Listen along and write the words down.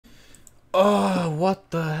Oh, what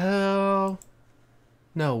the hell?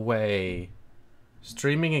 No way.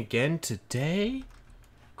 Streaming again today?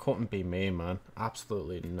 Couldn't be me, man.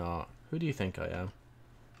 Absolutely not. Who do you think I am?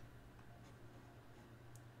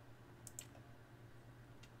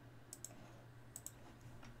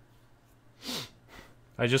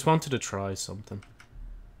 I just wanted to try something.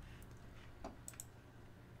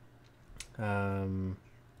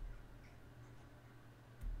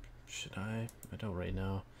 Should I? I don't really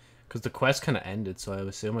know. Because the quest kind of ended, so I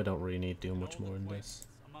assume I don't really need to do much more in this.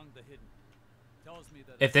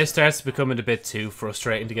 If this starts becoming a bit too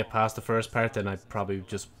frustrating to get past the first part, then I probably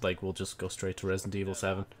just, like, we'll just go straight to Resident Evil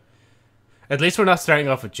 7. At least we're not starting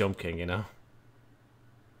off with Jump King, you know?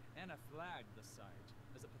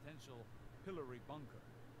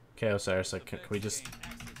 Okay, Osiris, can we just...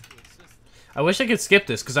 I wish I could skip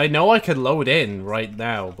this, because I know I could load in right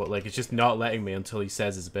now, but, like, it's just not letting me until he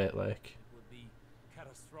says his bit, like...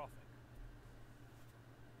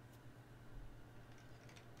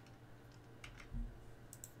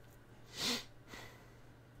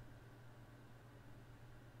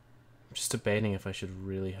 I'm just debating if I should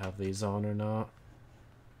really have these on or not.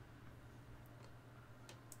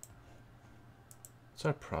 What's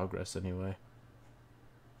our progress, anyway?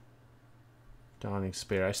 Dawning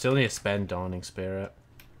Spirit. I still need to spend Dawning Spirit.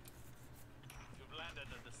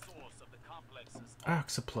 Arc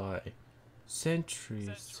Supply.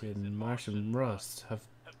 Centuries in Martian rust have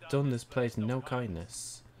done this place no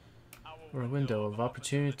kindness. Our window of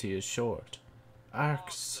opportunity is short.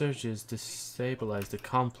 Arc surges destabilize the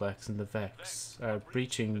complex and the Vex are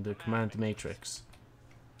breaching the command matrix.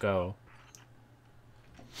 Go.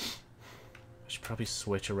 I should probably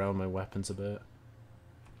switch around my weapons a bit.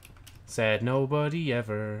 Said nobody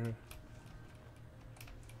ever.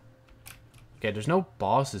 Okay, there's no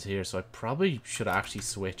bosses here, so I probably should actually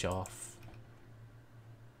switch off.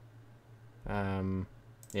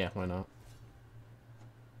 Yeah, why not?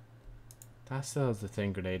 That still has the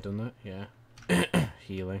thing grenade, doesn't it? Yeah.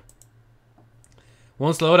 Healing.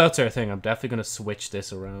 Once loadouts are a thing, I'm definitely gonna switch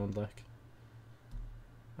this around, like.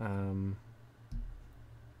 I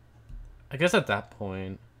guess at that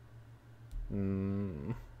point...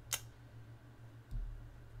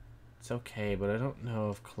 It's okay, but I don't know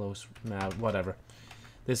if close... Nah, whatever.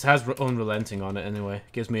 This has unrelenting on it anyway.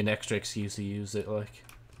 Gives me an extra excuse to use it, like.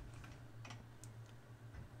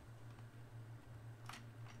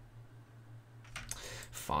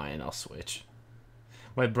 Fine, I'll switch.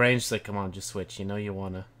 My brain's like, come on, just switch. You know you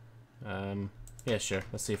wanna. Yeah, sure.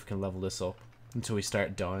 Let's see if we can level this up until we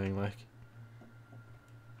start dying, like.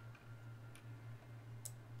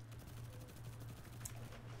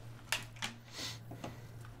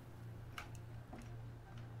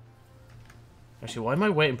 Actually, why am I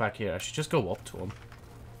waiting back here? I should just go up to him.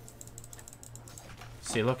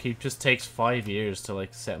 See, look, he just takes 5 years to,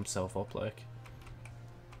 like, set himself up, like.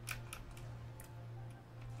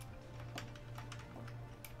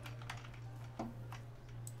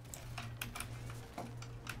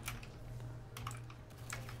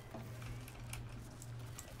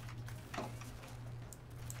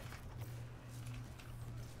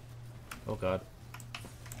 Oh, God.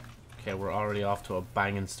 Okay, we're already off to a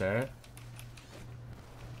banging start.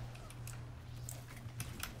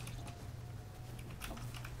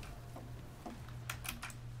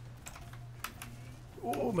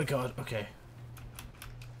 Oh my god, okay.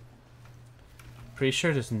 Pretty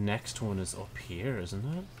sure this next one is up here, isn't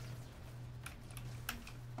it?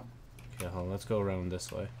 Okay, hold on, let's go around this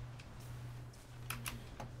way.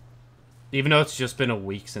 Even though it's just been a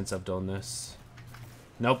week since I've done this.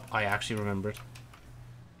 Nope, I actually remembered.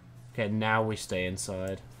 Okay, now we stay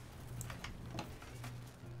inside.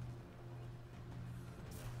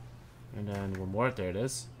 And then one more, there it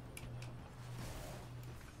is.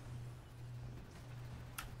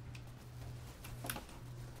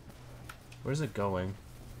 Where's it going?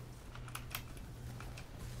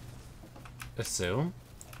 Assume?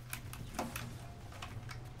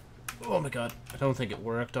 Oh my god, I don't think it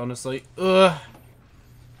worked, honestly. Ugh.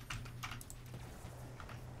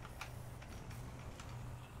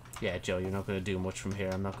 Yeah, Joe, you're not going to do much from here,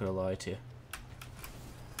 I'm not going to lie to you.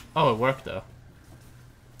 Oh, it worked, though.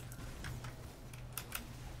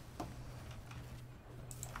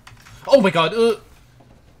 Oh my god,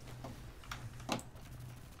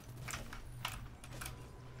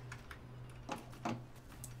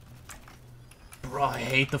 Bro, I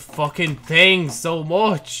hate the fucking thing so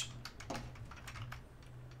much.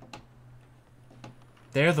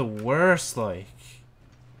 They're the worst, like.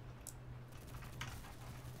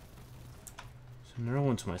 There's another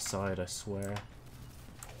one to my side, I swear.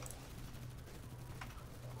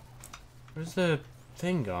 Where's the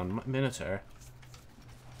thing gone? Minotaur.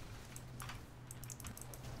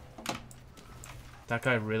 That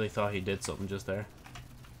guy really thought he did something just there.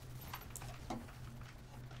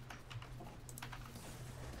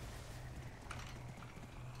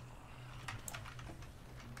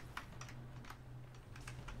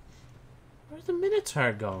 Where's the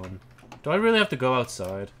Minotaur gone? Do I really have to go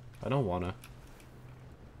outside? I don't wanna.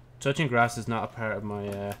 Touching grass is not a part of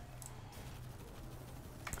my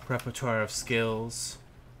repertoire of skills.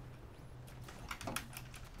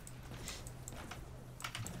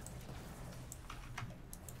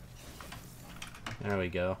 There we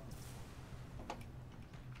go.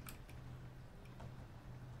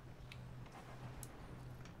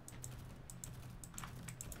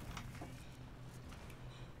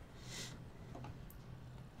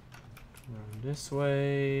 Around this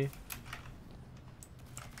way.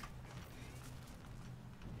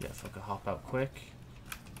 Yeah, if I could hop out quick.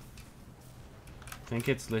 I think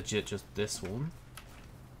it's legit just this one.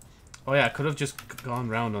 Oh yeah, I could have just gone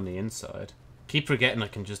round on the inside. Keep forgetting I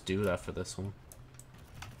can just do that for this one.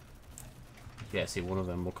 Yeah, see, one of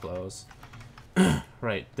them will close.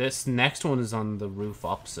 Right, this next one is on the roof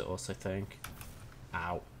opposite us, I think.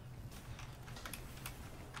 Ow.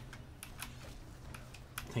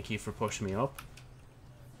 Thank you for pushing me up.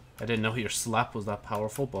 I didn't know your slap was that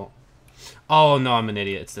powerful, but... Oh, no, I'm an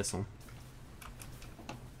idiot. It's this one.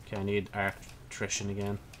 Okay, I need Arctrician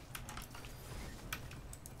again.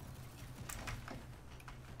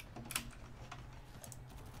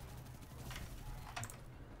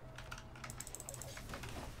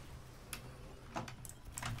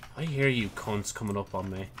 I hear you cunts coming up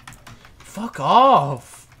on me. Fuck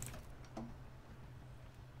off!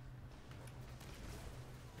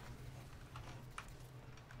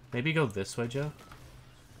 Maybe go this way, Joe?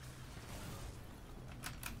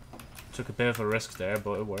 Took a bit of a risk there,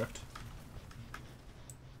 but it worked.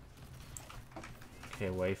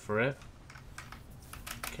 Okay, wait for it.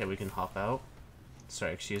 Okay, we can hop out.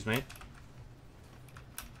 Sorry, excuse me.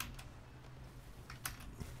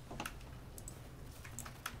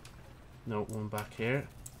 No, one back here.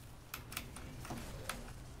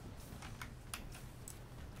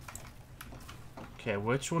 Okay,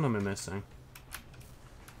 which one am I missing?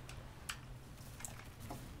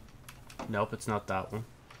 Nope, it's not that one.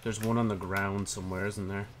 There's one on the ground somewhere, isn't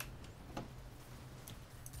there?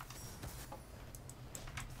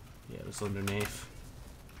 Yeah, it was underneath.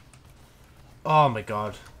 Oh my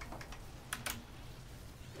god.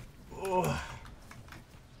 Oh.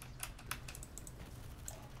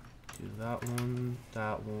 Do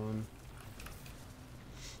that one.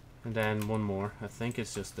 And then one more. I think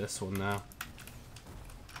it's just this one now.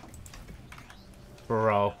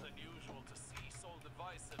 Bro.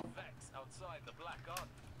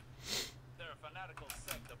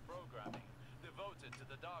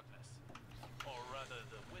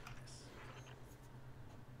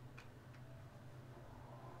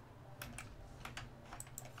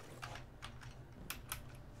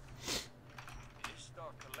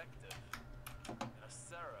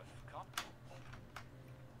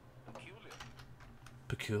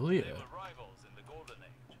 Peculiar. They were rivals in the Golden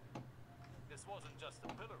Age. This wasn't just a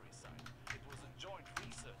pillory site, it was a joint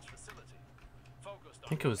research facility focused on I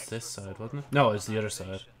think it was this side, wasn't it? No, it was the other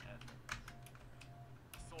side.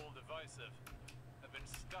 Sol Divisive have been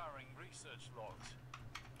scouring research logs.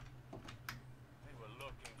 They were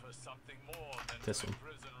looking for something more than This one.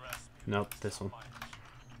 prison rescue. Nope, this one.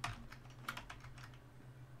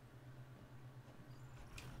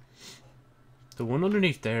 The one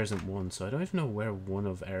underneath there isn't one, so I don't even know where one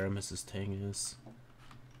of Aramis's thing is.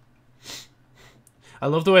 I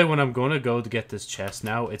love the way when I'm gonna go to get this chest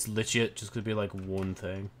now, it's legit just gonna be like one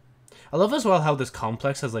thing. I love as well how this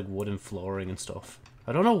complex has like wooden flooring and stuff.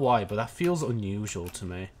 I don't know why, but that feels unusual to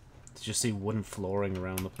me. To just see wooden flooring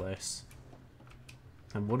around the place.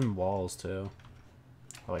 And wooden walls too.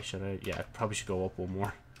 Oh wait, should I? Yeah, I probably should go up one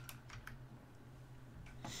more.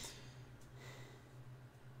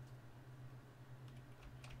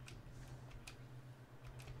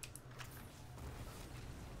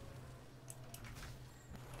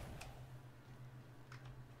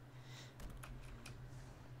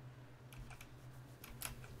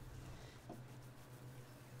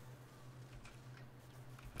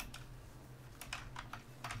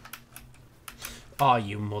 Oh,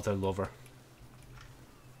 you mother lover.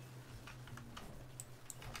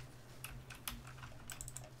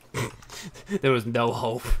 There was no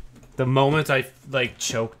hope. The moment I, like,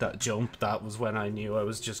 choked that jump, that was when I knew I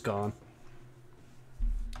was just gone.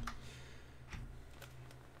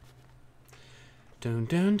 Dun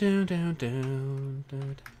dun dun dun dun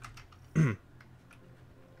dun.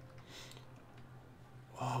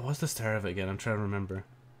 Oh, what's the start of it again? I'm trying to remember.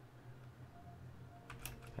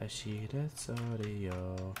 Ashida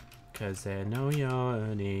Kaze no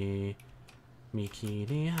Yoni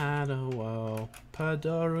Mikini Hanawo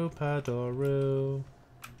Padoru Padoru.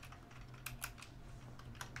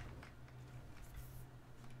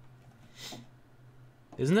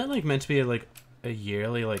 Isn't that like meant to be like a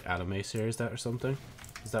yearly like anime series that or something?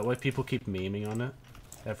 Is that why people keep memeing on it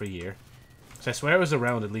every year? Because I swear it was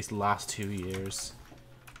around at least last 2 years.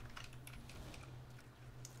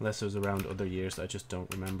 Unless it was around other years that I just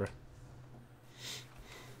don't remember.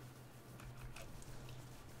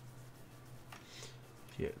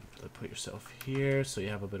 Yeah, put yourself here so you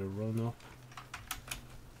have a bit of run up.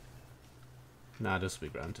 Nah, this will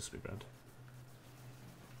be grand, this will be grand.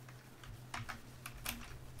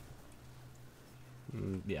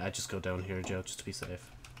 Yeah, I just go down here, Joe, just to be safe.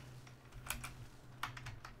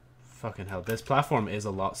 Fucking hell, this platform is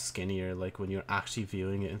a lot skinnier, like when you're actually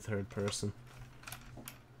viewing it in third person.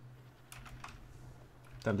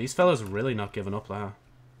 Damn, these fellas are really not giving up, huh?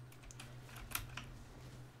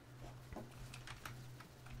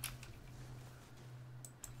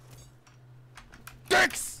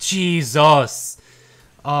 Jesus!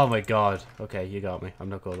 Oh my god. Okay, you got me. I'm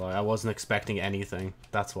not gonna lie. I wasn't expecting anything.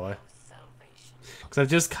 That's why. Because I'm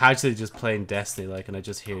just casually just playing Destiny, like, and I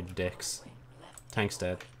just hear dicks. Tank's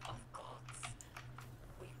dead.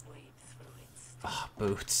 Ah,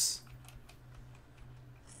 Boots.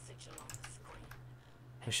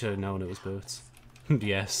 I should have known it was Boots.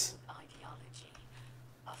 Yes.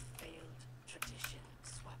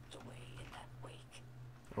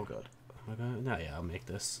 Oh god. Am I gonna... Nah, yeah, I'll make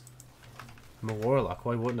this. I'm a warlock.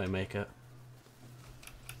 Why wouldn't I make it?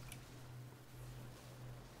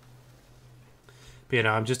 But you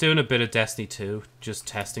know, I'm just doing a bit of Destiny 2. Just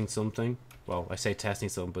testing something. Well, I say testing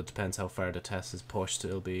something, but it depends how far the test is pushed.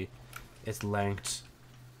 It'll be its length.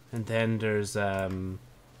 And then there's I'm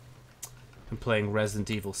playing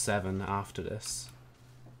Resident Evil 7 after this.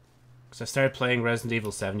 Because I started playing Resident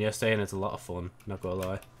Evil 7 yesterday and it's a lot of fun, not gonna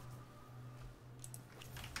lie.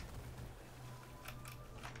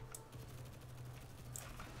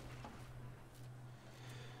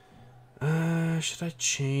 Should I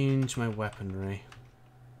change my weaponry?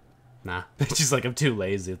 Nah, it's just like I'm too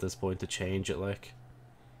lazy at this point to change it, like.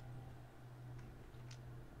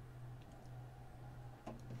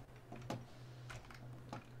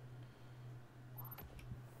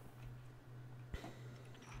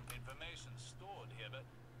 Information stored here, but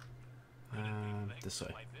this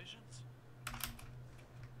way.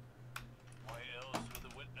 Why else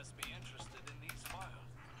would the witness be interested in these files?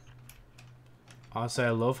 Honestly, I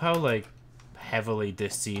love how, like, heavily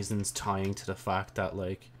this season's tying to the fact that,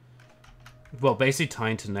 like, well, basically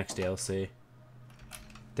tying to the next DLC.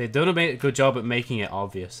 They've done a good job at making it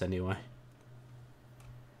obvious, anyway.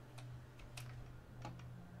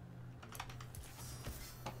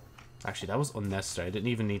 Actually, that was unnecessary. I didn't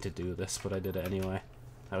even need to do this, but I did it anyway.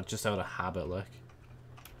 Just out of habit, like.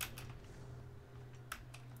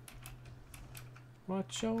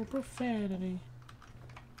 Watch your profanity.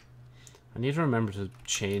 I need to remember to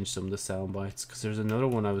change some of the sound bites, because there's another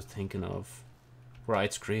one I was thinking of where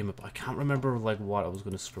I'd scream it, but I can't remember like what I was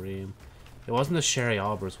going to scream. It wasn't the Sherry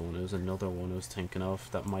Albers one, it was another one I was thinking of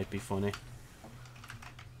that might be funny.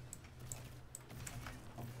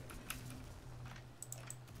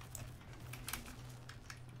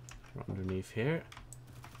 Right underneath here.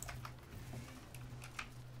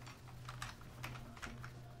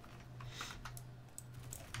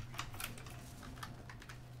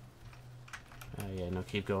 Yeah, no,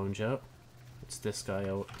 keep going, Joe. It's this guy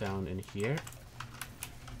out down in here.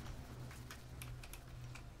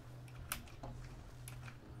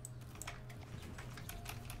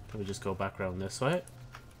 Can we just go back around this way?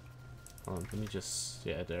 Hold on, let me just...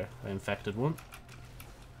 Yeah, there. I infected one.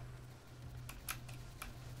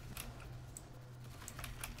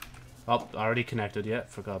 Oh, already connected. Yeah,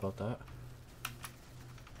 forgot about that.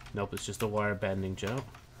 Nope, it's just a wire bending, Joe.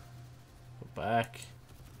 Go back.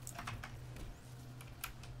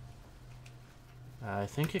 I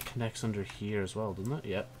think it connects under here as well, doesn't it?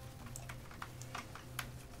 Yep.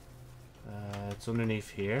 It's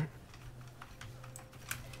underneath here.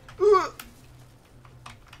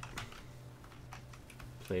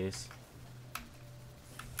 Please.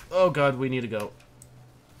 Oh god, we need to go.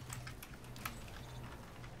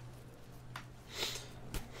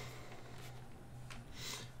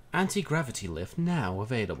 Anti-gravity lift now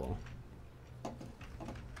available.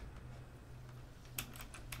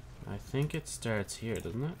 I think it starts here,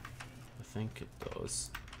 doesn't it? I think it does.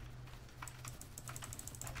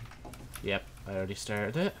 Yep, I already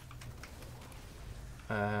started it.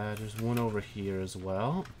 There's one over here as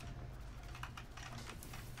well.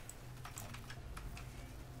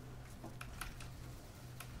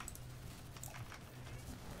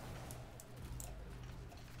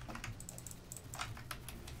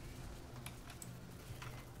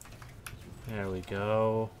 There we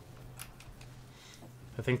go.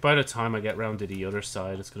 I think by the time I get round to the other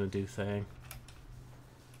side, it's gonna do thing.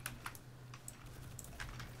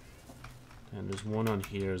 And there's one on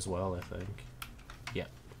here as well, I think. Yep.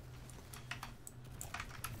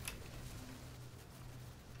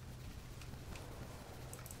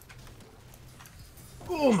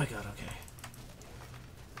 Oh my god, okay.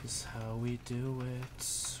 This is how we do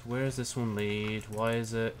it. Where does this one lead? Why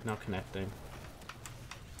is it not connecting?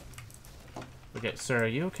 Okay, sir, are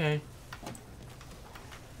you okay?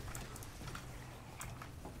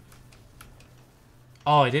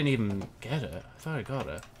 Oh, I didn't even get it. I thought I got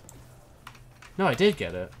it. No, I did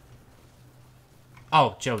get it.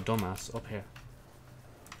 Oh, Joe, dumbass, up here.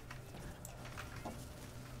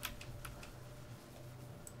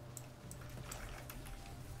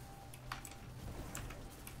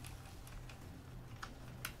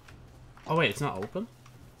 Oh wait, it's not open?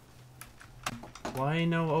 Why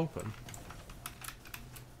no open?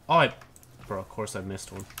 Oh, bro, of course I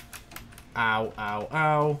missed one. Ow, ow,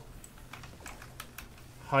 ow.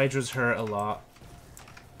 Hydras hurt a lot.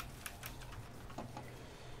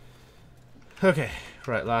 Okay,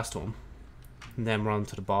 right, last one. And then we're on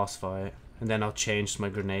to the boss fight. And then I'll change my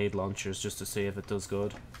grenade launchers just to see if it does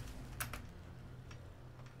good.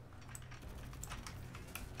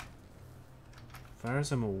 As far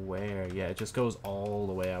as I'm aware, yeah, it just goes all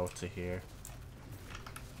the way out to here.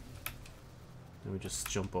 Then we just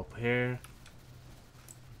jump up here.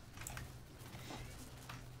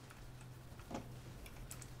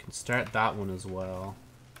 Can start that one as well.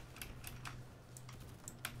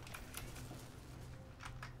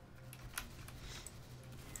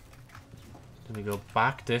 Then we go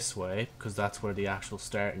back this way, because that's where the actual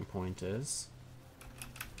starting point is.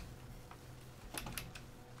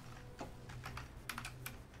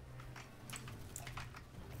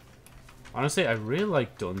 Honestly, I really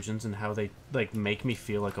like dungeons and how they, like, make me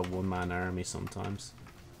feel like a one-man army sometimes.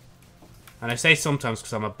 And I say sometimes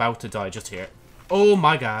because I'm about to die just here. Oh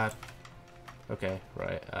my god! Okay,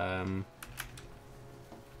 right,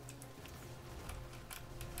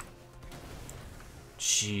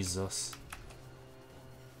 Jesus.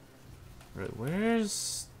 Right,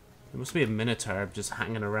 where's... There must be a Minotaur just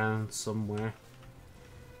hanging around somewhere.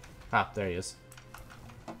 Ah, there he is.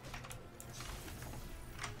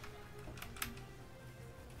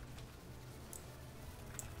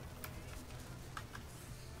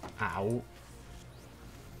 Ow.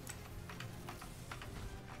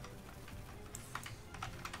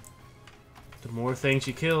 The more things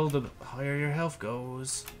you kill, the higher your health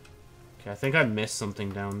goes. Okay, I think I missed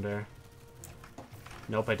something down there.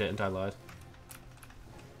 Nope, I didn't. I lied.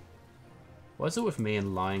 What is it with me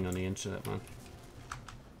and lying on the internet, man?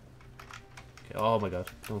 Okay, oh my god.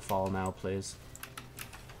 Don't fall now, please.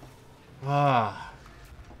 Ah.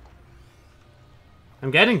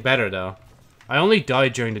 I'm getting better, though. I only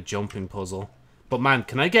died during the jumping puzzle. But man,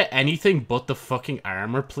 can I get anything but the fucking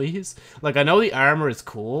armor, please? Like, I know the armor is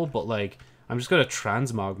cool, but like, I'm just gonna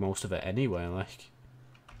transmog most of it anyway, like.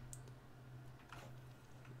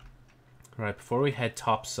 Right, before we head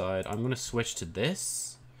topside, I'm gonna switch to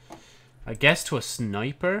this. I guess to a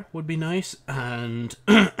sniper would be nice, and...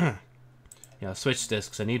 yeah, I'll switch to this,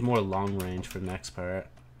 because I need more long range for the next part.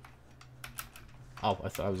 Oh, I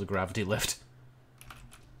thought it was a gravity lift.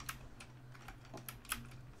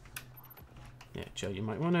 Yeah, Joe, you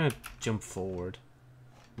might want to jump forward.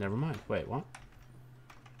 Never mind. Wait, what?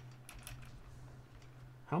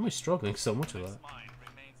 How am I struggling so much with that? Mind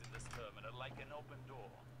remains in this terminal like an open door.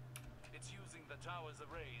 It's using the tower's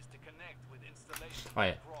arrays to connect with installations. Oh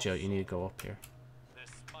yeah, Joe, you need to go up here. This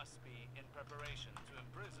must be in preparation to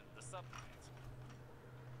imprison the subjects.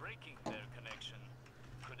 Breaking their connection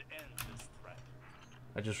could end this threat.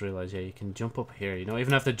 I just realized, yeah, you can jump up here. You don't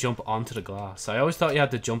even have to jump onto the glass. I always thought you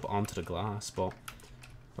had to jump onto the glass, but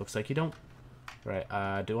looks like you don't.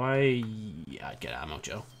 Right, do I... Yeah, get ammo,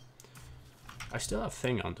 Joe. I still have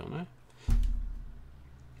thing on, don't I?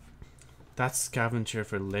 That's scavenger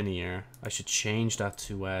for linear. I should change that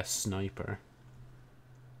to sniper.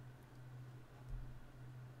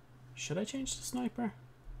 Should I change to sniper?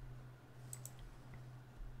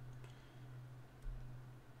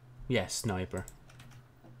 Yeah, sniper.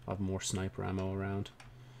 I'll have more sniper ammo around.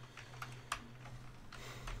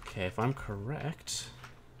 Okay, if I'm correct...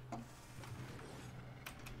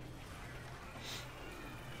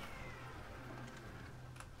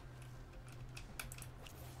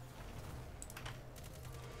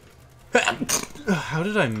 How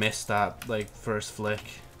did I miss that, like, first flick?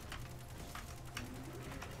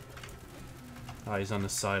 Oh, he's on the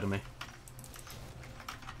side of me.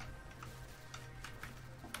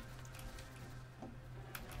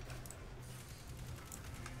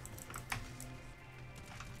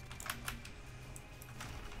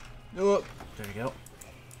 Oh, there we go.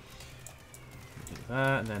 Do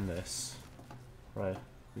that, and then this. Right,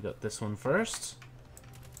 we got this one first.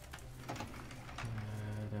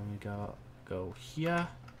 Then we got go here.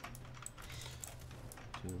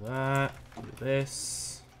 Do that. Do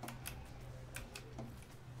this.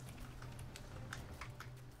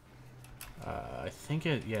 I think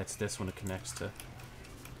it's this one it connects to.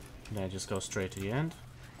 And then just go straight to the end.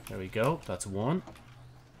 There we go. That's one.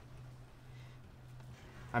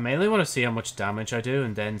 I mainly want to see how much damage I do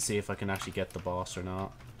and then see if I can actually get the boss or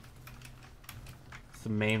not. It's the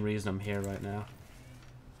main reason I'm here right now.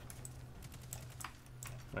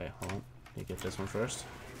 Wait, hold on. Let me get this one first.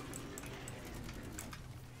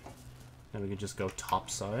 Then we can just go top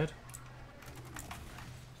side.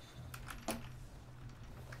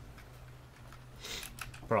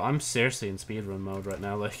 Bro, I'm seriously in speedrun mode right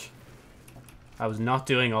now. Like, I was not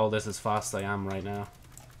doing all this as fast as I am right now.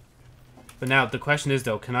 But now, the question is,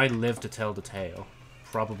 though, can I live to tell the tale?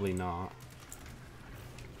 Probably not.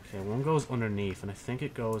 Okay, one goes underneath, and I think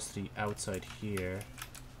it goes to the outside here.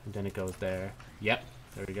 And then it goes there. Yep,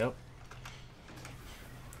 there we go.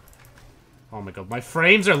 Oh my god, my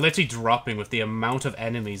frames are literally dropping with the amount of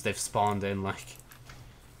enemies they've spawned in, like...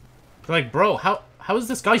 They're like, bro, how is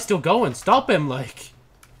this guy still going? Stop him, like...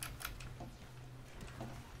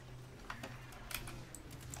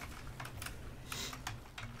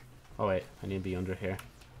 Oh wait, I need to be under here.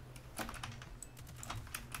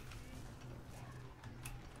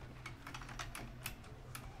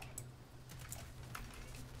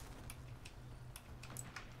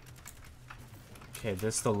 Okay,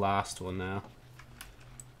 this is the last one now.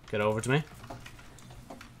 Get over to me.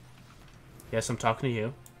 Yes, I'm talking to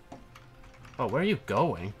you. Oh, where are you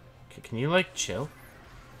going? Can you, like, chill?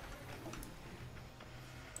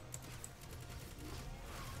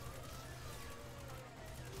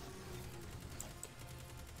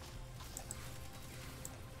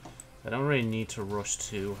 I don't really need to rush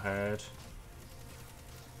too hard.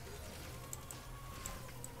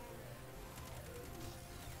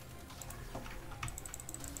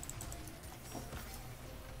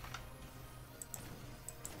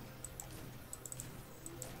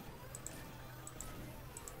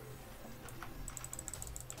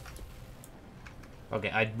 Okay,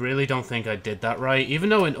 I really don't think I did that right. Even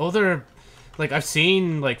though in other... Like, I've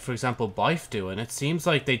seen, like, for example, Bife doing it. It seems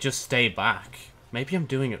like they just stay back. Maybe I'm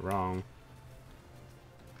doing it wrong.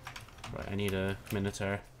 Right, I need a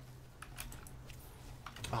Minotaur.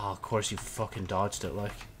 Oh, of course you fucking dodged it,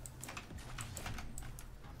 like.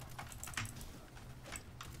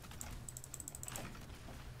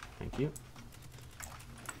 Thank you.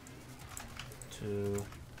 2,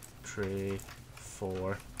 3,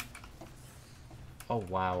 4. Oh,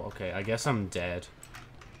 wow. Okay, I guess I'm dead.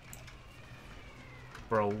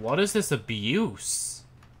 Bro, what is this abuse?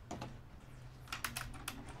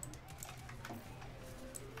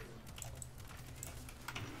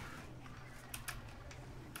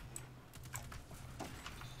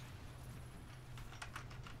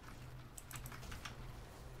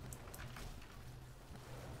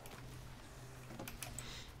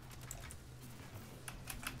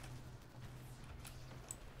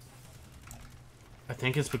 I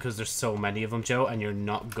think it's because there's so many of them, Joe, and you're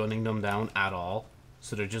not gunning them down at all.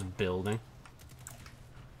 So they're just building.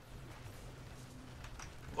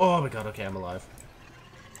 Oh my god, okay, I'm alive.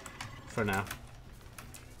 For now.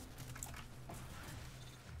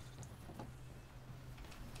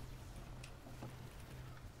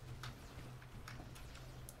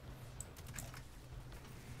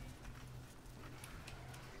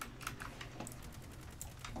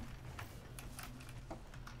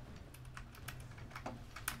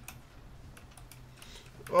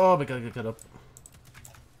 Oh my god, get up.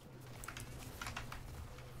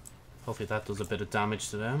 Hopefully that does a bit of damage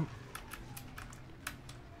to them.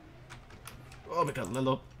 Oh my god,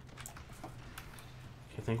 little up.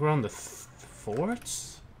 I think we're on the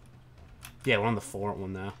forts? Yeah, we're on the fort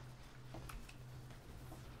one now.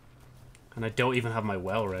 And I don't even have my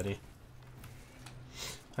well ready.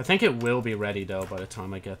 I think it will be ready though by the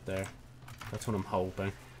time I get there. That's what I'm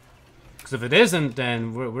hoping. Because if it isn't,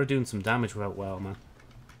 then we're doing some damage without well, man.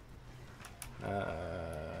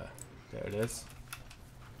 There it is.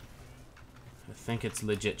 I think it's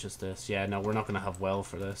legit just this. Yeah, no, we're not going to have well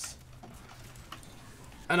for this.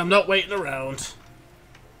 And I'm not waiting around.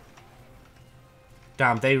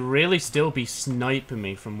 Damn, they really still be sniping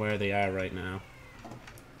me from where they are right now.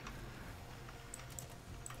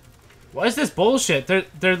 What is this bullshit?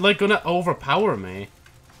 They're like gonna overpower me.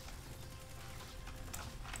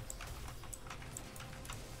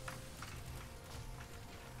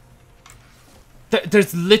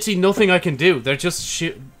 There's literally nothing I can do. They're just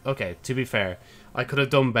shoot. Okay, to be fair, I could have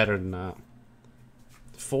done better than that.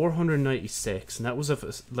 496, and that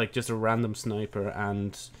was like just a random sniper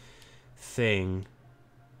and thing.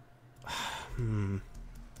 I'm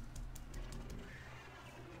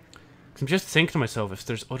just thinking to myself, if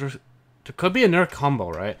there's other... There could be another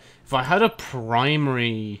combo, right? If I had a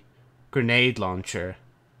primary grenade launcher...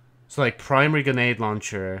 So, like, primary grenade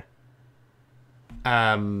launcher...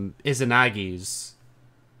 Izanagi's...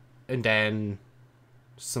 And then...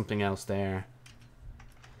 Something else there.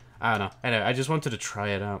 I don't know. Anyway, I just wanted to try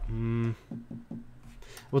it out.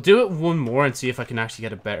 We'll do it one more and see if I can actually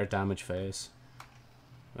get a better damage phase.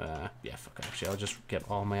 Yeah, fuck it. Actually, I'll just get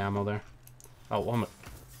all my ammo there. Oh, one more.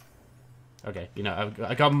 Okay, you know,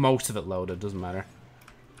 I got most of it loaded. Doesn't matter.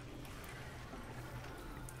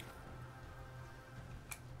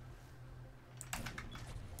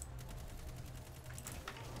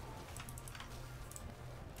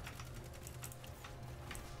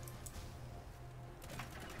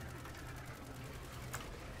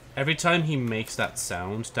 Every time he makes that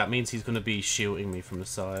sound, that means he's going to be shooting me from the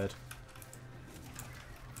side.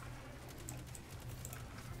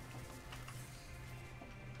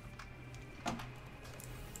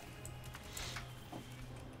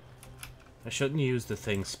 I shouldn't use the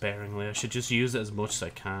thing sparingly. I should just use it as much as I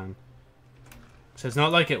can. So it's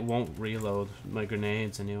not like it won't reload my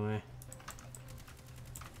grenades anyway.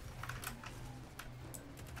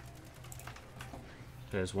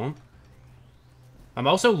 There's one. I'm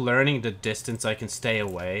also learning the distance I can stay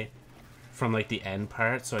away from like the end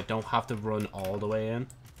part, so I don't have to run all the way in.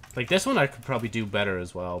 Like this one I could probably do better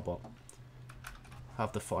as well, but I'll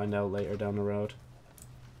have to find out later down the road.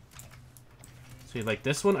 See, like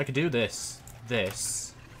this one, I could do this,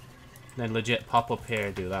 then legit pop up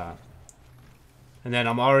here, do that. And then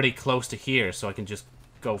I'm already close to here, so I can just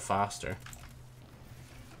go faster.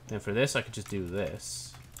 Then for this, I could just do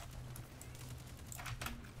this.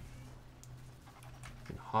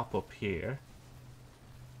 And hop up here.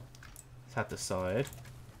 It's at the side.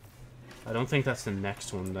 I don't think that's the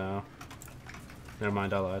next one, though. Never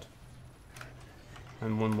mind, I'll add.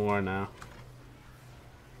 And one more now.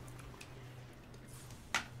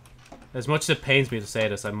 As much as it pains me to say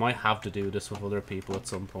this, I might have to do this with other people at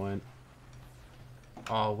some point.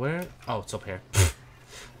 Oh, where? Oh, it's up here.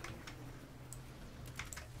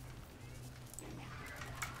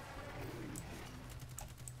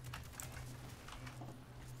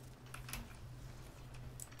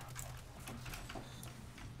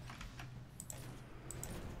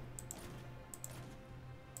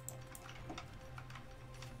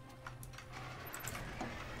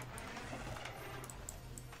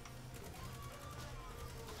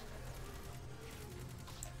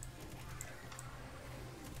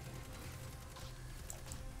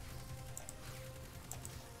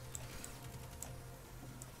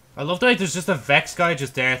 I love that there's just a Vex guy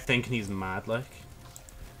just there thinking he's mad, like.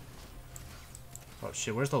 Oh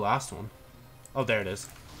shit, where's the last one? Oh, there it is.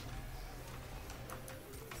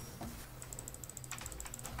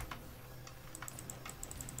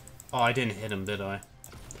 Oh, I didn't hit him, did I?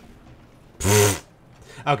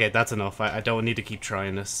 Okay, that's enough. I don't need to keep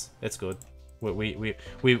trying this. It's good. We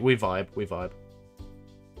vibe. We vibe.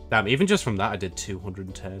 Damn, even just from that I did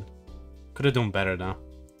 210. Could have done better now.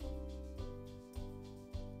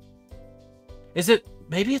 Is it...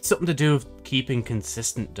 Maybe it's something to do with keeping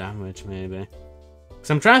consistent damage, maybe. Because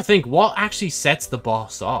I'm trying to think, what actually sets the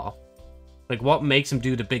boss off? Like, what makes him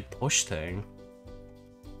do the big push thing?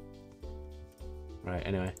 Right,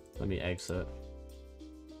 anyway, let me exit.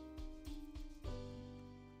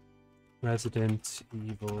 Resident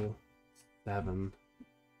Evil 7.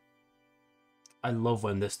 I love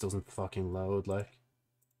when this doesn't fucking load, like.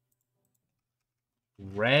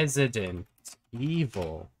 Resident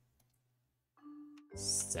Evil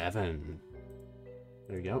 7.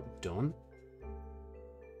 There we go, done.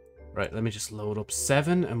 Right, let me just load up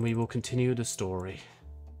 7 and we will continue the story.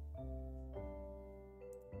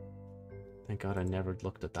 Thank God I never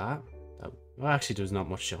looked at that. Well, actually, there's not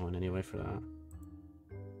much showing anyway for that.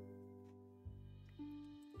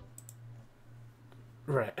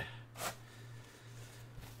 Right.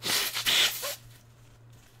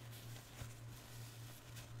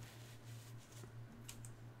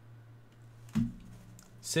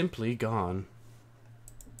 Simply Gone.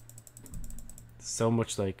 So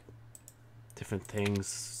much like different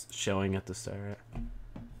things showing at the start.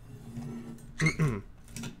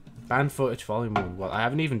 Banned footage volume 1. Well, I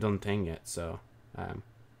haven't even done thing yet, so... oh,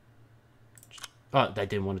 I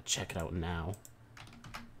didn't want to check it out now.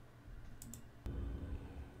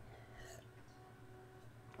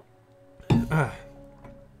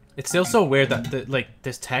 It's still so weird that, like,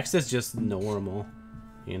 this text is just normal,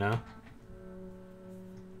 you know?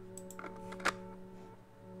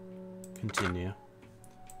 Continue.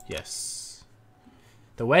 Yes.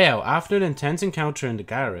 The way out. After an intense encounter in the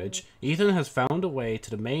garage, Ethan has found a way to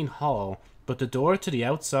the main hall, but the door to the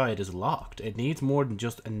outside is locked. It needs more than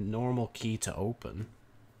just a normal key to open.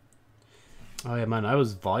 Oh yeah, man, I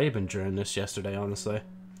was vibing during this yesterday, honestly.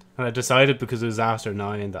 And I decided because it was after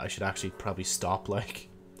 9 that I should actually probably stop, like...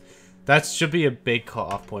 That should be a big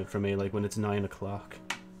cut-off point for me, like when it's 9 o'clock.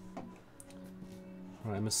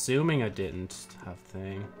 Alright, I'm assuming I didn't have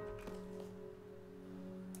thing.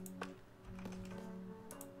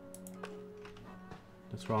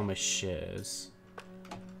 That's where all my shit is.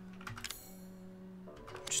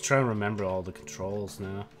 Just trying to remember all the controls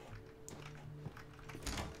now.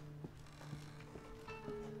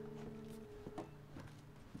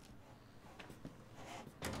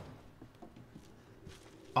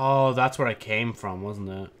 Oh, that's where I came from, wasn't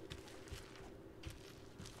it?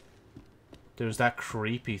 There's that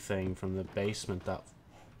creepy thing from the basement that,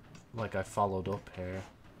 like, I followed up here.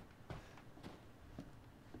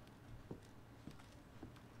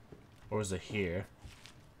 Or is it here?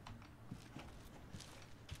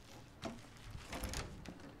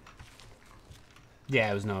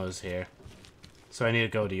 Yeah, it was here. So I need to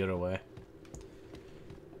go the other way.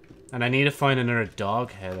 And I need to find another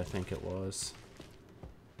dog head, I think it was.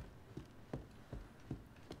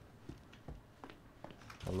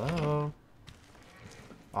 Hello?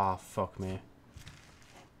 Aw, oh, fuck me.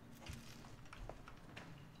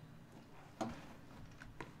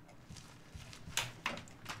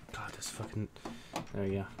 God, this fucking... There we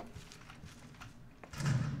go.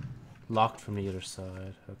 Locked from the other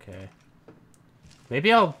side. Okay.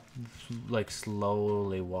 Maybe I'll, like,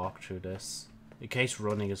 slowly walk through this. In case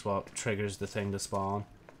running is what triggers the thing to spawn.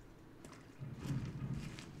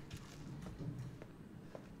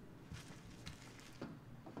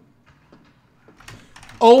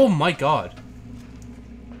 Oh my god.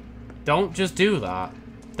 Don't just do that.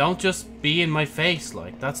 Don't just be in my face,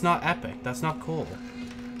 like. That's not epic. That's not cool.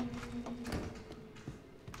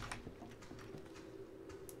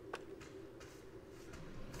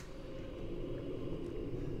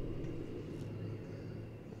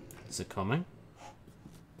 Is it coming?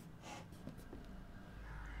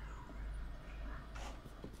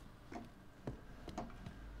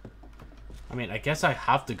 I mean, I guess I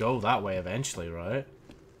have to go that way eventually, right?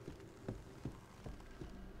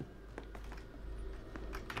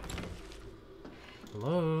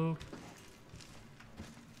 Hello?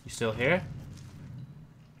 You still here?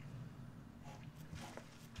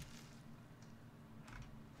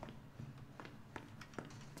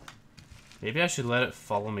 Maybe I should let it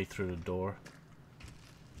follow me through the door.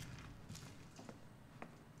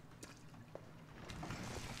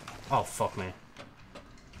 Oh, fuck me.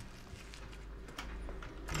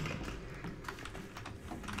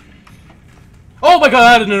 Oh my god,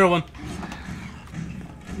 I had another one!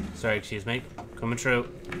 Sorry, excuse me. Coming through.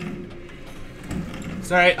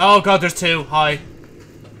 Sorry. Oh god, there's two. Hi.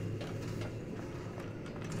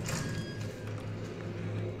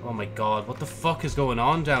 Oh my god, what the fuck is going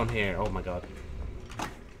on down here? Oh my god.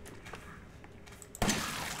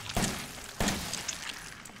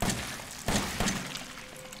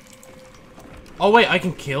 Oh wait, I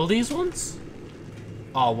can kill these ones?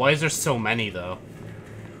 Oh, why is there so many though?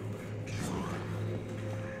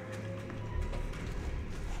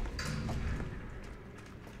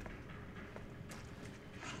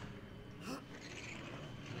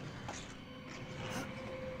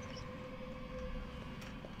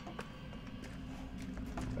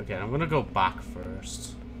 Okay, I'm gonna go back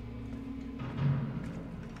first.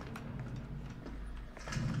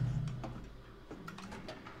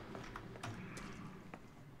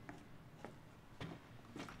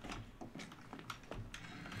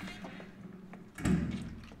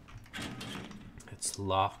 It's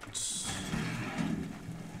locked.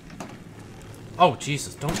 Oh,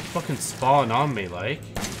 Jesus, don't fucking spawn on me, like.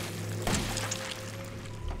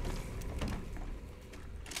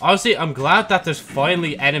 Honestly, I'm glad that there's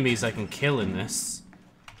finally enemies I can kill in this.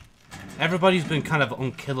 Everybody's been kind of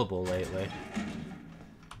unkillable lately.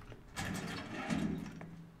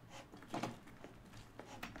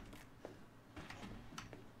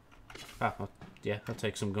 Ah, well, yeah, I'll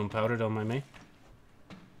take some gunpowder, don't mind me.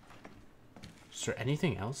 Is there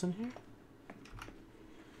anything else in here?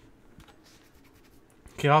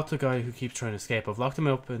 Kill out the guy who keeps trying to escape. I've locked him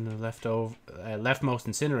up in the leftmost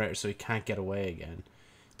incinerator so he can't get away again.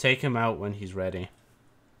 Take him out when he's ready.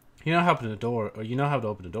 You know how to open the door, or you know how to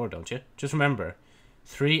open the door, don't you? Just remember,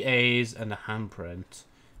 3 A's and a handprint.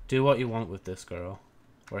 Do what you want with this girl,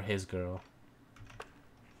 or his girl.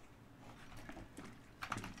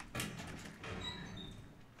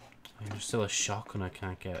 And there's still a shotgun I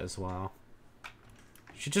can't get as well.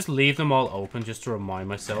 Should just leave them all open just to remind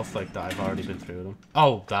myself like that I've already been through them.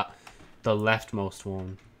 Oh, the leftmost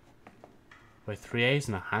one. Wait, 3 A's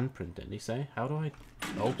and a handprint, didn't he say? How do I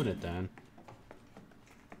open it then?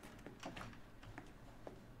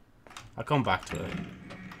 I'll come back to it.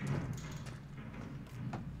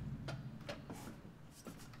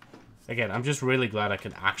 Again, I'm just really glad I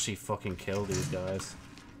can actually fucking kill these guys.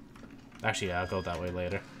 Actually, yeah, I'll go that way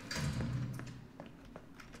later.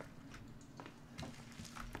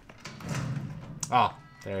 Oh,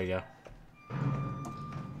 there you go.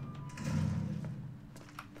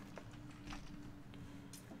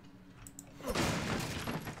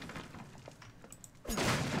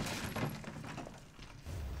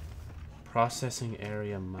 Processing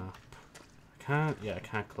area map. I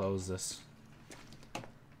can't close this. I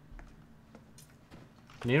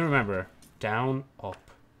need to remember, down,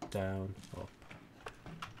 up, down, up.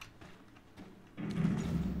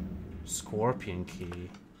 Scorpion key.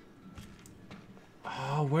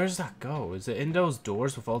 Oh, where's that go? Is it in those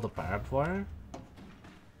doors with all the barbed wire?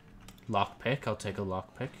 Lockpick, I'll take a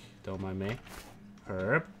lockpick. Don't mind me.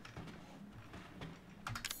 Herb.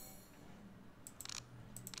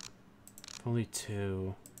 Only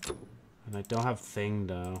 2. And I don't have thing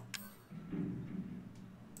though.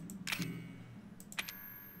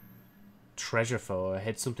 Treasure foe. I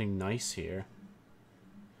hit something nice here.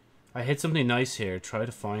 Try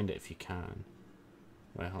to find it if you can.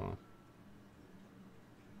 Wait, hold on.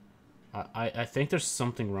 I think there's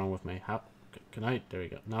something wrong with me. How can I? There you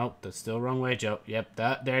go. No, that's still the wrong way, Joe. Yep,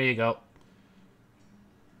 there you go.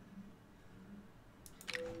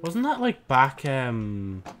 Wasn't that like back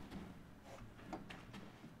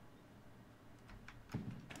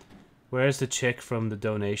where's the chick from the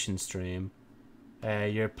donation stream?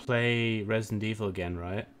 You're play Resident Evil again,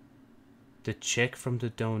 right? The chick from the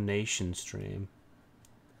donation stream.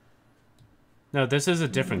 No, this is a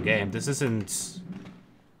different game. This isn't...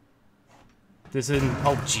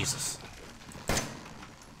 Oh, Jesus.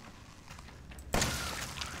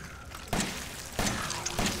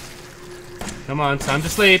 Come on, time to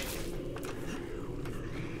sleep.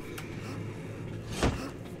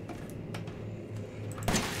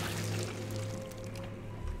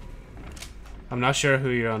 I'm not sure who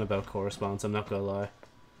you're on about corresponds, I'm not gonna lie.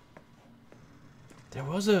 There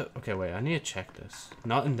was a... Okay, wait, I need to check this.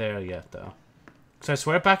 Not in there yet, though. Because I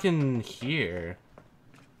swear back in here...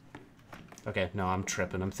 Okay, no, I'm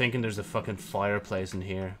tripping. I'm thinking there's a fucking fireplace in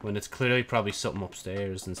here, when it's clearly probably something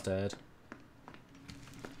upstairs instead.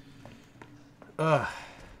 Ugh.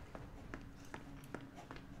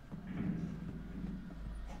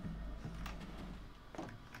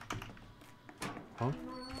 Huh?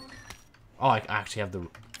 Oh, I actually have the...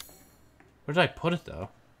 Where did I put it, though?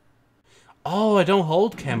 Oh, I don't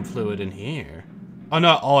hold chem fluid in here. Oh,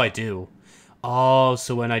 no. Oh, I do. Oh,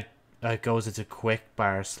 so when it goes, it's a quick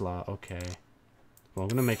bar slot. Okay. Well, I'm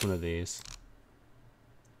going to make one of these.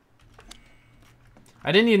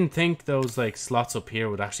 I didn't even think those, like, slots up here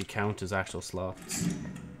would actually count as actual slots.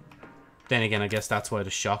 Then again, I guess that's why the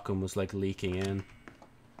shotgun was, like, leaking in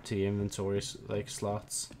to the inventory, like,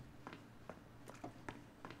 slots.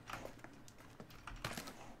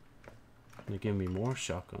 They're giving me more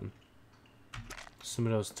shotgun. Some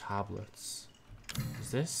of those tablets.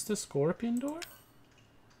 Is this the scorpion door?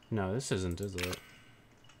 No, this isn't, is it?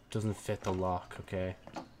 Doesn't fit the lock, okay.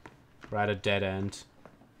 We're at a dead end.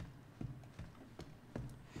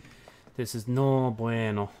 This is no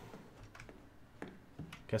bueno.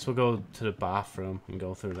 Guess we'll go to the bathroom and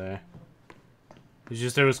go through there. It's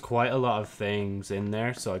just there was quite a lot of things in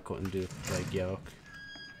there, so I couldn't do, like, yoke.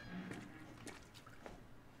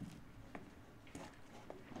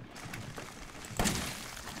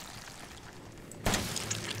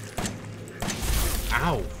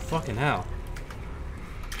 Ow! Fucking hell.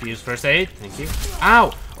 Use first aid. Thank you.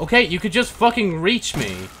 Ow! Okay, you could just fucking reach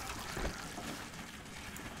me.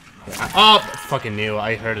 Oh! Fucking knew.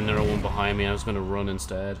 I heard another one behind me. I was gonna run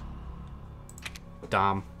instead.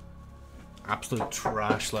 Damn. Absolute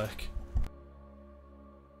trash, like.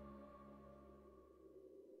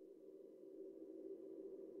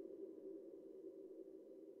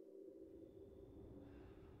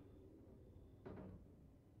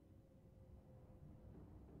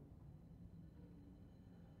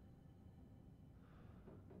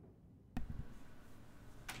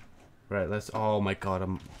 Right, let's... Oh my god,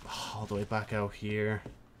 I'm all the way back out here.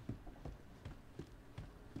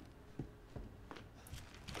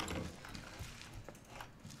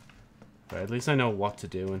 Right, at least I know what to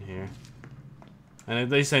do in here. And at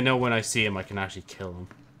least I know when I see him I can actually kill him.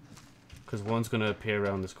 Because one's going to appear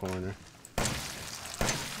around this corner.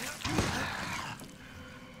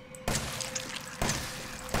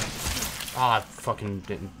 Ah, I fucking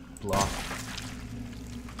didn't block.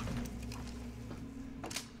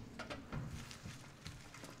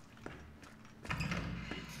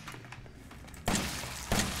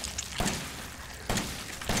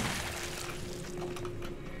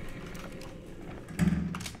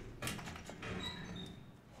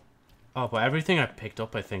 Oh, but everything I picked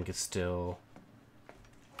up, I think, is still...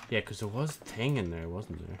 Yeah, because there was a thing in there,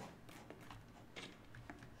 wasn't there?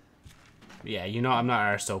 Yeah, you know, I'm not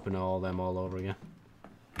arsed to open all them all over again.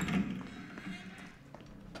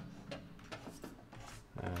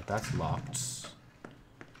 That's locked.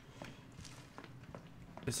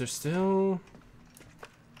 Is there still...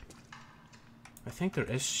 I think there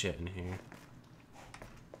is shit in here.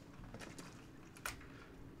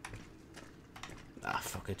 Ah,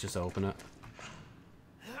 fuck it, just open it.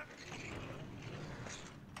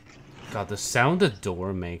 God, the sound the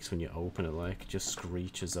door makes when you open it, like, just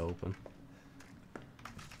screeches open.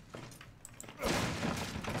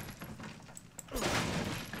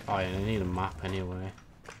 Oh yeah, I need a map anyway.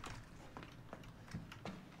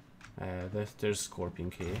 There's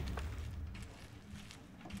Scorpion Key.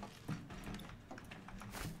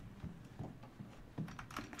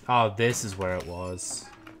 Oh, this is where it was.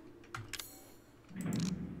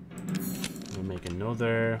 We'll make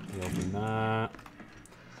another. We open that.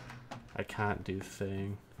 I can't do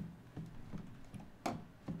thing. I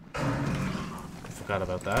forgot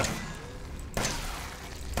about that.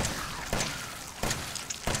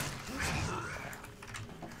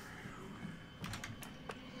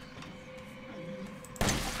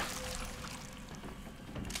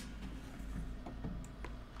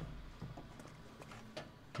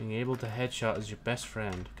 Being able to headshot is your best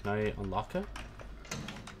friend. Can I unlock it?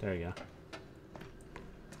 There you go.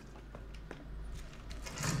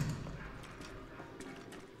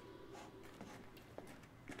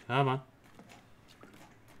 Come on.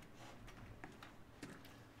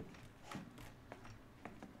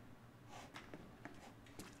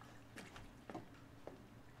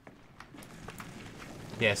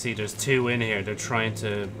 Yeah, see, there's two in here. They're trying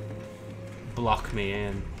to block me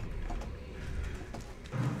in.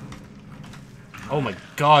 Oh my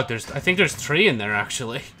god, I think there's three in there,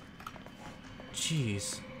 actually.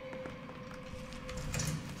 Jeez.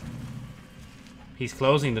 He's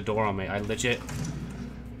closing the door on me. I legit...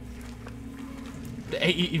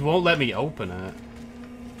 He won't let me open it.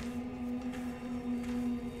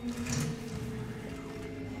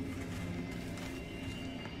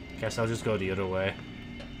 Guess I'll just go the other way.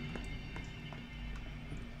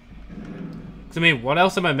 'Cause, I mean, what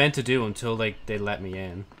else am I meant to do until, like, they let me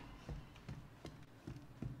in?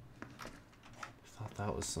 I thought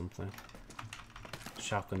that was something.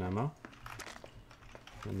 Shotgun ammo.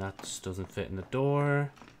 And that just doesn't fit in the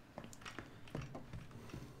door.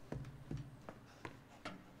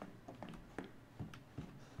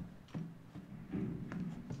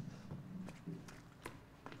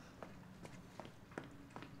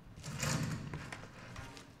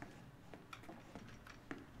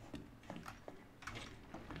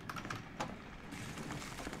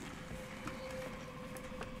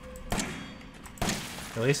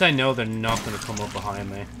 At least I know they're not going to come up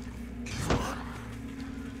behind me.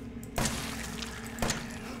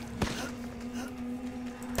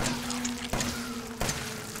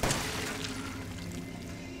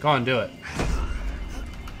 Go on, do it.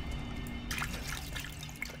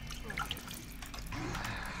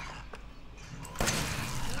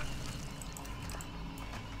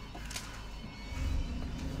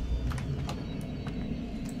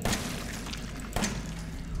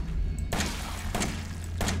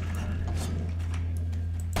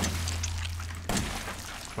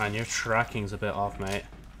 Man, your tracking's a bit off, mate.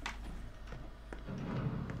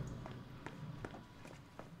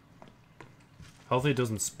 Hopefully it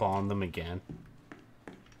doesn't spawn them again.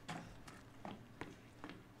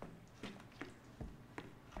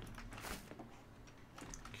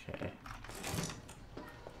 Okay.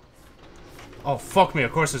 Oh, fuck me.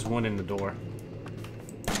 Of course there's one in the door.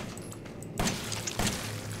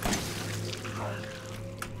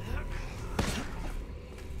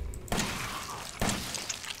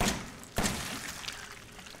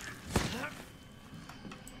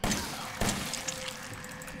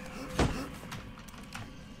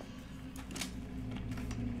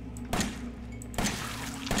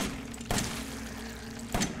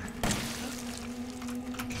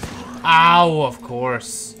 Ow, of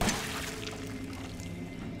course.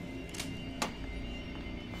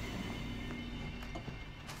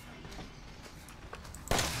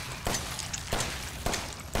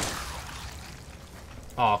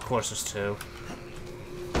 Oh, of course there's two.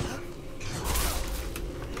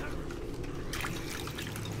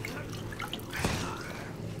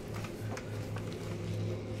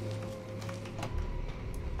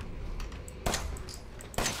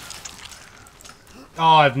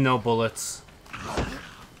 Oh, I have no bullets.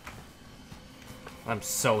 I'm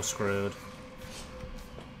so screwed.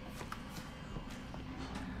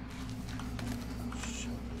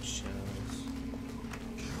 Shells.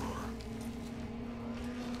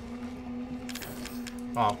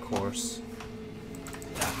 Oh, of course.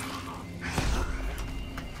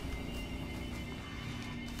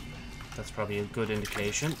 That's probably a good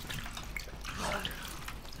indication.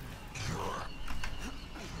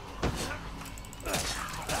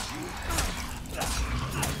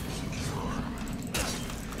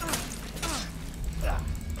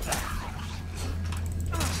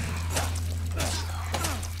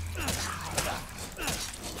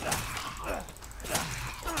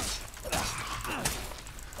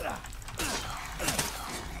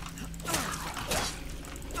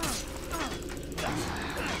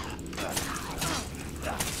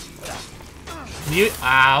 You,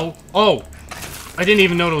 ow. Oh! I didn't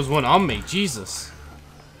even know there was one on me. Jesus.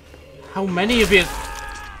 How many of you...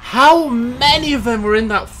 How many of them were in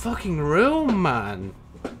that fucking room, man?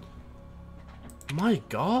 My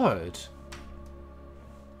god.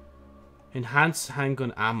 Enhanced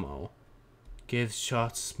handgun ammo. Gives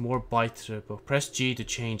shots more bite to it, but press G to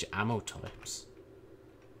change ammo types.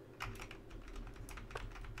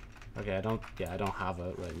 Okay, I don't have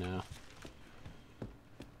it right now.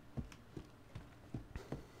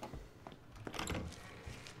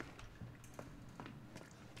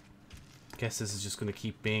 Guess this is just gonna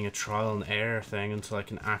keep being a trial and error thing until I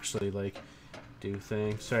can actually, like, do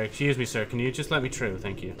things. Sorry, excuse me, sir. Can you just let me through?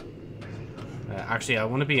 Thank you. Actually, I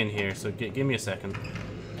want to be in here, so give me a second.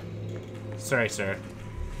 Sorry, sir.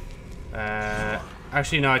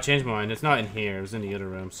 Actually, no, I changed my mind. It's not in here. It was in the other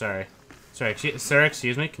room. Sorry. Sorry, sir,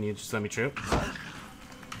 excuse me. Can you just let me through?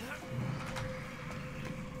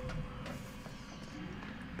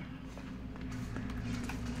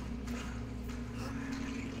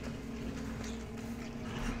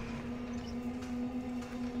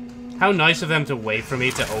 How nice of them to wait for me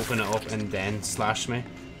to open it up and then slash me.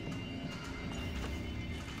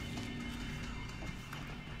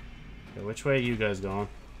 Okay, which way are you guys going?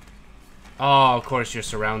 Oh, of course you're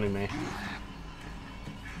surrounding me.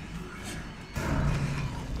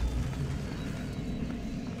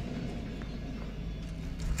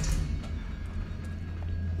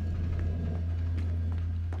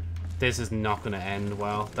 This is not going to end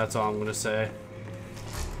well. That's all I'm going to say.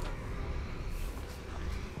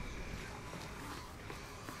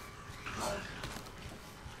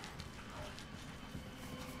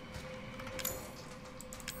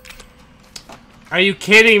 Are you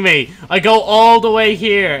kidding me? I go all the way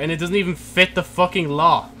here and it doesn't even fit the fucking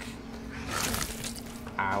lock.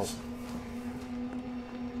 Ow.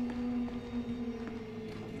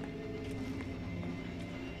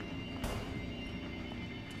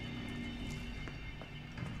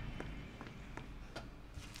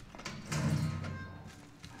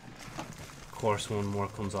 Of course, one more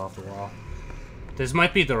comes off the wall. This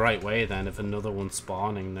might be the right way then if another one's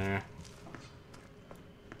spawning there.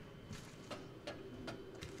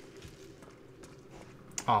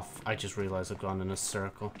 Oh, I just realized I've gone in a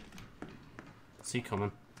circle. Is he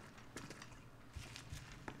coming?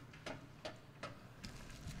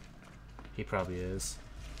 He probably is.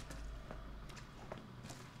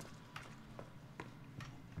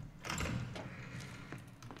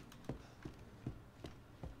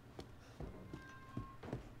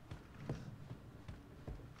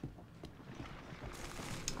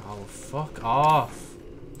 Oh, fuck off.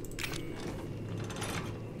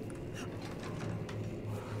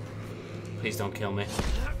 Please don't kill me.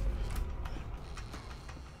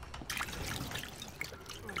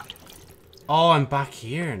 Oh, I'm back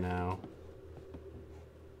here now.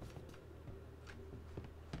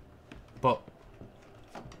 But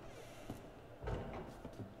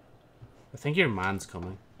I think your man's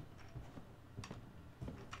coming.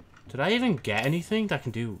 Did I even get anything that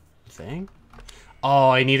can do thing? Oh,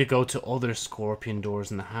 I need to go to other scorpion doors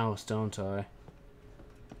in the house, don't I?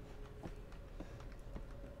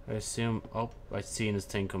 I assume... Oh, I seen his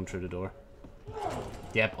thing come through the door.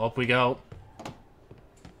 Yep, up we go.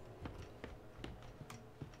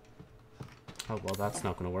 Oh, well, that's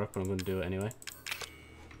not going to work, but I'm going to do it anyway.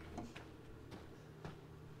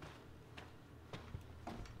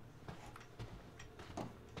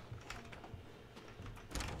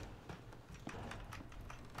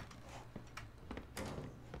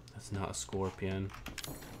 is not a scorpion.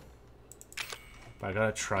 But I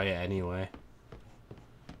gotta try it anyway.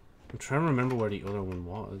 I'm trying to remember where the other one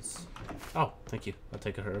was. Oh, thank you. I'll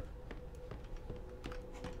take a herb.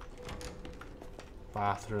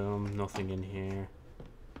 Bathroom, nothing in here.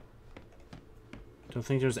 Don't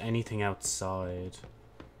think there's anything outside.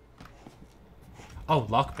 Oh,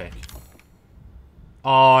 lockpick.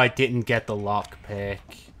 Oh, I didn't get the lockpick.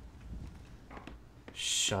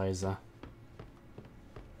 Shiza.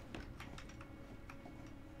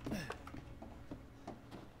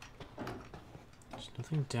 There's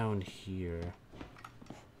nothing down here.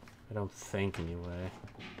 I don't think, anyway.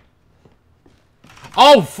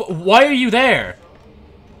 Oh, why are you there?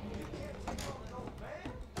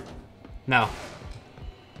 No.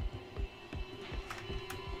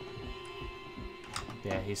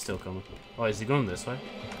 Yeah, he's still coming. Oh, is he going this way?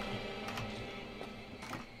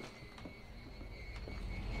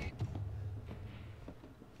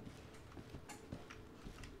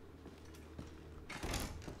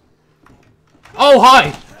 Oh,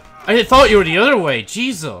 hi! I thought you were the other way.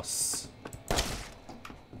 Jesus.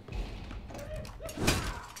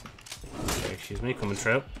 Okay, excuse me, coming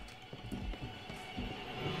through.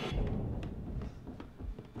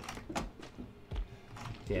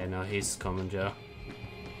 Yeah, no, he's coming, Joe.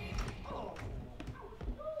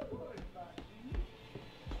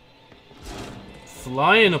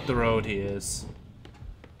 Flying up the road he is.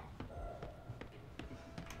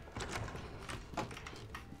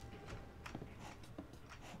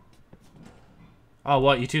 Oh,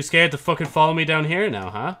 what? You too scared to fucking follow me down here now,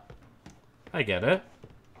 huh? I get it.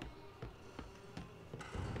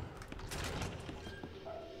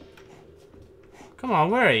 Come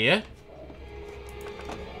on, where are you?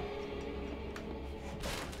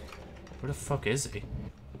 Where the fuck is he?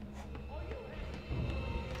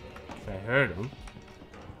 I heard him.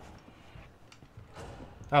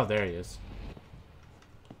 Oh, there he is.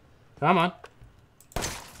 Come on.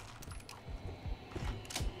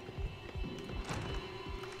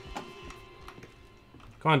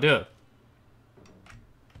 Come on, do it.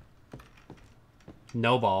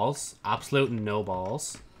 No balls. Absolute no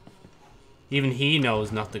balls. Even he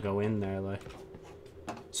knows not to go in there, like.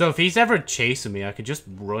 So if he's ever chasing me, I could just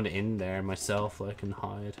run in there myself, like, and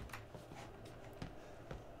hide.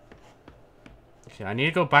 Okay, I need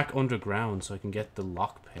to go back underground so I can get the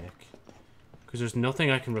lockpick. Because there's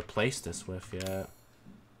nothing I can replace this with yet.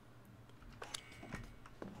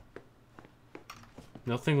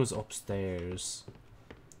 Nothing was upstairs.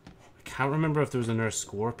 I can't remember if there was another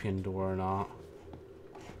scorpion door or not.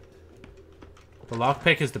 The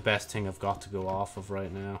lockpick is the best thing I've got to go off of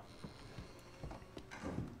right now.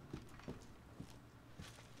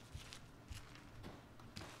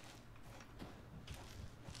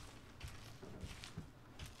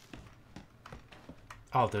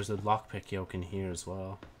 Oh, there's a lockpick yoke in here as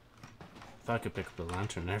well. I thought I could pick up the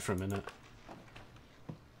lantern there for a minute.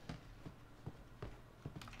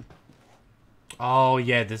 Oh,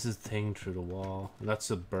 yeah, this is the thing through the wall.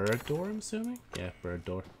 That's a bird door, I'm assuming? Yeah, bird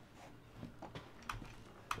door.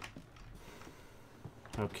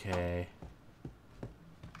 Okay.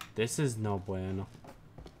 This is no bueno.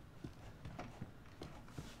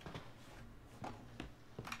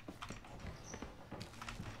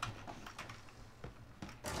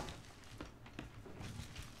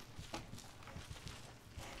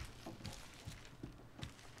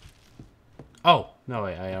 Oh, no,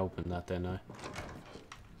 wait, I opened that, didn't I?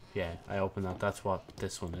 Yeah, I opened that. That's what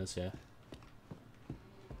this one is, yeah.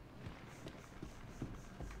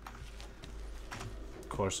 Of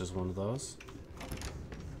course, there's one of those.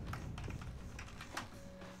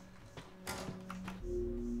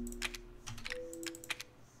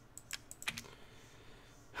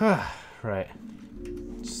 Right.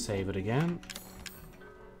 Save it again.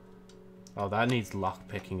 Oh, that needs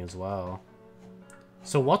lockpicking as well.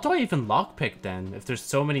 So what do I even lockpick then, if there's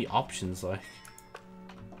so many options, like?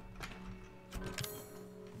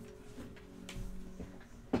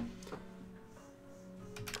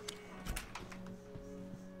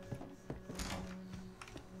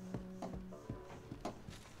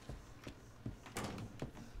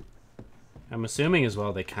 I'm assuming as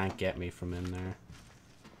well they can't get me from in there.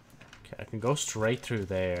 Okay, I can go straight through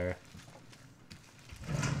there.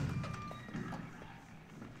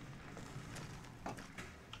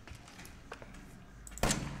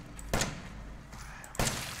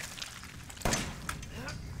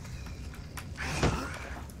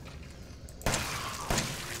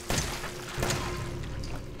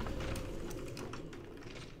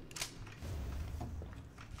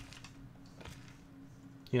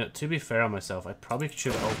 You know, to be fair on myself, I probably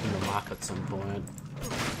should open the map at some point.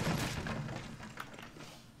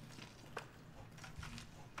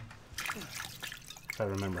 If I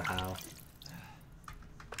remember how.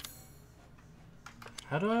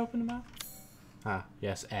 How do I open the map? Ah,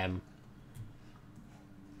 yes, M.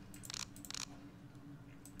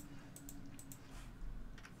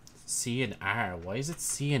 C and R. Why is it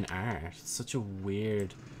C and R? It's such a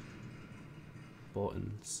weird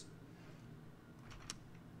buttons.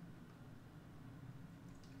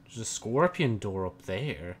 There's a scorpion door up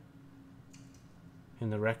there. In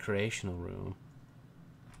the recreational room.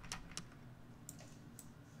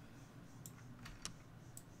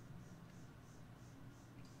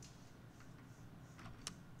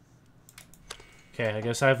 Okay, I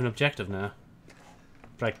guess I have an objective now.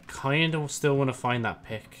 But I kind of still want to find that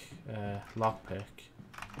pick. Lockpick.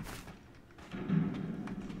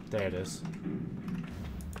 There it is.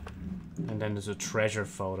 And then there's a treasure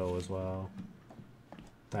photo as well.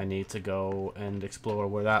 I need to go and explore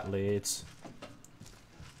where that leads.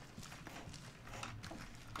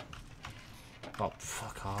 Oh,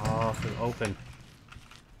 fuck off. It's open.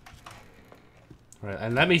 Right,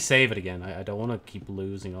 and let me save it again. I don't want to keep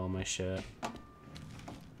losing all my shit.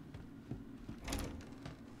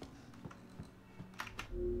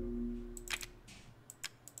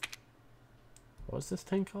 What's this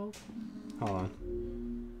thing called? Hold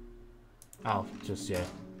on. Oh, just, yeah.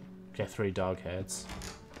 Get 3 dog heads.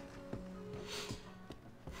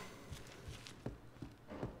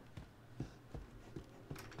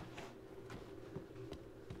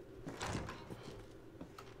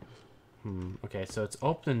 Okay, so it's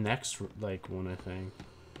up the next, like, one, I think.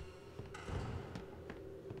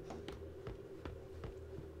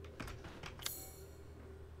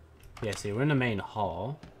 Yeah, see, we're in the main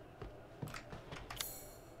hall.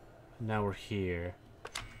 Now we're here.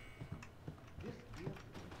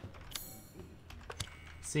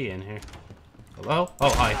 See you in here. Hello? Oh,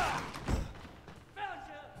 hi.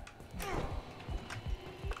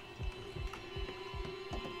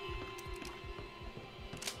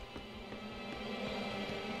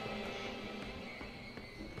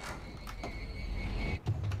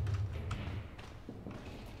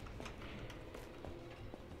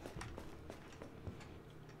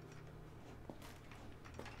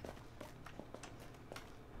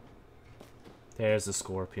 There's the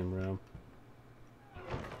scorpion room.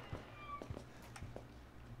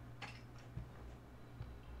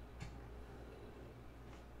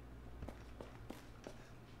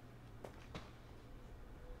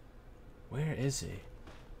 Where is he?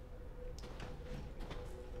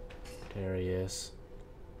 There he is.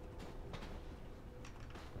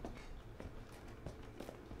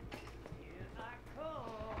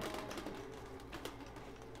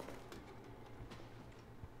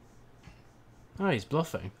 Oh, he's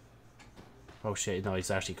bluffing. Oh shit, no, he's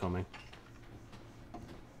actually coming.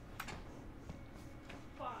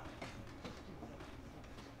 Are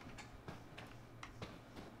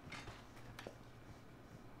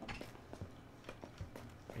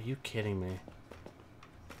you kidding me?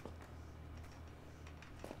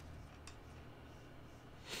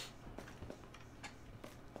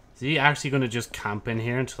 Is he actually going to just camp in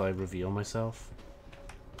here until I reveal myself?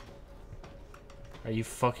 Are you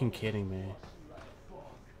fucking kidding me?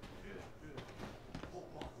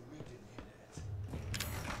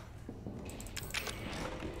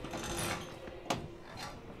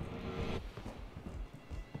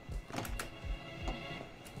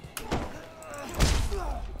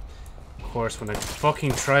 Of course, when I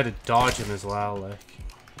fucking try to dodge him as well, like.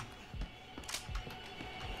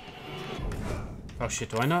 Oh shit,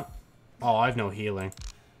 do I not? Oh, I've no healing.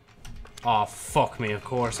 Oh, fuck me, of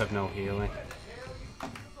course I've no healing.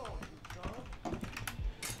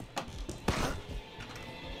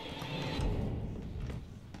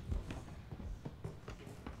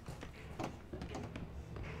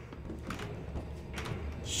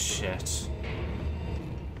 Shit.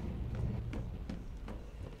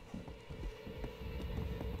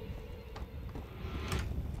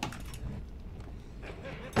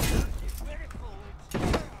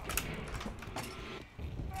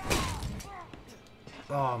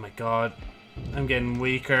 Oh my god. I'm getting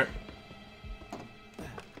weaker.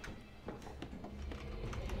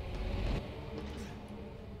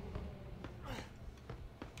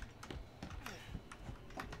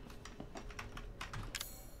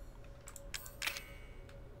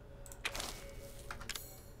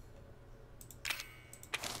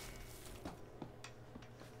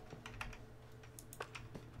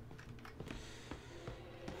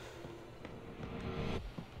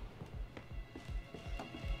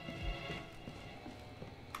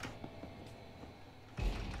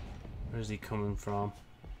 Where's he coming from?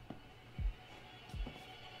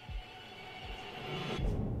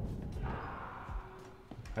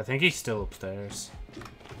 I think he's still upstairs.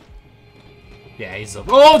 Yeah, he's up.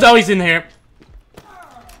 Oh, no, he's in here.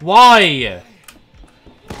 Why?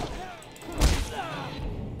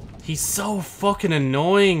 He's so fucking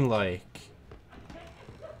annoying, like.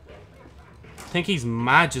 I think he's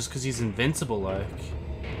mad just because he's invincible, like.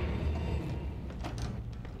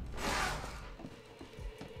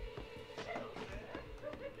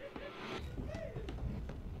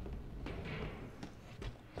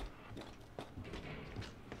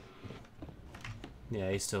 Yeah,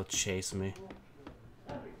 he's still chasing me.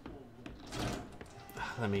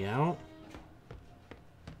 Let me out.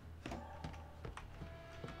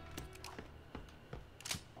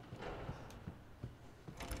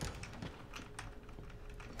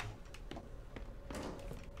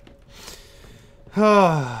 Okay,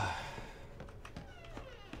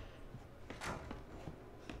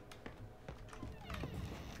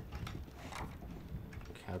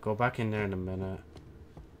 I'll go back in there in a minute.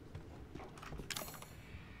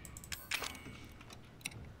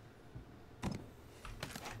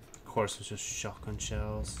 Of course, it's just shotgun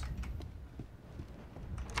shells.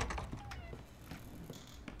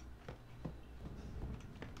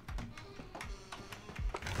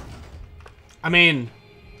 I mean,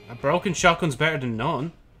 a broken shotgun's better than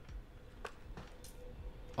none.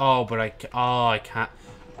 Oh, but I can't.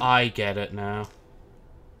 I get it now.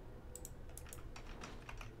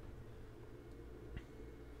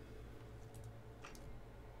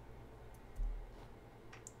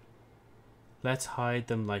 Let's hide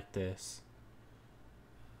them like this.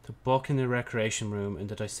 The book in the recreation room and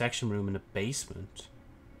the dissection room in the basement.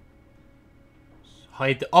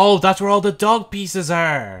 Hide the— oh, that's where all the dog pieces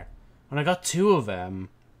are! And I got 2 of them.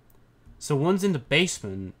 So one's in the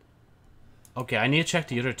basement. Okay, I need to check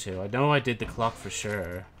the other 2. I know I did the clock for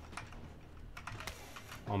sure.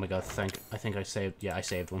 Oh my god, I think I saved— yeah, I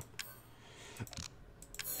saved one.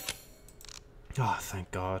 Oh,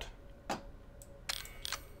 thank god.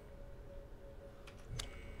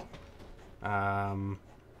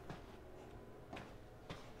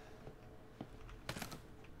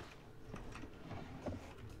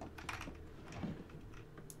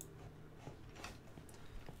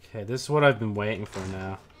 Okay, this is what I've been waiting for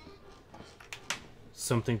now.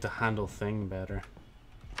 Something to handle thing better.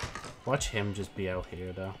 Watch him just be out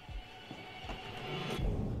here, though.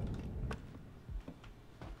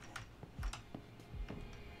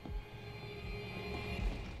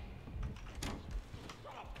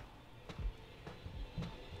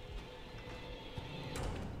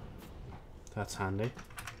 That's handy.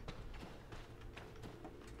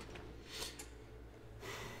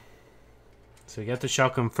 So we get the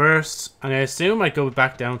shotgun first, and I assume I go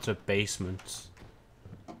back down to basement.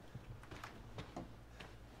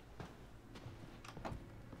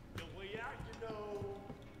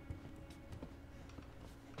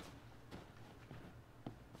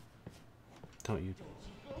 Don't you?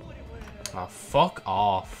 Oh, fuck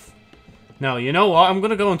off. No, you know what? I'm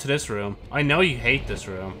gonna go into this room. I know you hate this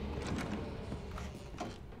room.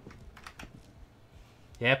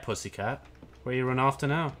 Yeah, pussycat. Where you run off to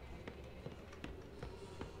now?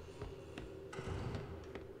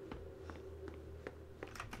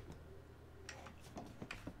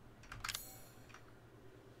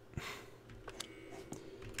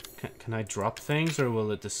 Can I drop things, or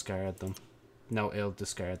will it discard them? No, it'll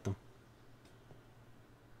discard them.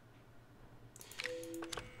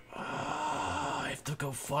 I have to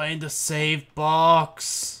go find the save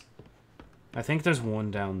box. I think there's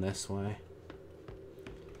one down this way.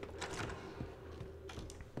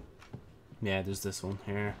 Yeah, there's this one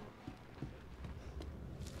here.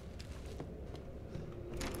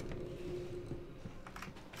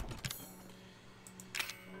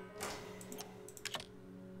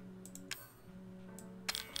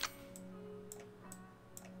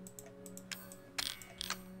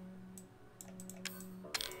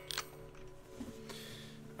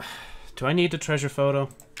 Do I need the treasure photo?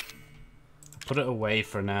 Put it away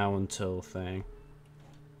for now until thing.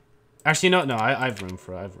 Actually, no, I have room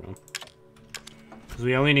for it. I have room. Because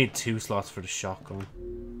we only need 2 slots for the shotgun.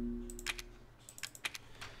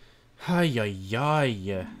 Ay, ay,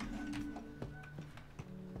 ay.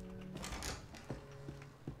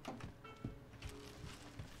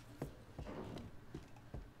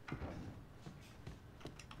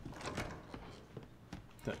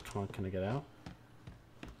 Come on, can I get out?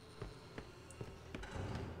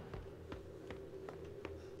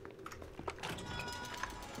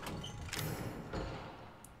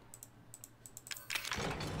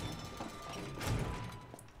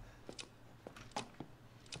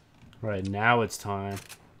 Right, now it's time.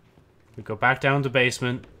 We go back down to the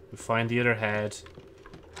basement, we find the other head,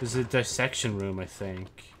 There's a dissection room, I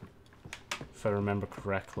think. If I remember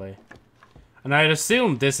correctly. And I'd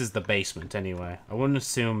assume this is the basement anyway. I wouldn't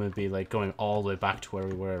assume it'd be like going all the way back to where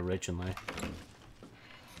we were originally.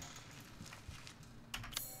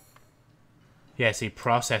 Yeah, see,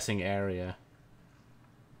 processing area.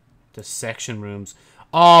 Dissection rooms.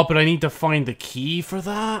 Oh, but I need to find the key for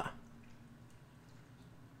that?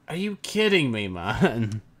 Are you kidding me,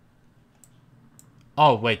 man?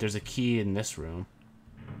 Oh, wait, there's a key in this room.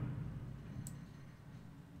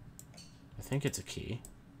 I think it's a key.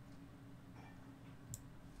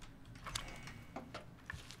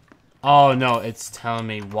 Oh, no, it's telling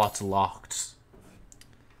me what's locked.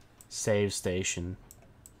 Save station.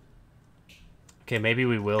 Okay, maybe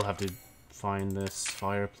we will have to find this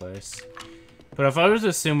fireplace. But if I was to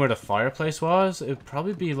assume where the fireplace was, it would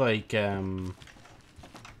probably be like,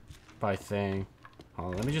 by thing. Oh,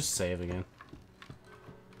 let me just save again.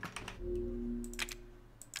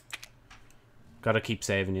 Gotta keep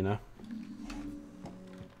saving, you know.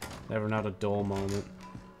 Never not a dull moment.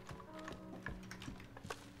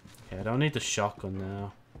 Okay, I don't need the shotgun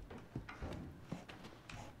now.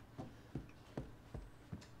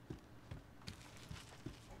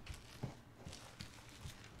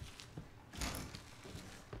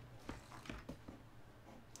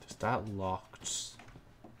 Is that locked?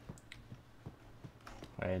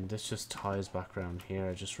 Right, and this just ties back around here,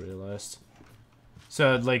 I just realized.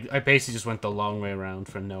 So, like, I basically just went the long way around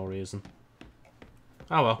for no reason.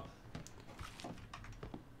 Oh well.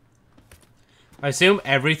 I assume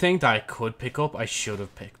everything that I could pick up, I should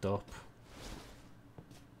have picked up.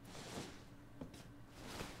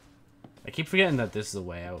 I keep forgetting that this is a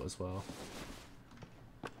way out as well.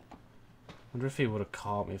 Wonder if he would have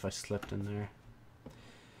caught me if I slipped in there.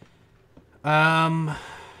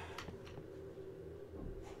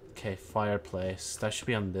 Okay, fireplace. That should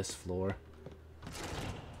be on this floor.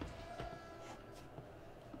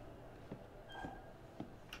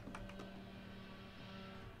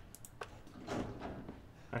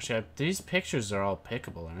 Actually, these pictures are all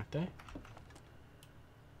pickable, aren't they?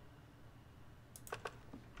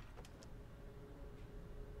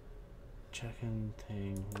 Check-in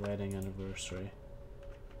thing, wedding anniversary.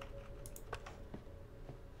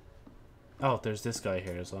 Oh, there's this guy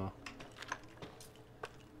here as well.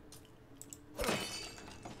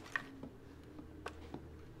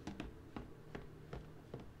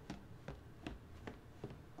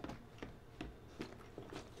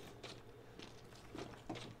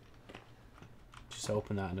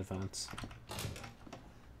 Open that in advance.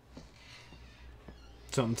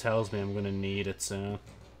 Something tells me I'm gonna need it soon.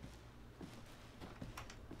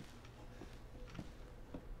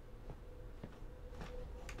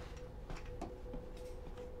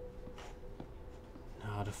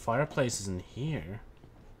 No, the fireplace isn't here.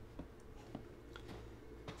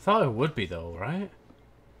 Thought it would be though, right?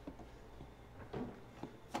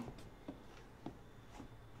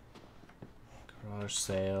 Garage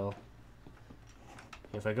sale.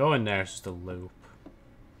 If I go in there, it's just a loop.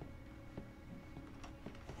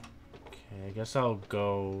 Okay, I guess I'll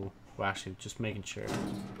go... Well, actually, just making sure.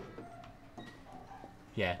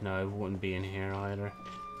 Yeah, no, it wouldn't be in here either.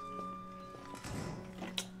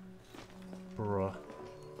 Bruh.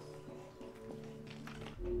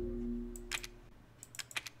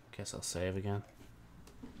 Guess I'll save again.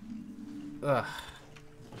 Ugh.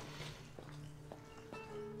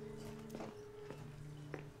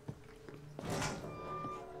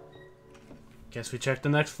 Guess we check the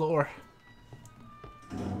next floor.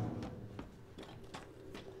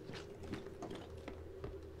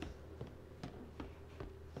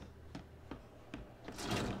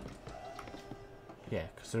 Yeah,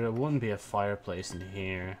 because there wouldn't be a fireplace in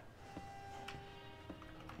here.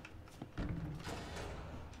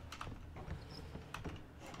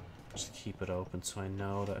 Just keep it open so I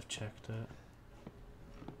know that I've checked it.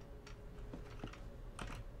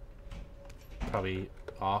 Probably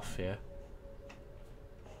off, yeah.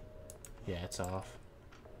 Yeah, it's off.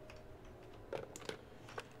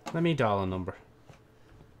 Let me dial a number.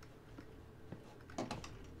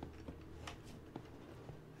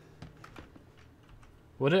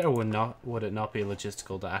 Would it or would it not be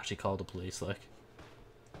logistical to actually call the police, like?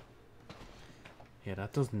 Yeah,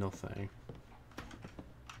 that does nothing.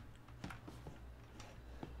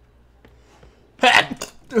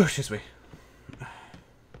 Oh, excuse me.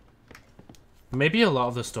 Maybe a lot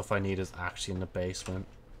of the stuff I need is actually in the basement.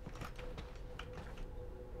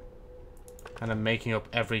 And I'm making up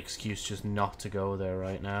every excuse just not to go there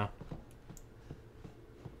right now.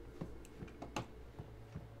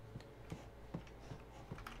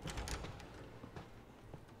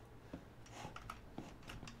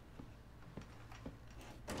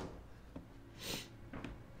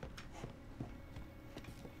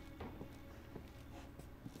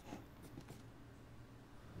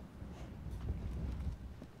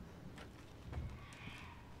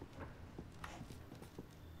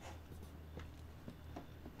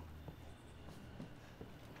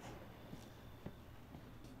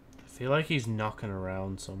 feel like he's knocking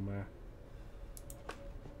around somewhere.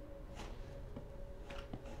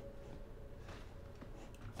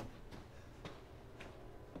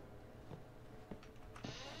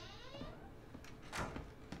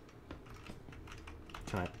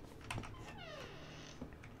 Can I?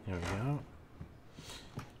 There we go.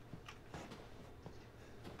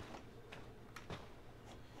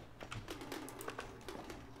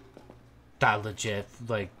 That legit,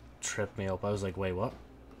 like, tripped me up. I was like, wait, what?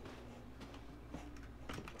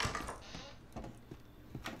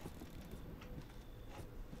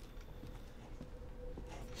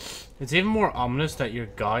 It's even more ominous that your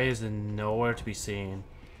guy is in nowhere to be seen.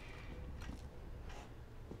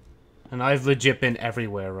 And I've legit been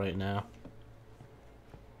everywhere right now.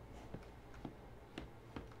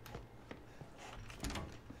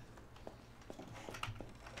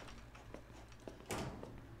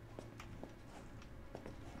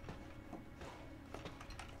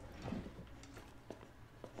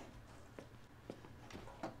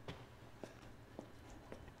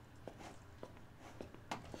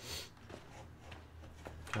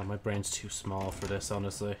 God, my brain's too small for this,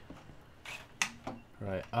 honestly.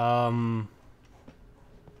 Right,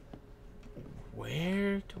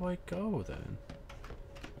 where do I go then?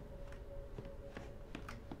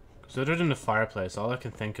 Because other than the fireplace, all I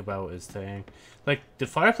can think about is saying, like, the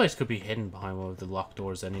fireplace could be hidden behind one of the locked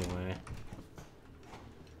doors anyway.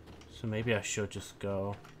 So maybe I should just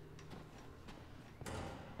go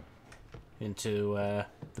into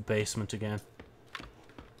the basement again.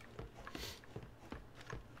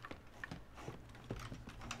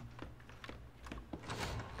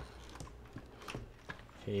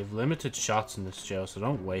 Okay, you've limited shots in this, Joe, so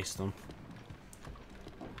don't waste them.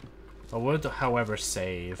 I would, however,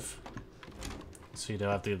 save. So you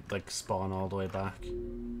don't have to, like, spawn all the way back.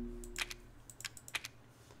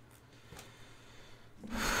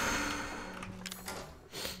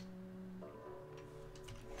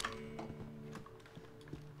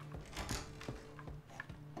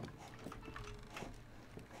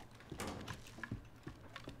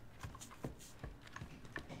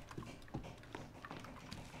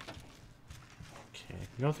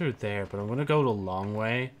 Go through there, but I'm gonna go the long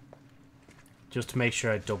way just to make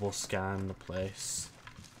sure I double scan the place.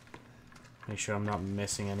 Make sure I'm not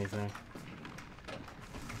missing anything.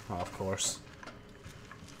 Oh, of course.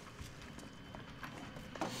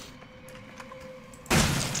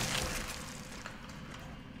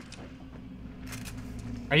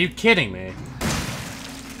 Are you kidding me?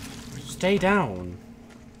 Stay down.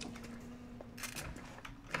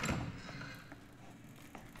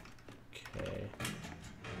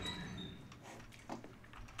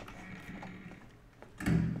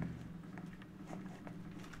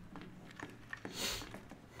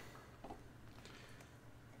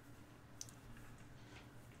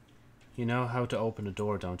 You know how to open a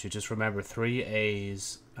door, don't you? Just remember 3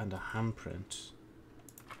 A's and a handprint.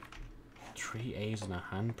 3 A's and a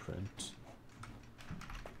handprint.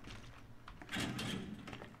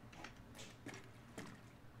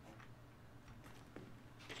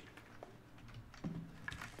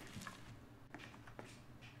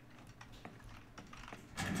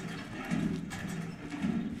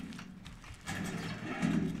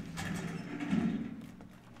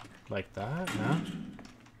 Like that, no?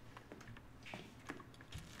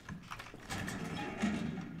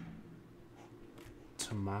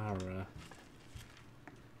 Tamara.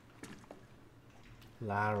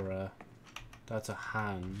 Lara. That's a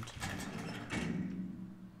hand.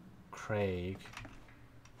 Craig.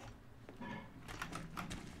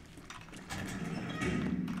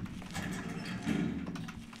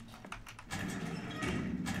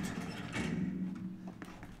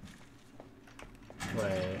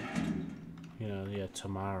 Wait. You know, yeah,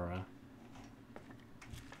 Tamara.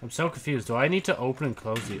 I'm so confused. Do I need to open and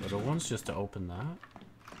close the other ones just to open that?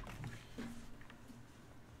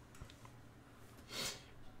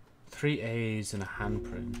 Three A's and a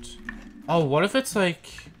handprint. Oh, what if it's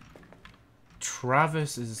like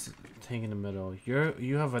Travis is thing in the middle?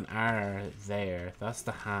 You have an R there. That's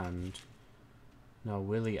the hand. No,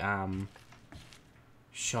 William,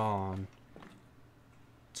 Sean,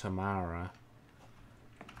 Tamara.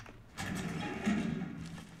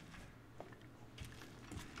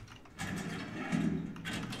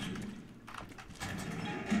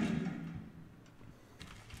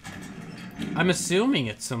 I'm assuming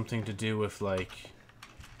it's something to do with, like,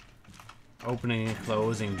 opening and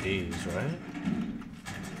closing these, right?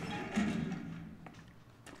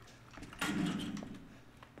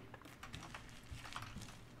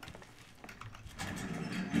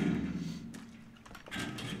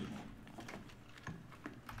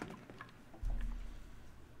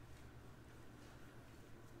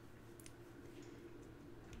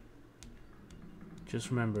 Just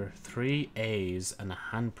remember 3 A's and a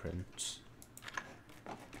handprint.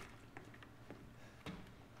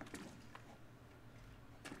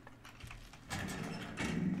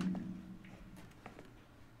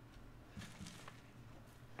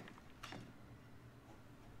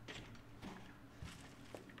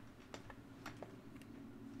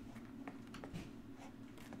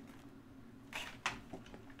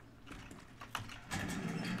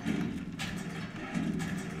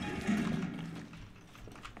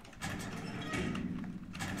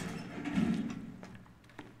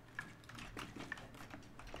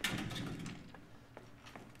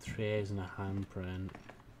 A's and a handprint.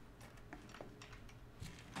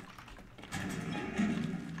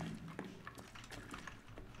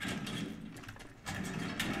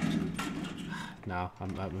 No, I'm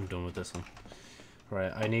done with this one.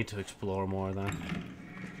 Right, I need to explore more then.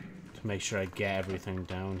 To make sure I get everything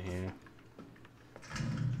down here.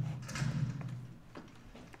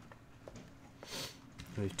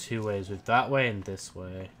 We have 2 ways. We have that way and this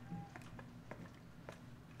way.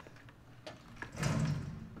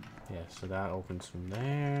 Yeah, so that opens from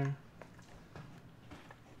there.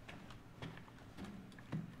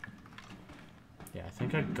 Yeah, I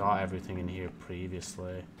think I got everything in here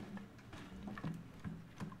previously.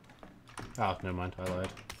 Oh, never mind, I lied.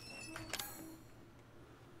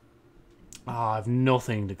 Oh, I have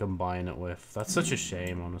nothing to combine it with. That's such a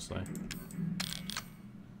shame, honestly.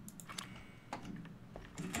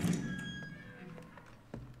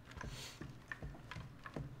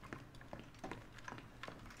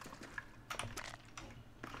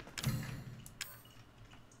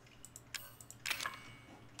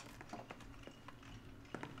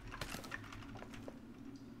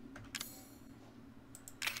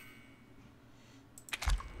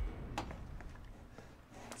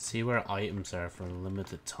 See where items are for a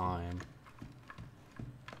limited time.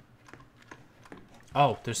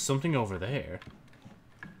 Oh, there's something over there.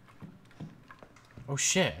 Oh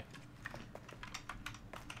shit.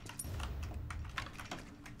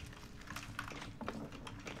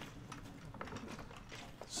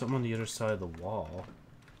 Something on the other side of the wall.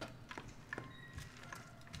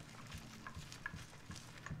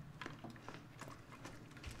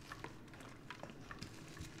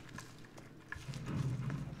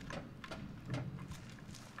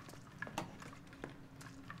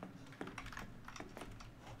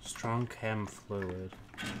 Strong chem fluid.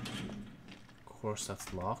 Of course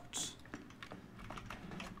that's locked.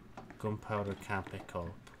 Gunpowder can't pick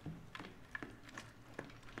up.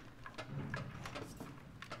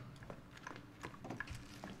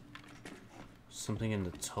 Something in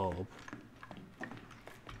the tub.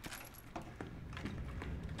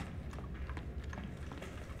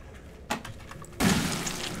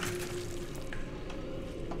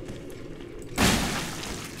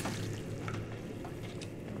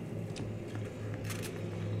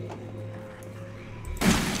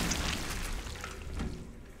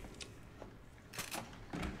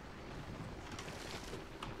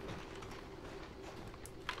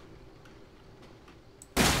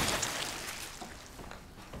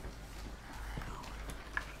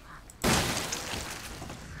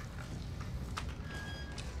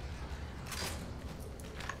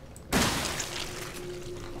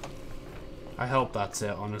 I hope that's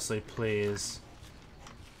it, honestly, please.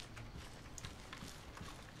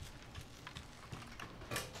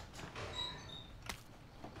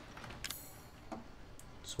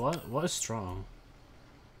 So what is strong?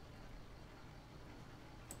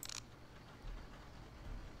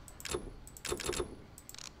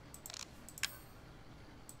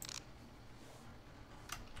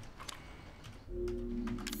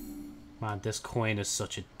 Man, this coin is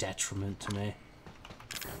such a detriment to me.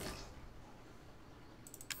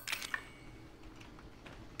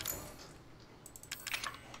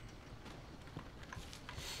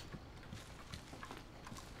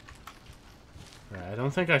 I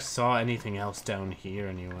don't think I saw anything else down here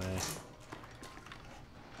anyway.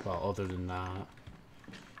 Well, other than that.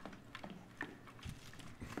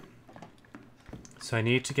 So I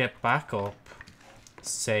need to get back up,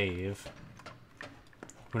 save.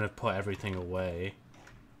 I'm gonna put everything away.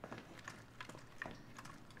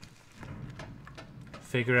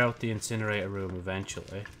 Figure out the incinerator room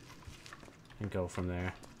eventually. And go from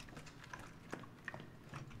there.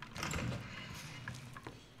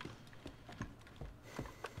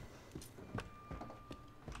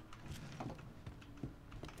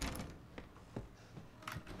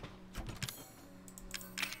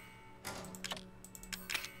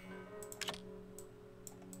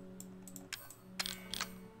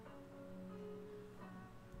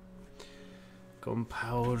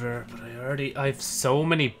 Gunpowder, but I have so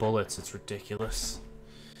many bullets, it's ridiculous.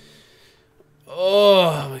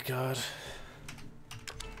 Oh my god.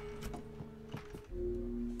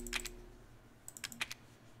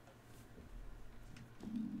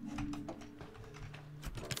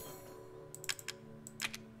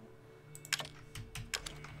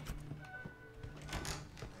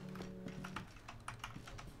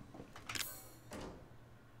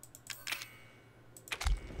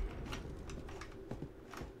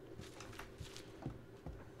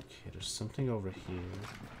 There's something over here.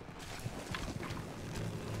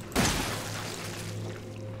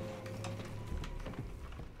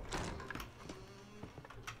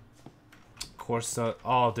 Of course,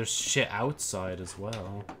 oh, there's shit outside as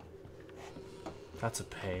well. That's a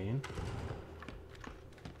pain.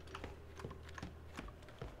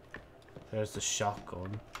 There's the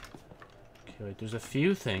shotgun. Okay, wait, there's a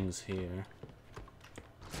few things here.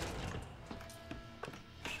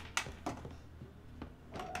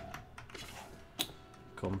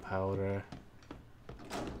 Gunpowder.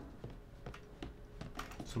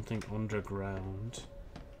 Something underground.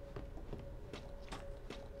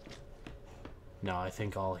 No, I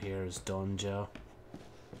think all here is done, Joe.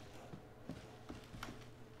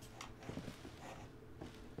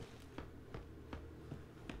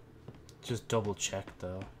 Just double check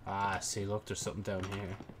though. Ah, see, look, there's something down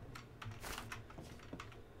here.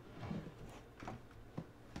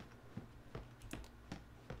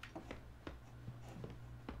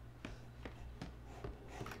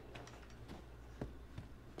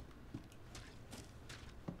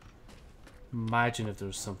 Imagine if there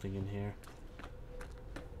was something in here.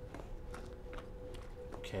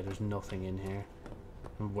 Okay, there's nothing in here.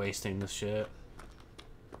 I'm wasting this shit.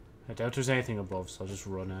 I doubt there's anything above, so I'll just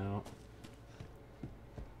run out.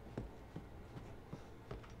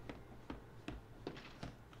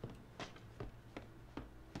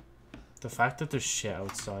 The fact that there's shit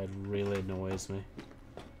outside really annoys me.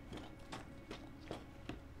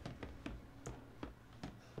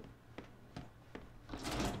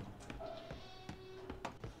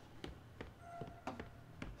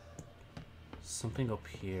 Something up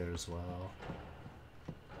here as well.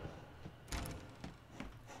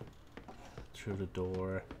 Through the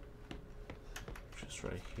door. Just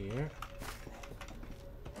right here.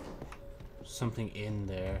 Something in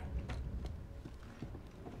there.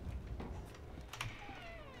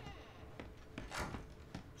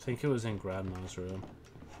 I think it was in Grandma's room.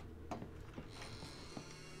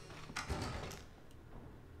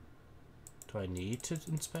 Do I need to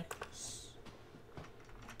inspect this?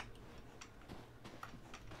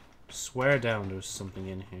 Swear down there's something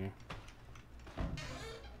in here.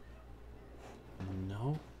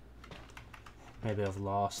 No. Maybe I've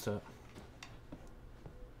lost it.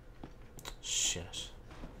 Shit.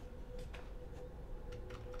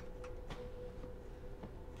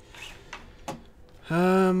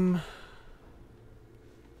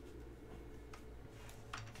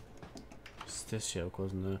 It's this joke,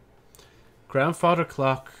 wasn't it? Grandfather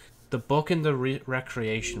clock. The book in the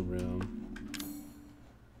recreation room.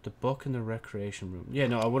 The book in the recreation room. Yeah,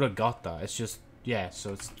 no, I would have got that. It's just, yeah,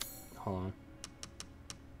 so it's, hold on.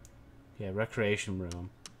 Yeah, recreation room.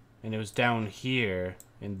 And it was down here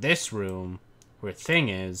in this room where thing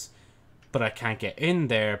is, but I can't get in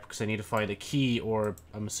there because I need to find a key or,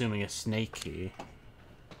 I'm assuming, a snake key.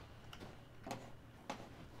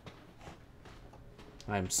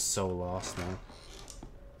 I'm so lost now.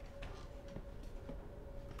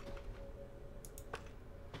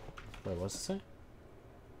 Wait, what's it say?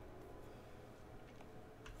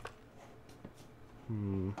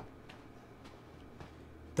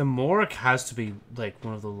 The morgue has to be, like,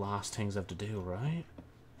 one of the last things I have to do, right?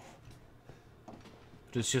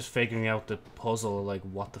 But it's just figuring out the puzzle, like,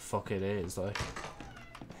 what the fuck it is, like.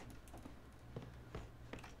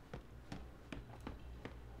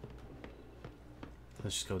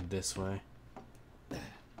 Let's just go this way. Then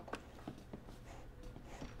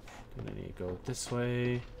I need to go this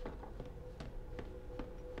way.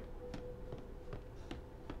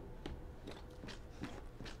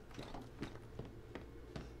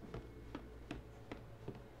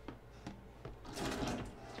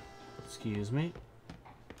 Excuse me.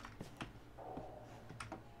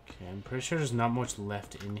 Okay, I'm pretty sure there's not much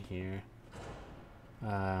left in here.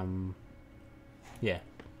 Yeah,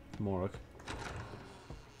 morgue.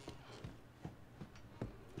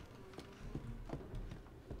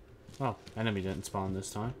 Oh, enemy didn't spawn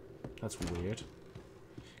this time. That's weird.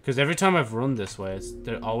 Because every time I've run this way,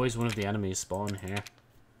 there's always one of the enemies spawn here.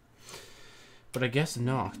 But I guess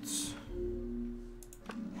not.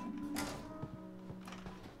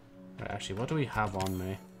 Right, actually, what do we have on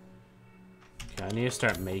me? Yeah, I need to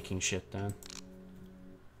start making shit then.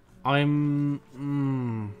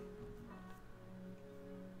 I'm...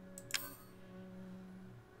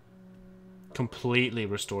 completely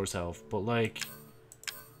restores health, but like...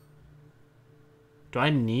 do I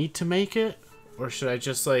need to make it? Or should I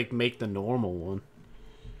just like make the normal one?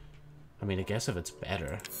 I mean, I guess if it's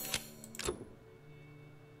better.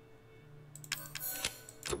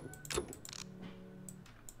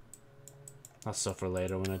 I'll suffer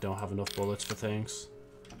later when I don't have enough bullets for things.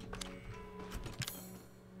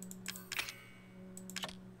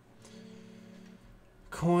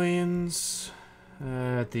 Coins.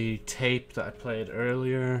 The tape that I played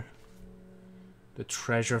earlier. The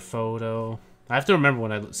treasure photo. I have to remember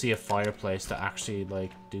when I see a fireplace to actually,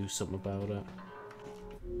 like, do something about it.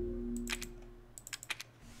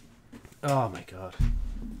 Oh my god.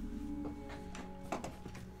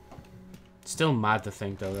 Still mad to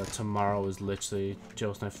think, though, that tomorrow is literally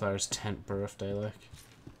Joe's Night Flyer's 10th birthday, like.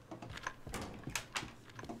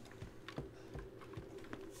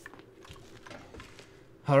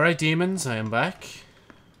 Alright, demons, I am back.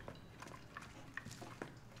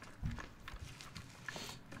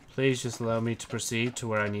 Please just allow me to proceed to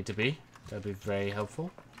where I need to be. That'd be very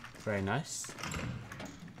helpful. Very nice.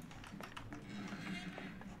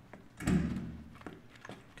 Can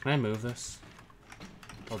I move this?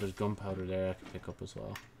 Oh, there's gunpowder there I can pick up as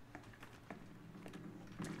well.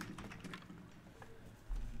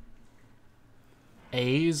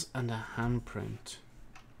 A's and a handprint.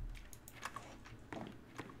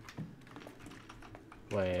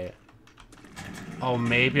 Wait. Oh,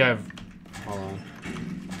 maybe I've... hold on.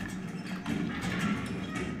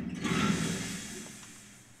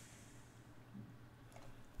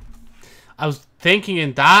 I was thinking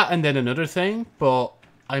in that and then another thing, but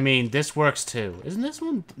I mean, this works too. Isn't this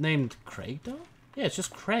one named Craig though? Yeah, it's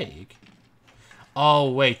just Craig. Oh,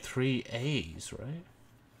 wait, 3 A's, right?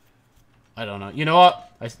 I don't know. You know what?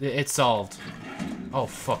 It's solved. Oh,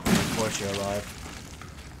 fuck. Of course you're alive.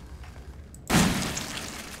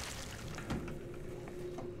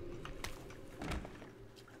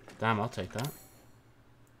 Damn, I'll take that.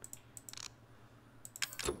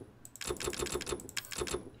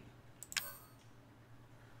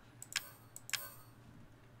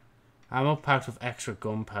 Ammo packed with extra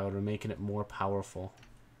gunpowder, making it more powerful.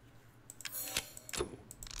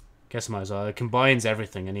 Guess I might as well. It combines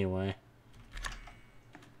everything anyway.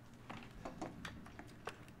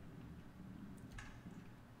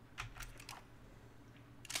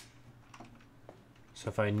 So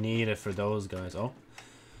if I need it for those guys... oh.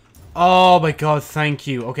 Oh my god, thank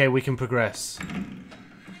you. Okay, we can progress.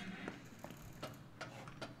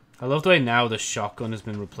 I love the way now the shotgun has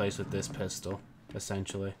been replaced with this pistol,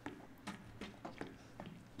 essentially.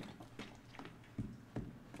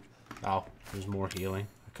 Oh, there's more healing.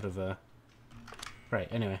 I could have, right,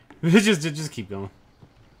 anyway. just keep going.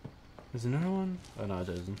 There's another one? Oh, no, it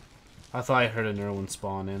isn't. I thought I heard another one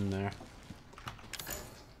spawn in there.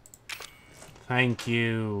 Thank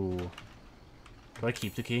you. Do I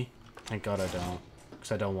keep the key? Thank God I don't.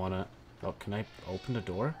 Because I don't want it. Oh, can I open the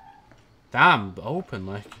door? Damn, open,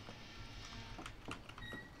 like.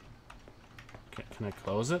 Can I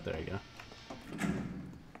close it? There you go.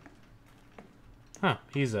 Huh,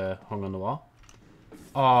 he's hung on the wall.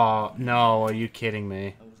 Oh, no, are you kidding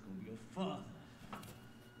me? I was gonna be your father.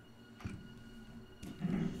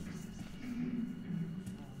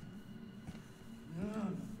 No.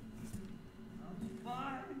 I'll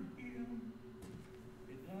find him.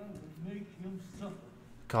 And I will make him suffer.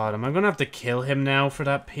 God, am I gonna have to kill him now for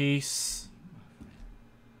that piece?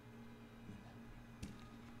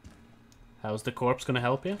 How's the corpse gonna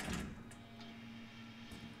help you?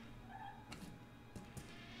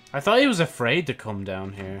 I thought he was afraid to come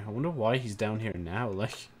down here. I wonder why he's down here now,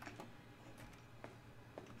 like.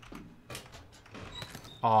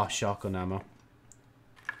 Aw, shotgun ammo.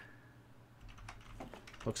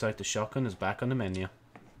 Looks like the shotgun is back on the menu.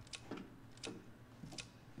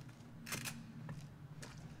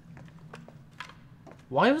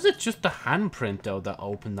 Why was it just the handprint, though, that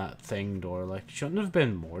opened that thing door? Like, shouldn't have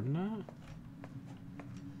been more than that?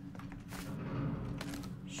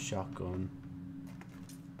 Shotgun.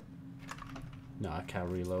 No, I can't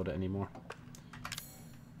reload it anymore.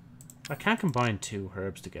 I can't combine 2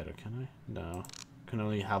 herbs together, can I? No. I can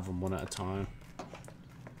only have them one at a time.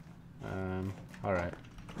 Alright.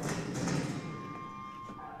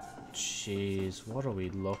 Jeez, what are we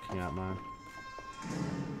looking at, man?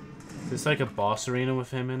 Is this like a boss arena with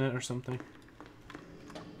him in it or something?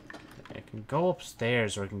 I can go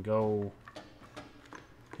upstairs or I can go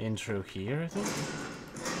in through here, I think?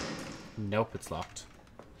 Nope, it's locked.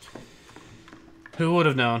 Who would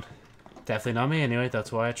have known? Definitely not me anyway,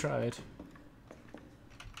 that's why I tried.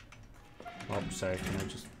 Oh, sorry, can I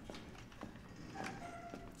just...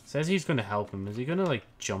 Says he's gonna help him. Is he gonna, like,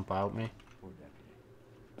 jump out me?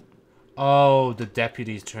 Oh, the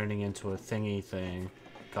deputy's turning into a thingy thing.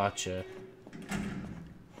 Gotcha.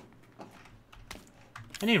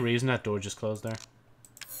 Any reason that door just closed there?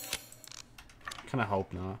 Kinda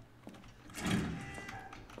hope not.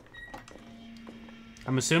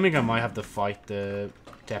 I'm assuming I might have to fight the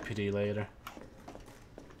deputy later.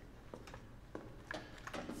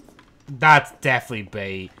 That's definitely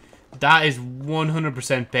bait. That is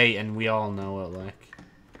 100% bait, and we all know it, like.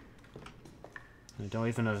 I don't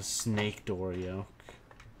even have a snake door yoke.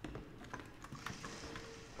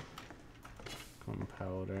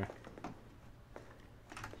 Gunpowder.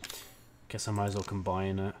 Guess I might as well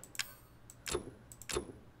combine it.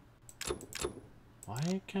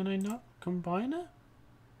 Why can I not combine it?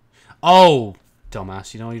 Oh!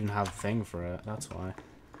 Dumbass, you don't even have a thing for it. That's why.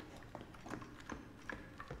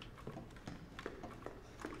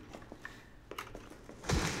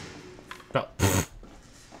 But, pfft.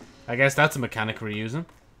 I guess that's a mechanic we're using.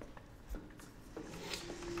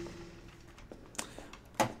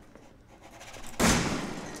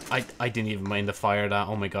 I didn't even mind the fire that.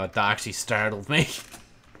 Oh my god, that actually startled me.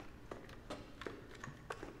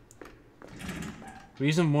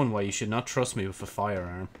 Reason one why you should not trust me with a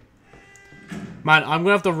firearm. Man, I'm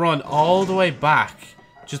gonna have to run all the way back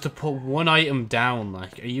just to put one item down,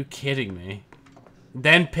 like, are you kidding me?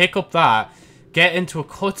 Then pick up that, get into a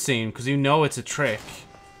cutscene because you know it's a trick,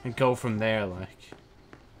 and go from there, like.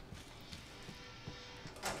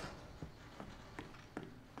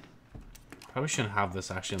 Probably shouldn't have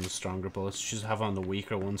this actually on the stronger bullets, just have it on the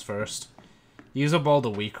weaker ones first. Use up all the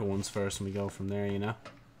weaker ones first and we go from there, you know?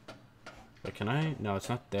 Wait, can I? No, it's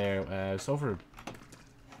not there. It's over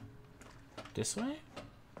this way?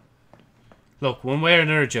 Look, one way or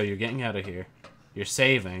another, Joe, you're getting out of here. You're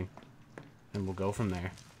saving. And we'll go from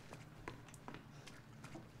there.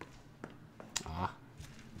 Ah.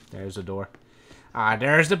 There's the door. Ah,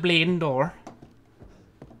 there's the bleeding door.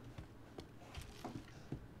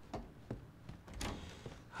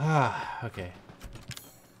 Ah, okay.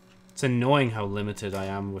 It's annoying how limited I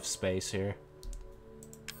am with space here.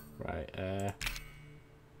 Right,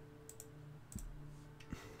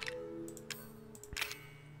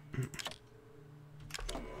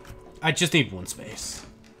 I just need one space.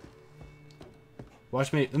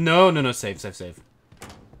 Watch me. No, no, no, save, save, save.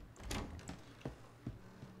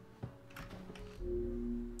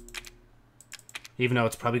 Even though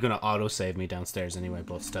it's probably going to auto-save me downstairs anyway,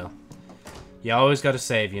 but still. You always got to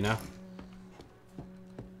save, you know?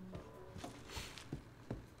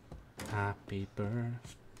 Happy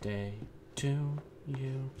birthday to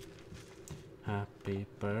you. Happy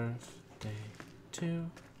birthday to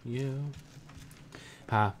you.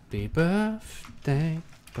 Happy birthday,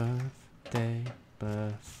 birthday,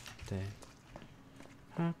 birthday.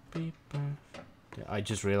 Happy birthday. I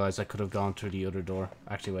just realized I could have gone through the other door.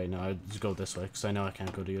 Actually, wait, no, I'll just go this way, because I know I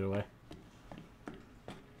can't go the other way.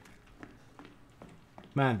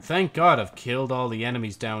 Man, thank God I've killed all the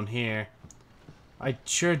enemies down here. I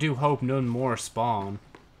sure do hope none more spawn.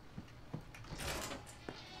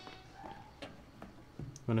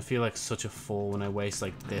 I'm gonna feel like such a fool when I waste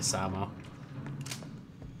like this ammo.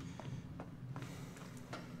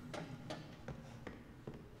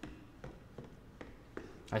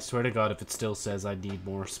 I swear to God if it still says I need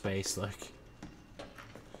more space, like.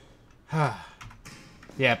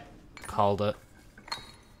 Yep, called it.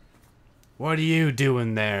 What are you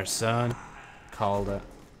doing there, son? Called it.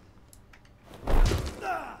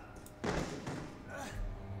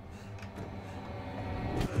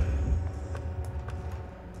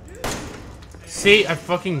 See, I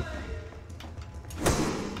fucking...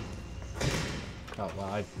 Oh, well,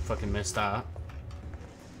 I fucking missed that.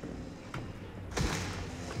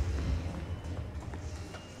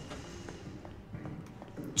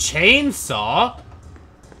 Chainsaw?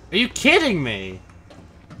 Are you kidding me?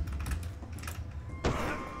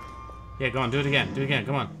 Yeah, go on, do it again. Do it again,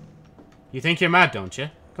 come on. You think you're mad, don't you?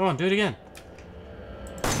 Go on, do it again.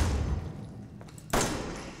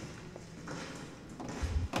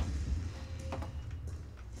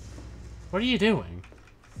 What are you doing?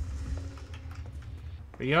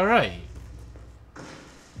 Are you alright?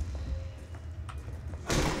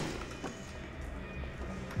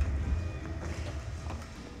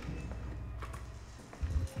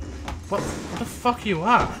 What the fuck you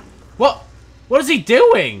are? What? What is he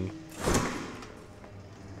doing?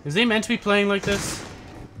 Is he meant to be playing like this?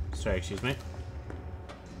 Sorry, excuse me.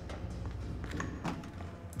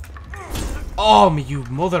 Oh, you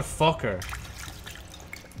motherfucker.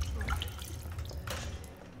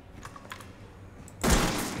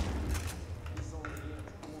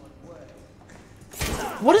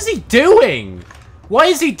 What is he doing? Why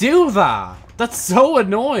does he do that? That's so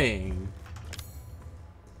annoying.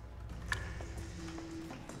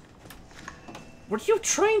 What are you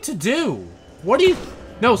trying to do? What are you...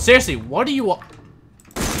 No, seriously, what do you...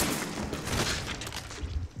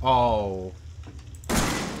 Oh.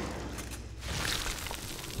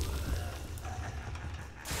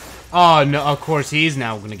 Oh, no, of course he's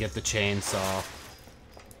now gonna get the chainsaw.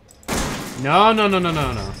 No, no, no, no,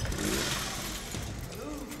 no, no.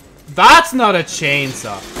 That's not a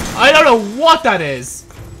chainsaw. I don't know what that is.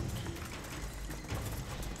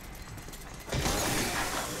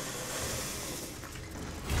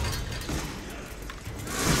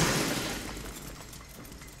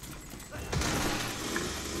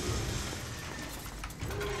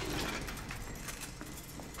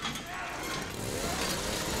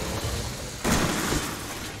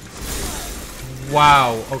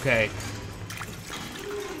 Wow, okay.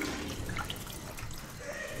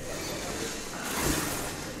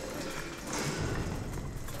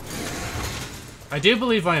 I do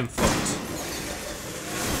believe I am fucked.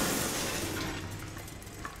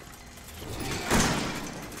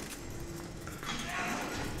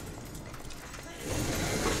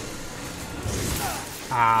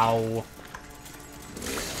 Ow.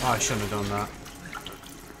 Oh, I shouldn't have done that.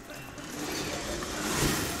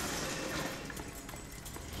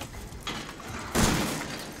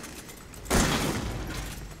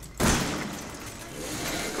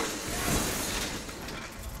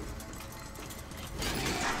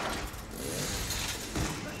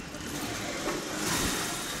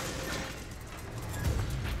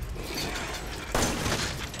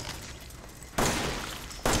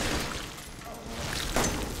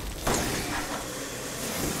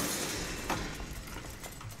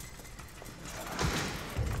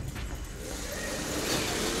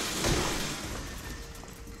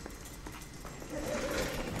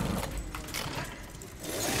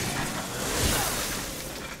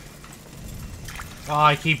 Oh,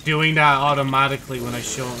 I keep doing that automatically when I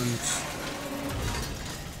shouldn't.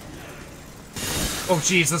 Oh,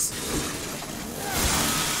 Jesus.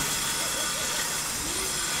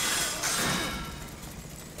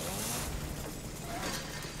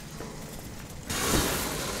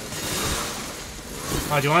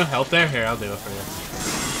 Oh, do you want help there? Here, I'll do it for you.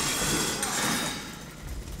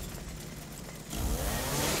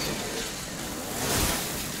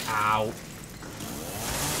 Ow.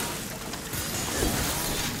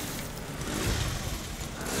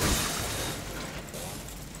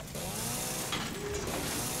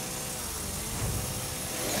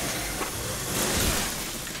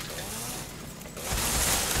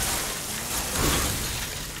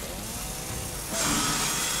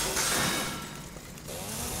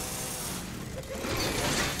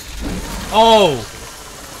 Oh!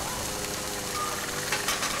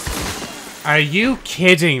 Are you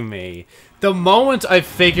kidding me? The moment I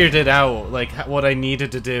figured it out, like, what I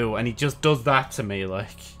needed to do, and he just does that to me,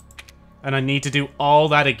 like... And I need to do all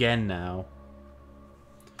that again now.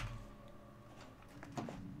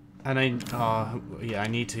 And yeah, I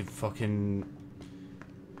need to fucking...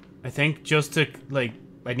 I think just to, like,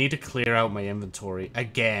 I need to clear out my inventory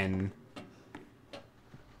again.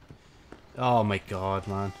 Oh my god,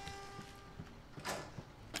 man.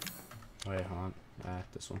 Wait, hold on.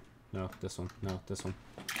 This one. No, this one. No, this one.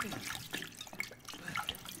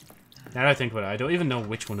 Now that I think about it, I don't even know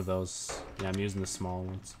which one of those. Yeah, I'm using the small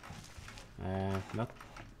ones. Not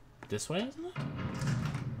this way, isn't it?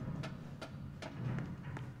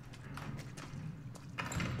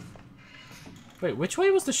 Wait, which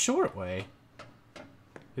way was the short way?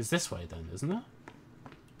 It's this way then, isn't it?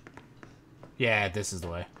 Yeah, this is the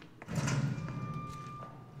way.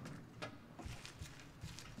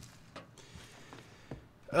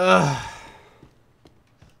 Ugh.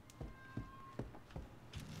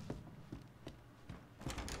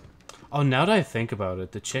 Oh, now that I think about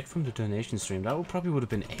it, the chick from the donation stream, that probably would have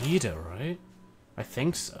been Ada, right? I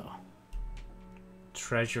think so.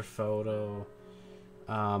 Treasure photo.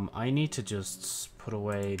 I need to just put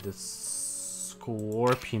away the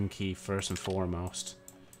scorpion key first and foremost.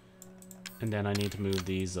 And then I need to move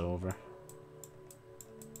these over.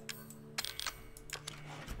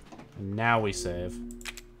 And now we save.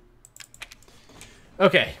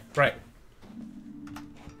 Okay, right.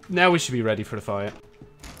 Now we should be ready for the fight.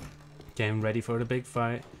 Getting ready for the big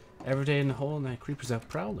fight. Every day in the hole night, creepers out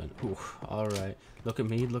prowling. Ooh, alright. Look at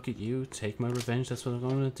me, look at you. Take my revenge, that's what I'm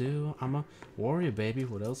gonna do. I'm a warrior, baby.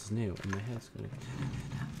 What else is new? And my head's gonna...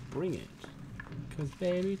 Bring it. Cause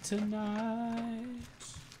baby, tonight...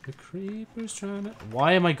 The creeper's trying to...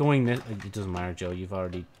 Why am I going this... It doesn't matter, Joe. You've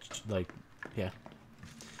already... Like... Yeah.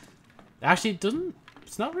 Actually, it doesn't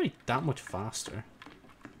It's not really that much faster.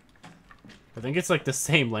 I think it's like the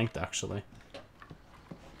same length, actually.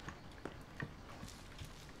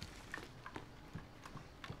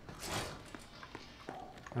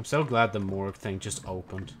 I'm so glad the morgue thing just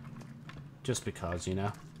opened. Just because, you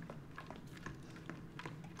know?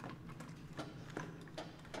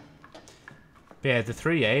 But yeah, the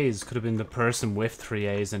 3 A's could have been the person with 3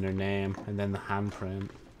 A's in their name, and then the handprint.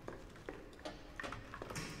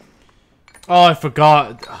 Oh, I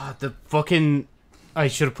forgot. Oh, the fucking... I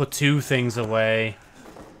should have put 2 things away.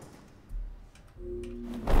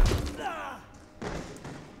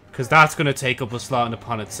 Because that's going to take up a slot in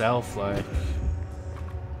upon itself, like...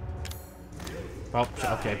 Oh,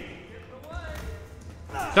 okay.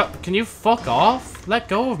 No, can you fuck off? Let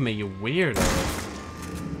go of me, you weirdo.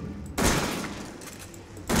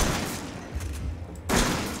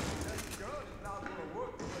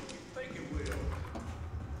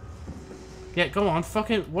 Yeah, go on,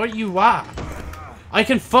 fucking, where you at? I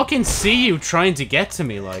can fucking see you trying to get to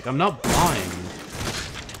me, like, I'm not blind.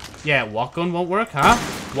 Yeah, walk gun won't work, huh?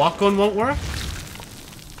 Walk gun won't work?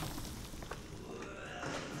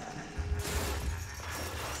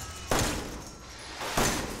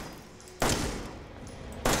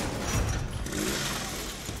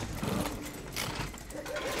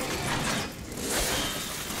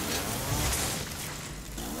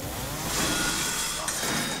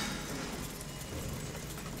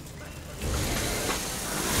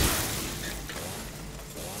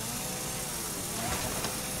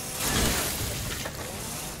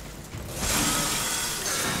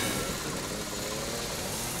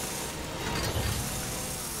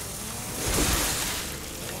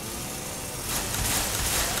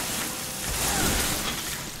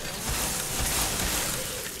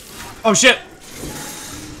 Oh shit!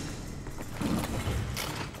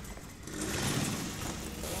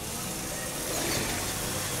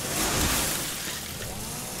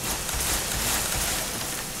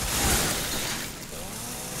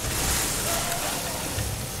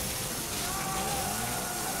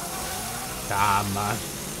 Damn, man.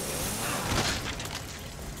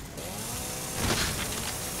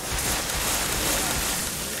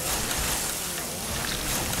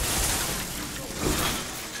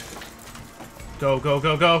 Go, go,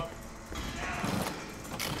 go, go.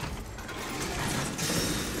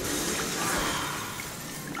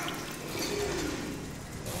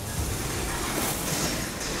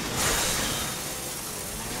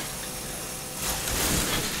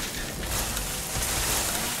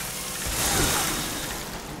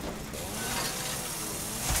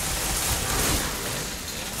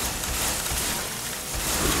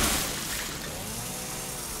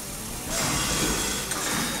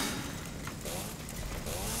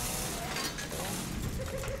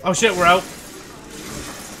 Oh shit, we're out.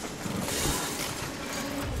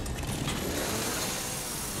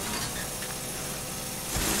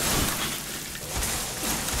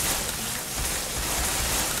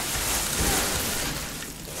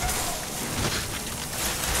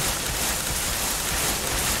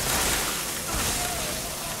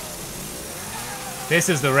 This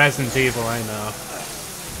is the Resident Evil I know.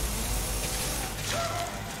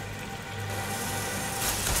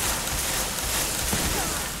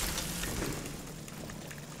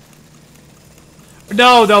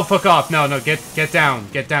 No, no, fuck off. No, no, get down.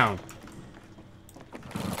 Get down.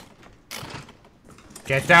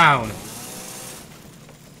 Get down.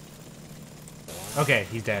 Okay,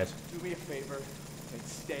 he's dead. Do me a favor and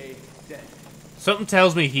stay dead. Something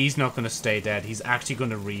tells me he's not going to stay dead. He's actually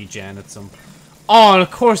going to regen at some... Oh, and of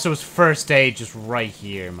course there was first aid just right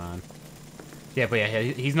here, man. Yeah, but yeah,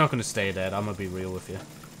 he's not going to stay dead. I'm going to be real with you.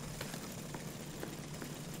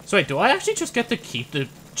 So wait, do I actually just get to keep the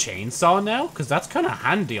chainsaw now? Because that's kind of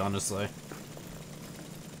handy, honestly.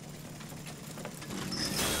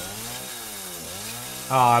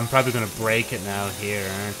 Oh, I'm probably going to break it now here,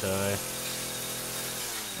 aren't I?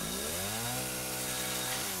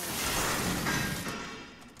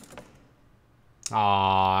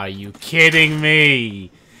 Aw, are you kidding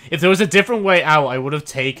me? If there was a different way out, I would have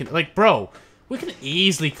taken... Like, bro, we can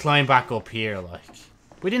easily climb back up here, like.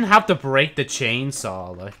 We didn't have to break the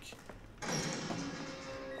chainsaw, like.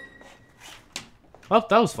 Well,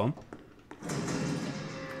 that was fun.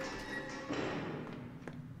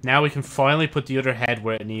 Now we can finally put the other head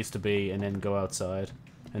where it needs to be and then go outside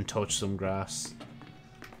and touch some grass.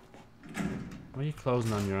 What are you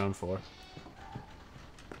closing on your own for?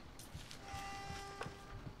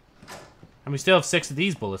 And we still have 6 of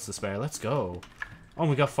these bullets to spare. Let's go. Oh,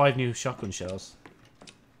 we got 5 new shotgun shells.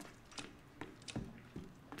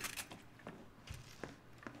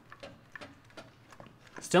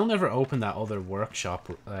 still never opened that other workshop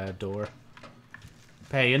door.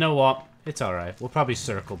 Hey, you know what? It's alright. We'll probably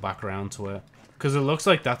circle back around to it. Because it looks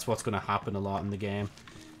like that's what's going to happen a lot in the game.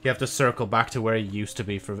 You have to circle back to where you used to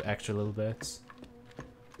be for extra little bits.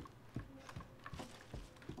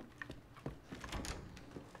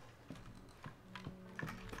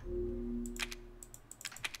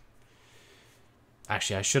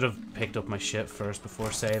 Actually, I should have picked up my shit first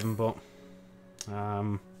before saving, but...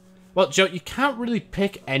 Well, Joe, you can't really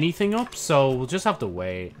pick anything up, so we'll just have to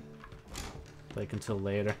wait. Like, until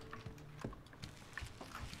later.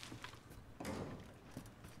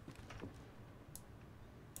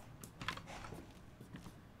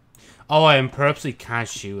 Oh, I purposely can't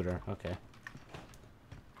shoot her. Okay.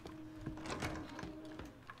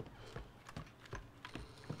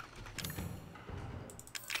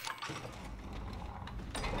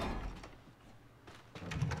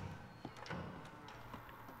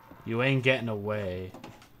 You ain't getting away.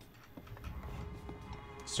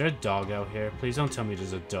 Is there a dog out here? Please don't tell me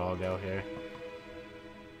there's a dog out here.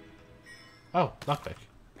 Oh, lockpick.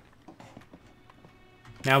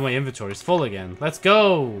 Now my inventory's full again. Let's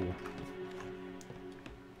go!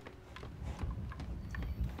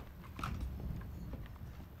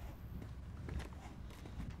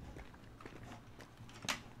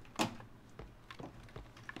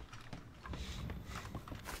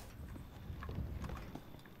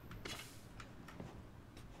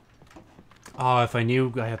 Oh, if I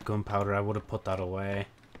knew I had gunpowder, I would have put that away.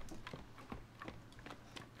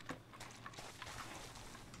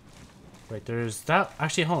 Wait, there's that...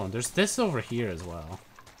 Actually, hold on. There's this over here as well.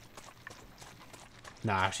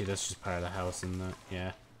 Nah, actually, that's just part of the house, isn't it?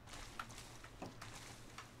 Yeah.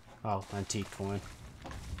 Oh, antique coin.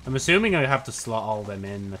 I'm assuming I have to slot all them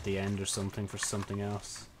in at the end or something for something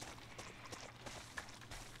else.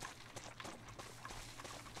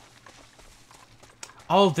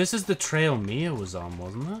 Oh, this is the trail Mia was on,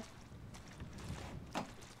 wasn't it?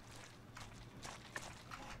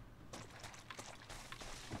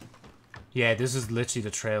 Yeah, this is literally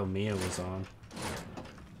the trail Mia was on.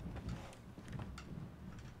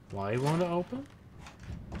 Why won't it open?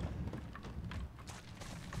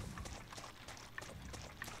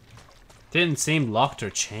 Didn't seem locked or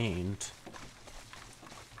chained.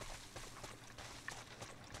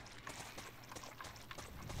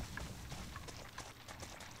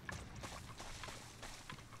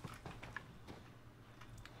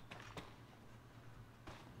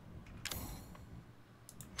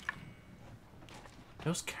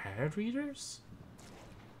 Those card readers?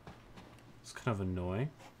 It's kind of annoying.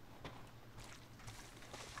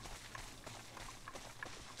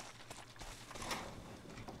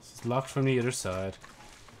 It's locked from the other side.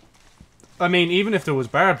 I mean, even if there was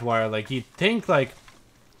barbed wire, like, you'd think, like,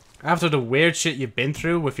 after the weird shit you've been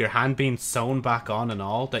through with your hand being sewn back on and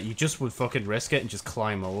all, that you just would fucking risk it and just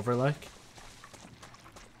climb over, like.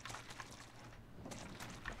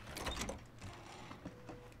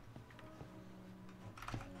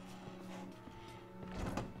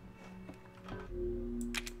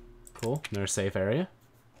 Cool, another safe area.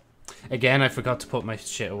 Again, I forgot to put my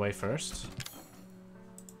shit away first.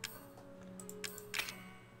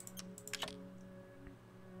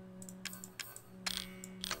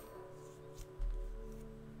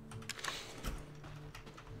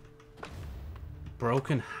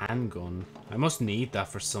 Broken handgun. I must need that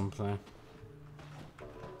for something.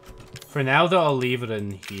 For now, though, I'll leave it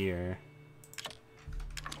in here.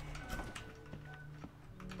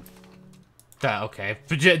 That, okay.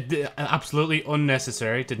 Absolutely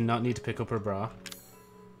unnecessary. Did not need to pick up her bra.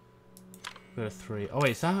 Got a 3. Oh,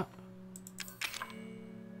 wait, is that?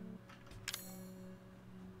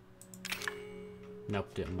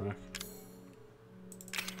 Nope, didn't work.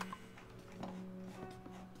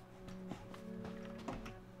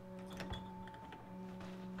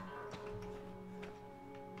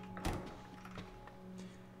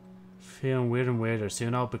 Feeling weird and weirder.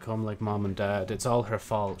 Soon I'll become like mom and dad. It's all her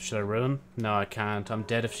fault. Should I run? No, I can't. I'm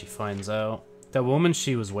dead if she finds out. The woman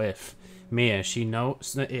she was with, Mia, she knows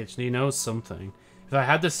something. If I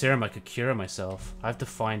had the serum, I could cure myself. I have to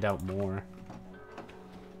find out more.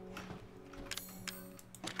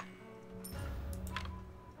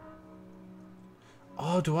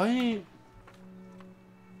 Oh, do I?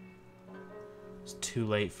 It's too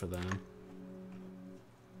late for them.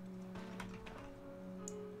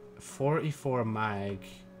 44 mag,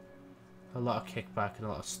 a lot of kickback and a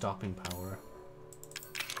lot of stopping power.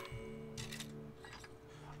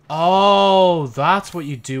 Oh, that's what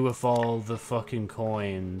you do with all the fucking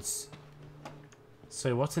coins.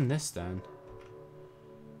 So what's in this then?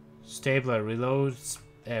 Stabler reloads.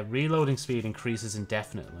 Reloading speed increases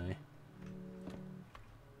indefinitely.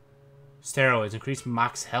 Steroids increase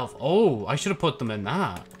max health. Oh, I should have put them in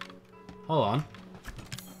that. Hold on.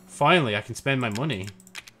 Finally, I can spend my money.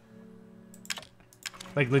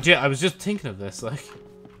 Like, legit, I was just thinking of this, like...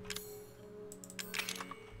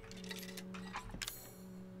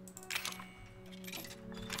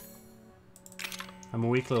 I'm a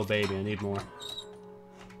weak little baby, I need more.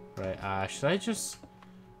 Right, should I just...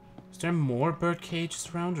 Is there more bird cages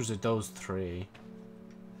around, or is it those 3?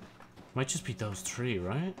 Might just be those 3,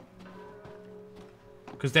 right?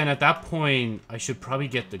 Because then at that point, I should probably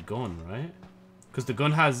get the gun, right? Because the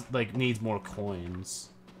gun has, like, needs more coins.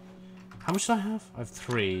 How much do I have? I have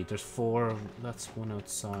 3. There's 4. That's 1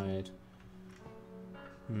 outside.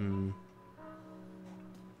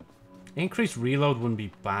 Increased reload wouldn't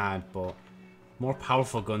be bad, but more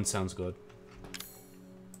powerful gun sounds good.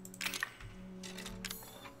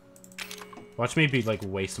 Watch me be, like,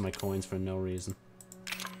 wasting my coins for no reason.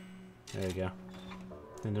 There you go.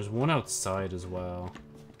 And there's 1 outside as well.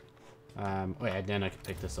 Oh yeah, then I can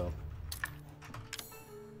pick this up.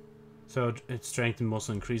 So, its strength and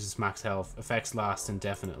muscle increases max health. Effects last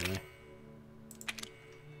indefinitely.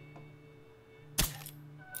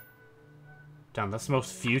 Damn, that's the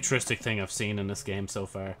most futuristic thing I've seen in this game so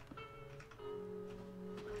far.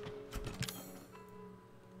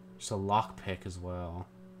 There's a lockpick as well.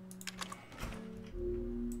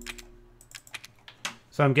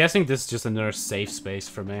 So I'm guessing this is just another safe space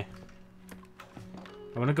for me.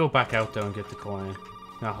 I'm gonna go back out though and get the coin.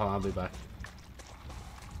 No, hold on, I'll be back.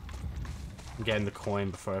 I'm getting the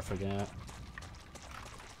coin before I forget.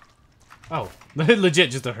 Oh,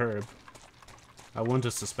 legit just a herb. I wouldn't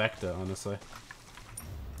have suspected it, honestly.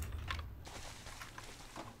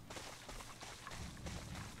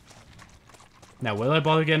 Now, will I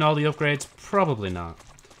bother getting all the upgrades? Probably not.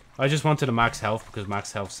 I just wanted a max health because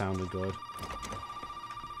max health sounded good.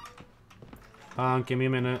 Give me a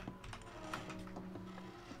minute.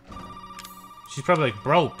 She's probably like,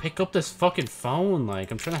 bro, pick up this fucking phone. Like,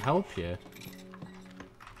 I'm trying to help you.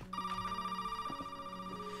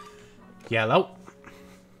 Yellow.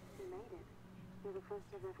 You made it. You're the first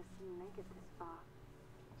I've ever seen make it this far.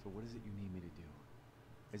 So what is it you need me to do?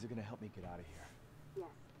 Is it gonna help me get out of here?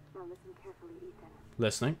 Yes. Now listen carefully, Ethan.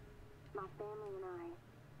 Listening. My family and I,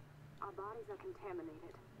 our bodies are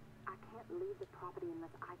contaminated. I can't leave the property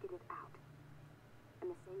unless I get it out. And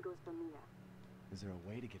the same goes for Mia. Is there a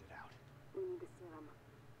way to get it out? We need the serum.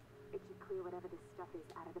 It should clear whatever this stuff is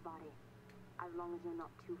out of the body. As long as you're not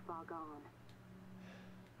too far gone.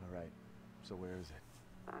 Alright, so where is it?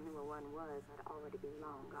 If I knew where one was, I'd already be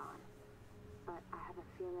long gone. But I have a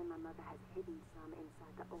feeling my mother has hidden some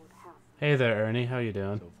inside the old house. Hey there, Ernie. How you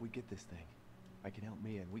doing? So if we get this thing, I can help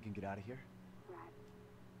me and we can get out of here? Right.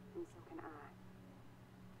 And so can I.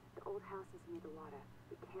 The old house is near the water.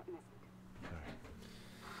 We can't miss it. Alright.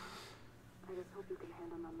 I just hope you can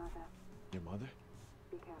handle my mother. Your mother?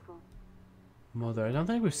 Be careful. Mother. I don't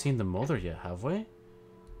think we've seen the mother yet, have we?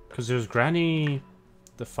 Because there's Granny,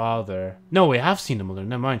 the father. No, we have seen the mother.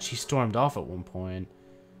 Never mind. She stormed off at one point.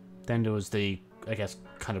 Then there was the, I guess,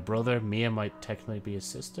 kind of brother. Mia might technically be his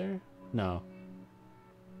sister? No.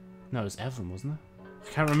 No, it was Evelyn, wasn't it?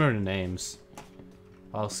 I can't remember the names.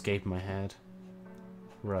 All escape my head.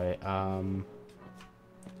 Right,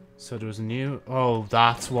 so there was a new... Oh,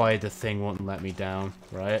 that's why the thing wouldn't let me down,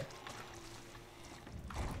 right?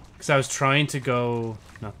 Because I was trying to go...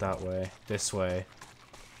 Not that way. This way.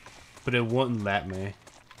 But it wouldn't let me.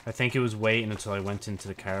 I think it was waiting until I went into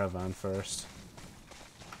the caravan first.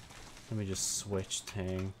 Let me just switch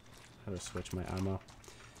thing. How to switch my ammo.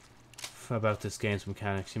 About this game's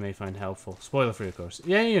mechanics you may find helpful. Spoiler free, of course.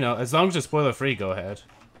 Yeah, you know, as long as it's spoiler free, go ahead.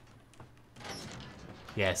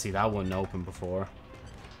 Yeah, see, that wouldn't open before.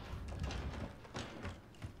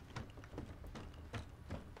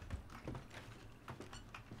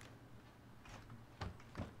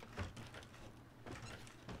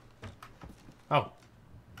 Oh.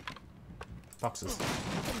 Boxes.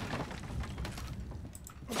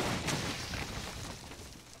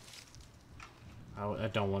 I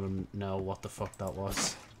don't want to know what the fuck that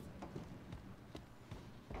was.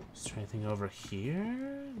 Is there anything over here?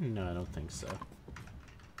 No, I don't think so.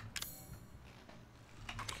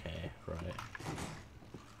 Okay, right.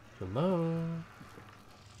 Hello?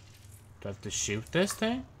 Do I have to shoot this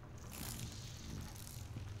thing?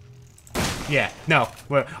 Yeah, no.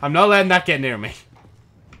 I'm not letting that get near me.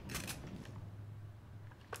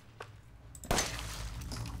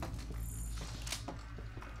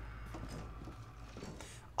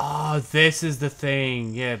 Oh, this is the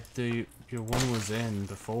thing. Yeah, your one was in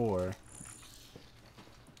before.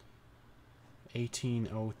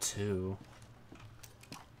 1802.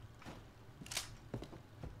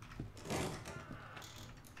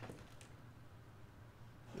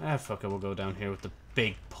 Ah, fuck it, we'll go down here with the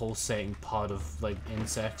big pulsating pod of, like,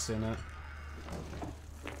 insects in it.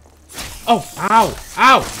 Oh! Ow!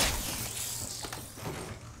 Ow!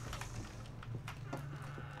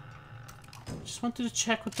 Just wanted to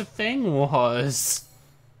check what the thing was.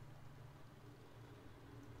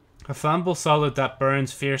 A flammable solid that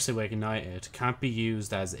burns fiercely when ignited can't be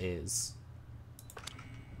used as is.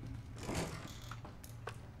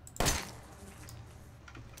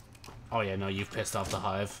 Oh yeah, no, you've pissed off the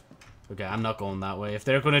hive. Okay, I'm not going that way. If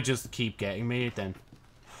they're gonna just keep getting me, then...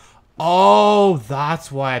 Oh,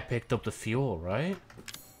 that's why I picked up the fuel, right?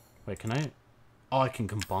 Wait, can I... Oh, I can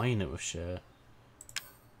combine it with shit.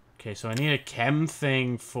 Okay, so I need a chem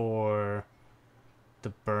thing for the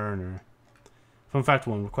burner. Fun fact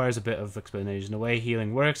 1, requires a bit of explanation. The way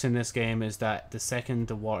healing works in this game is that the second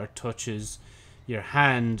the water touches your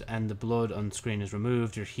hand and the blood on screen is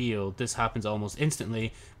removed, you're healed. This happens almost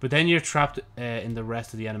instantly, but then you're trapped in the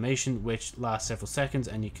rest of the animation, which lasts several seconds,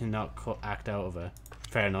 and you cannot act out of it.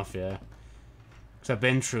 Fair enough, yeah. Because I've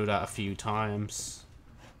been through that a few times.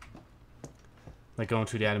 Like going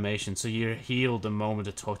through the animation, so you're healed the moment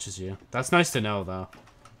it touches you. That's nice to know, though.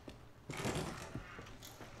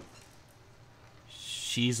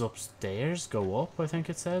 She's upstairs. Go up, I think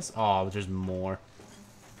it says. Oh, there's more.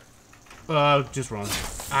 Just run.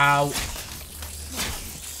 Ow.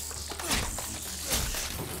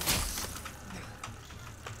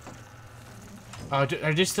 Are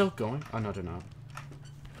they still going? Oh, no, they're not.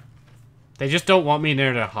 They just don't want me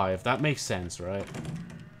near their hive. That makes sense, right?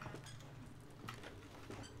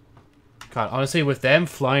 God, honestly, with them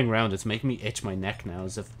flying around, it's making me itch my neck now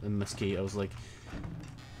as if a mosquito's, like,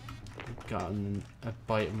 gotten a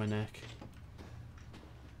bite in my neck.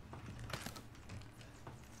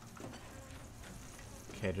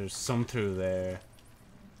 Okay, there's some through there.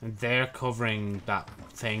 And they're covering that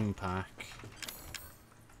thing pack.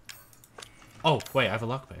 Oh, wait, I have a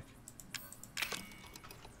lockpick.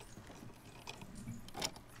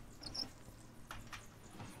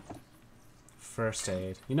 First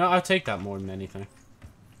aid. You know, I'll take that more than anything.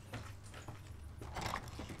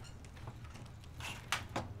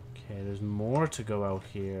 Okay, there's more to go out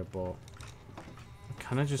here, but I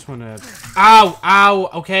kind of just want to... Ow! Ow!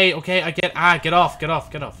 Okay, okay, I get... Ah, get off, get off,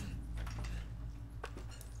 get off.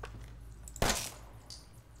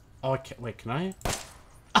 Oh, I can't... Wait, can I?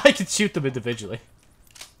 I can shoot them individually.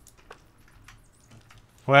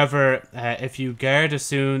 However, if you guard as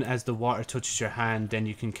soon as the water touches your hand, then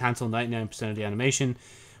you can cancel 99% of the animation,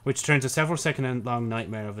 which turns a several second long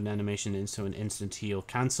nightmare of an animation into an instant heal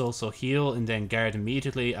cancel. So heal and then guard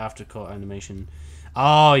immediately after cut animation.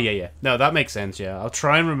 Oh, yeah, yeah. No, that makes sense, yeah. I'll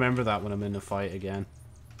try and remember that when I'm in the fight again.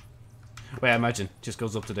 Wait, imagine. Just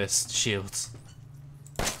goes up to this. Shields.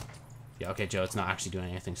 Yeah, okay, Joe, it's not actually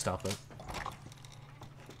doing anything. Stop it.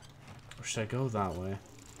 Or should I go that way?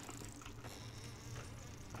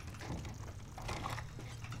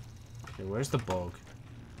 Okay, where's the bug?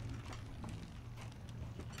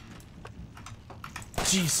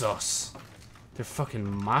 Jesus! They're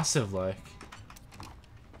fucking massive, like.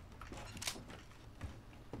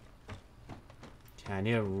 Okay, I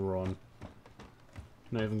need to run.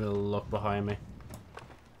 Not even gonna look behind me.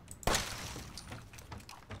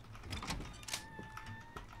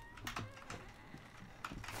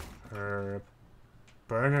 Herb.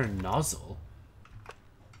 Burner nozzle?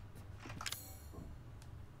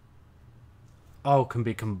 Oh, can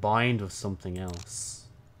be combined with something else.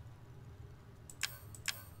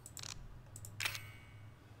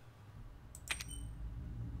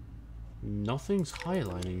 Nothing's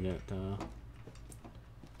highlighting it, though.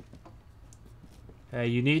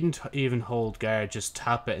 You needn't even hold guard, just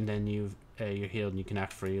tap it and then you're healed and you can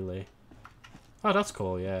act freely. Oh, that's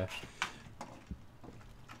cool, yeah.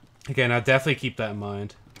 Again, I'll definitely keep that in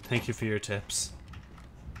mind. Thank you for your tips.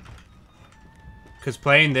 Because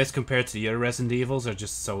playing this compared to the other Resident Evils are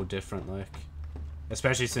just so different, like.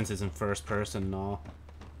 Especially since it's in first person and all.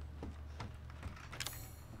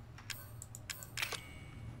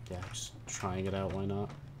 Yeah, just trying it out, why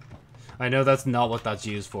not? I know that's not what that's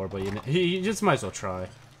used for, but you just might as well try.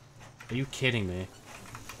 Are you kidding me?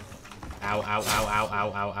 Ow, ow, ow, ow,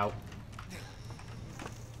 ow, ow, ow.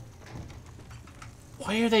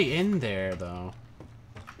 Why are they in there, though?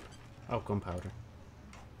 Oh, gunpowder.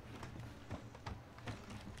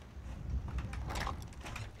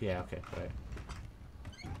 Yeah, okay, right.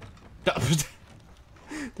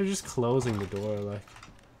 They're just closing the door, like.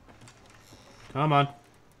 Come on.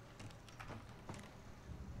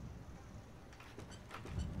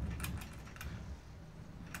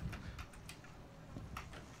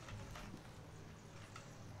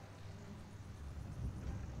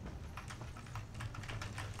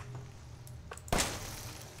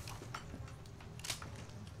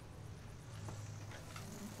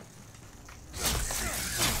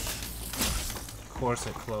 course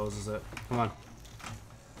it closes it. Come on.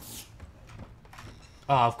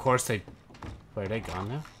 Oh, of course they... Wait, are they gone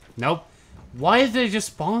now? Nope. Why did they just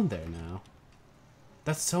spawn there now?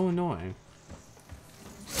 That's so annoying.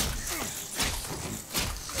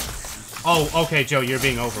 Oh, okay, Joe, you're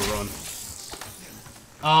being overrun.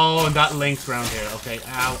 Oh, and that link's around here. Okay,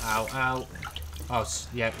 ow, ow, ow. Oh,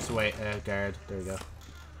 yeah, so wait, guard. There we go.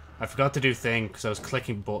 I forgot to do thing because I was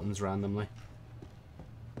clicking buttons randomly.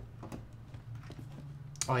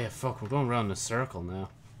 Oh yeah, fuck, we're going around in a circle now.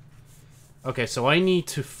 Okay, so I need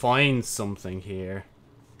to find something here.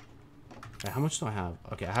 Okay, how much do I have?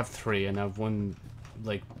 Okay, I have 3 and I have 1,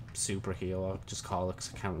 like, super heal. I'll just call it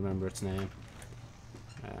because I can't remember its name.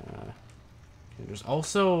 Okay, there's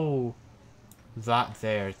also that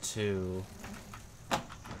there too.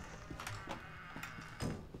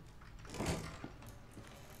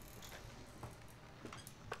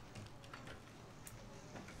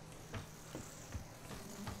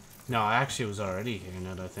 No, I actually was already here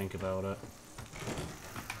now that I think about it.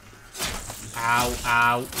 Ow,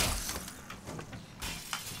 ow.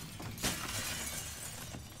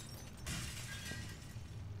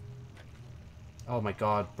 Oh my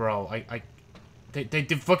god, bro. They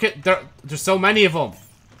fuck it. There's so many of them.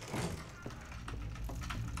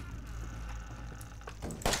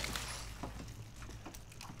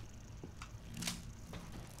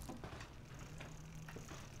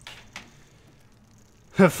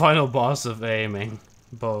 Final boss of aiming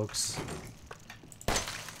bugs.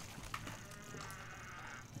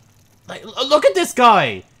 Like, look at this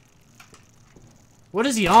guy! What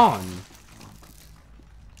is he on?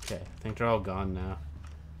 Okay, I think they're all gone now.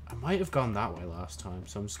 I might have gone that way last time,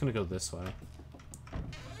 so I'm just gonna go this way.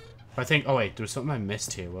 I think, oh wait, there was something I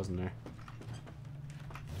missed here, wasn't there?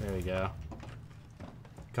 There we go.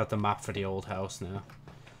 Got the map for the old house now.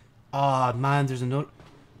 Oh man, there's another...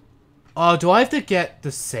 Oh, do I have to get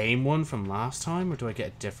the same one from last time, or do I get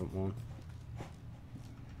a different one?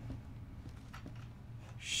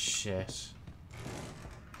 Shit.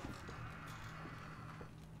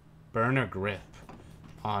 Burner grip.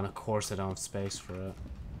 Oh, and of course I don't have space for it.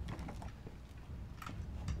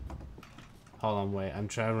 Hold on, wait. I'm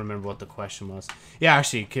trying to remember what the question was. Yeah,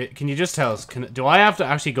 actually, can you just tell us? Do I have to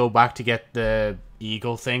actually go back to get the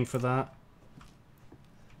eagle thing for that?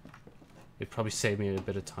 It'd probably save me a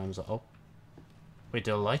bit of time. Oh. Wait,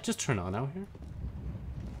 did the light just turn on out here?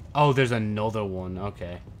 Oh, there's another one.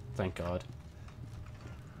 Okay. Thank God.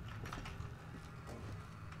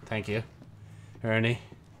 Thank you, Ernie.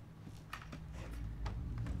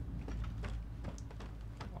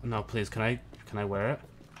 No, please, can I wear it?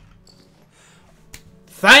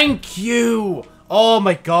 Thank you! Oh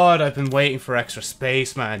my god, I've been waiting for extra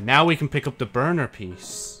space, man. Now we can pick up the burner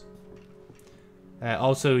piece.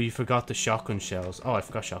 Also, you forgot the shotgun shells. Oh, I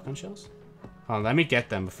forgot shotgun shells? Hold on, let me get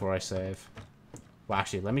them before I save. Well,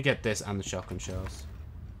 actually, let me get this and the shotgun shells.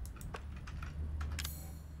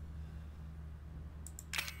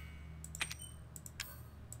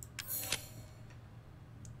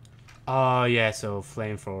 Oh, yeah, so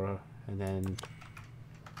flamethrower, and then...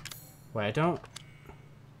 Wait, I don't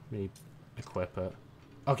really equip it.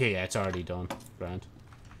 Okay, yeah, it's already done. Grand.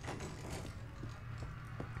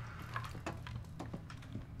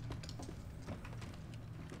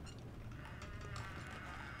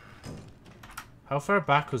 How far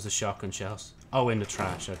back was the shotgun shells? Oh, in the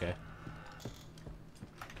trash, okay.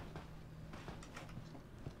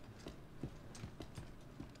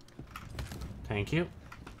 Thank you.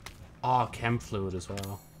 Oh, chem fluid as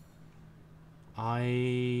well.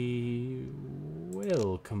 I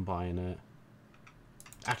will combine it.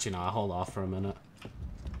 Actually, no, I'll hold off for a minute.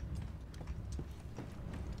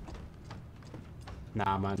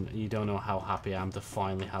 Nah, man, you don't know how happy I am to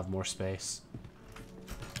finally have more space.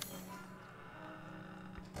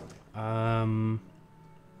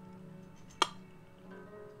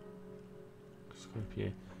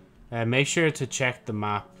 Make sure to check the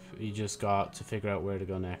map you just got to figure out where to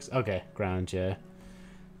go next. Okay, grand, yeah.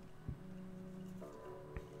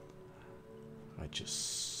 Okay,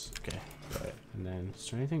 right. And then, is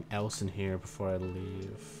there anything else in here before I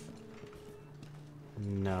leave?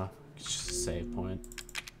 No, it's just a save point.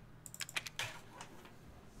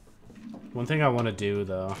 One thing I want to do,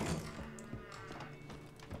 though,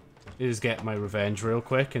 is get my revenge real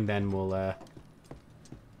quick, and then we'll,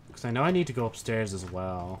 because I know I need to go upstairs as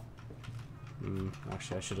well.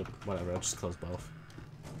 Actually, I should have, whatever, I'll just close both.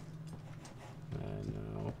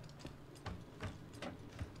 No.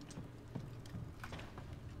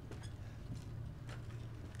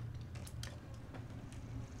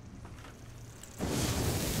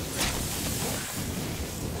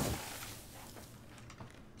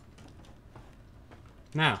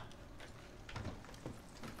 Now.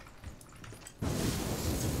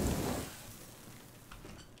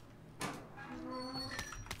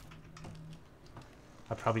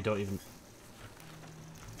 I probably don't even...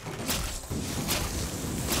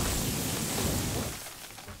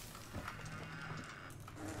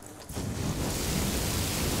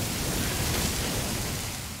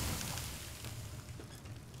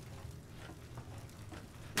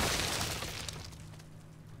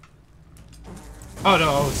 Oh no,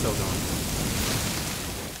 oh, it's still going.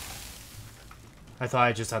 I thought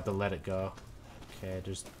I just had to let it go. Okay,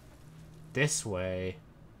 just this way.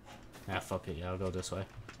 Ah, fuck it, yeah, I'll go this way.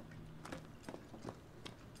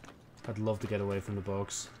 I'd love to get away from the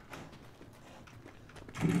bugs.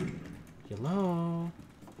 Hello?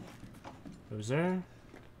 Who's there?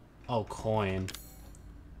 Oh, coin.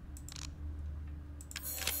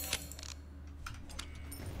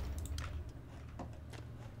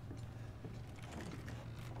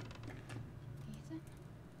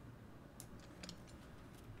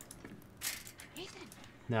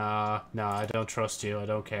 Nah, I don't trust you. I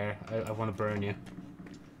don't care. I want to burn you.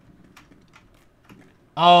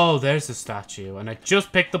 Oh, there's the statue. And I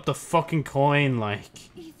just picked up the fucking coin, like.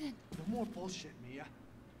 Ethan. No more bullshit, Mia.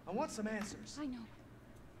 I want some answers. I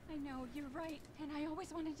know, you're right. And I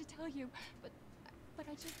always wanted to tell you. But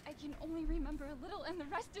I can only remember a little and the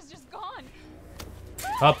rest is just gone.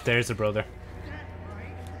 Oh, there's the brother.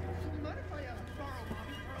 Right? Mind if I borrow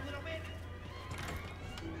Mommy for a little bit?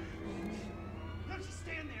 Don't just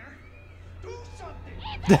stand there. Do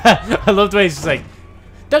something. I love the way he's just like,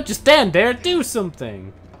 don't just stand there, do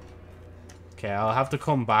something. Okay, I'll have to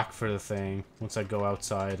come back for the thing once I go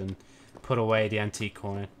outside and put away the antique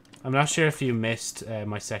coin. I'm not sure if you missed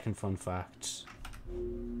my second fun fact.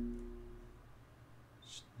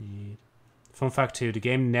 Fun fact 2, the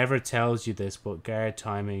game never tells you this, but guard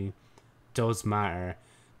timing does matter.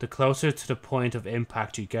 The closer to the point of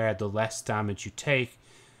impact you guard, the less damage you take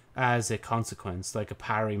as a consequence, like a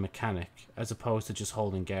parry mechanic, as opposed to just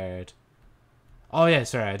holding guard. Oh yeah,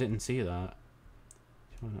 sorry, I didn't see that.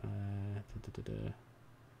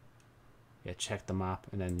 Yeah, check the map,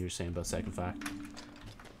 and then you're saying about second fact.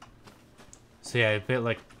 So yeah, a bit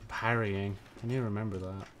like parrying. I need to remember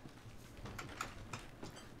that.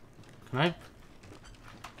 Can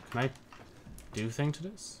I do thing to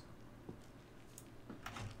this?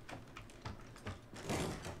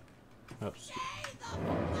 Oops.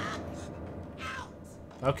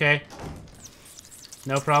 Okay.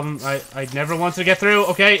 No problem. I never wanted to get through.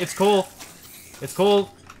 Okay, it's cool. It's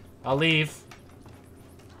cool. I'll leave.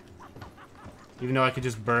 Even though I could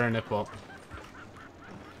just burn it, but...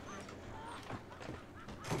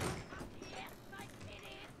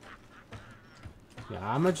 Yeah,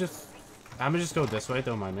 I'ma just go this way,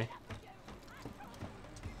 don't mind me.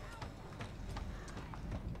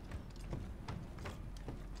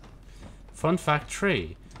 Fun fact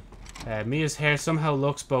 3. Mia's hair somehow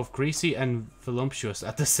looks both greasy and voluptuous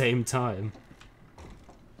at the same time.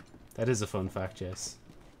 That is a fun fact, yes.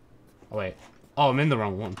 Oh, wait. Oh, I'm in the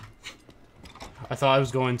wrong one. I thought I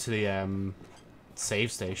was going to the,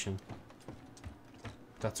 save station.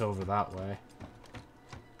 That's over that way.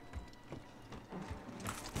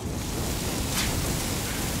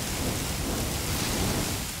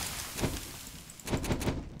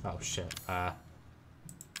 Oh, shit.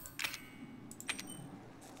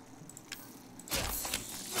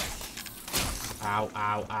 Ow,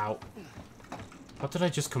 ow, ow. What did I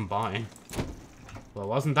just combine? Well, it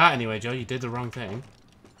wasn't that anyway, Joe. You did the wrong thing.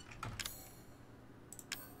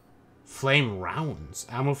 Flame rounds.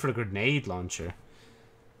 Ammo for the grenade launcher.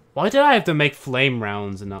 Why did I have to make flame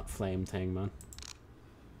rounds and not flame thing, man?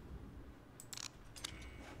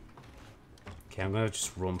 Okay, I'm gonna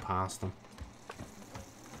just run past them.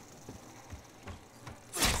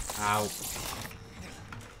 Ow.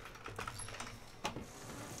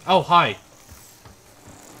 Oh, hi.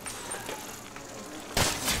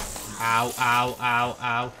 Ow, ow, ow,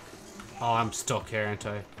 ow. Oh, I'm stuck here, aren't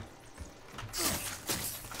I?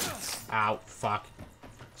 Ow, fuck.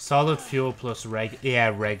 Solid fuel plus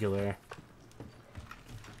regular.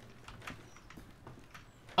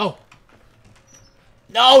 Oh!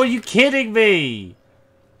 No, are you kidding me?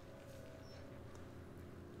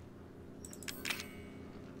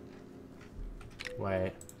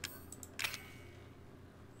 Wait.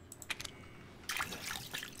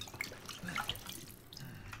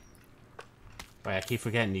 Wait, I keep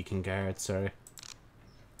forgetting you can guard, sorry.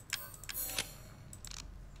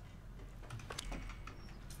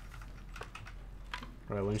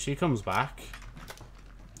 Right, when she comes back,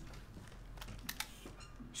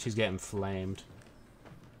 she's getting flamed.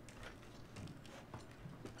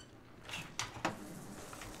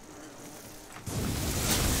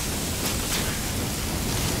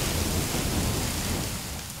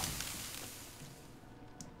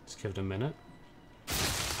 Give it a minute.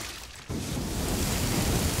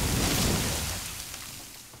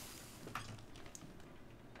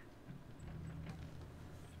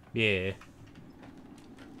 Yeah.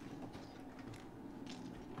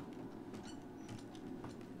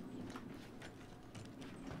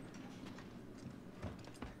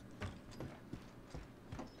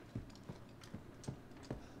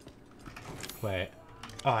 Wait.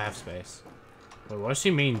 Oh, I have space. Wait, what does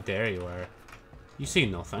she mean there you are? You see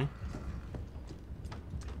nothing.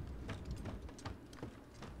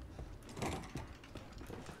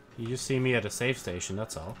 You just see me at a safe station,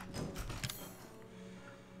 that's all.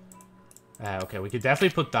 Okay, we could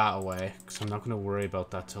definitely put that away, because I'm not going to worry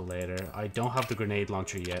about that till later. I don't have the grenade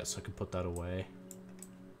launcher yet, so I can put that away.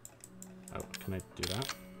 Oh, can I do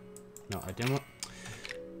that? No, I didn't want...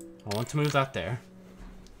 I want to move that there.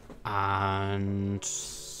 And...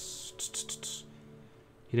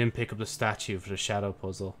 You didn't pick up the statue for the shadow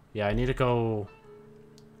puzzle. Yeah, I need to go...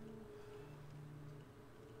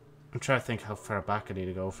 I'm trying to think how far back I need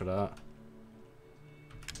to go for that.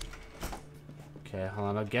 Okay, hold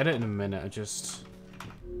on. I'll get it in a minute. I just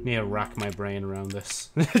need to rack my brain around this.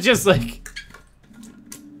 Just like...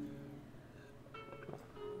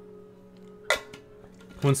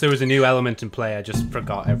 Once there was a new element in play, I just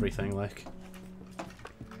forgot everything, like...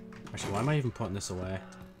 Actually, why am I even putting this away?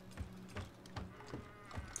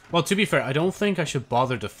 Well, to be fair, I don't think I should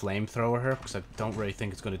bother to flamethrower her, because I don't really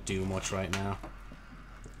think it's going to do much right now.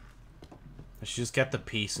 I should just get the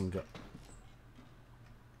piece and go...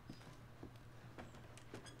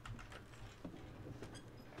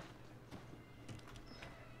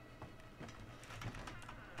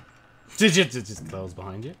 Just close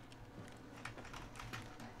behind you.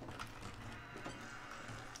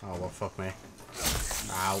 Oh, well, fuck me.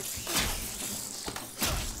 Ow.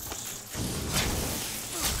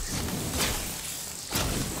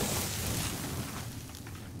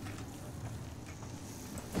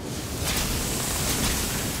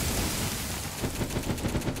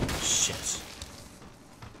 Shit.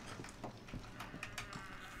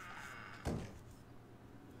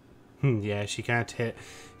 Yeah, she can't hit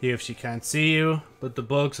you if she can't see you, but the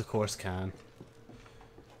bugs, of course, can.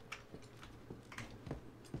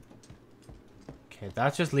 Okay,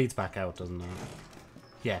 that just leads back out, doesn't it?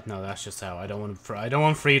 Yeah, no, that's just how. I don't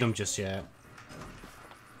want freedom just yet.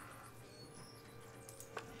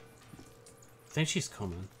 I think she's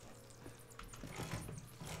coming.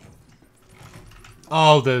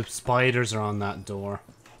 Oh, the spiders are on that door.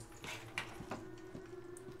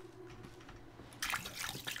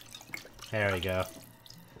 There we go.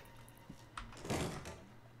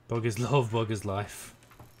 Bug is love, bug is life.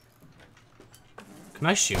 Can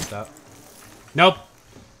I shoot that? Nope!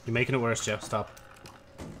 You're making it worse, Jeff. Stop.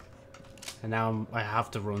 And now I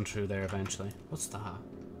have to run through there eventually. What's that?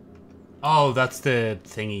 Oh, that's the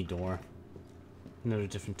thingy door. Another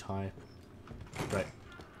different type. Right.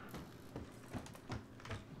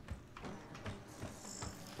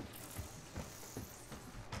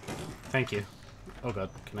 Thank you. Oh god,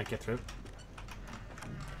 can I get through?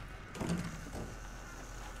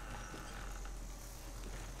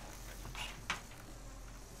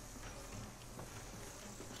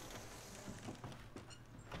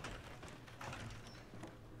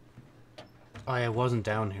 Oh, yeah, it wasn't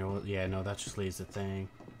down here. Yeah, no, that just leaves the thing.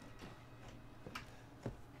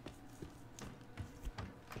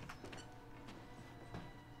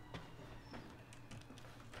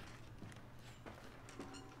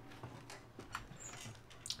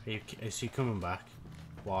 Is she coming back?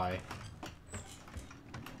 Why?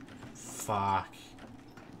 Fuck.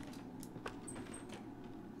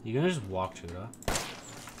 You gonna just walk through that?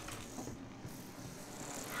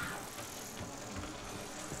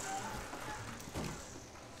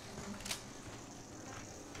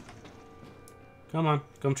 Come on,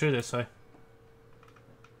 come through this way.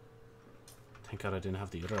 Thank God I didn't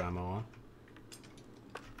have the other ammo on.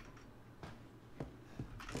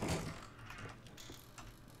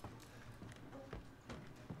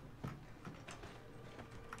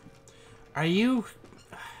 Are you...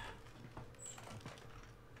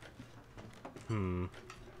 I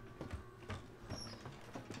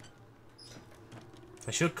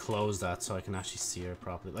should close that so I can actually see her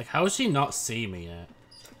properly. Like, how does she not see me yet?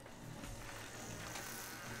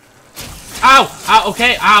 Ow! Ow!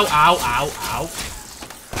 Okay! Ow! Ow! Ow! Ow!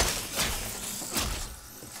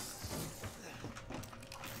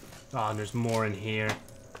 Oh, and there's more in here.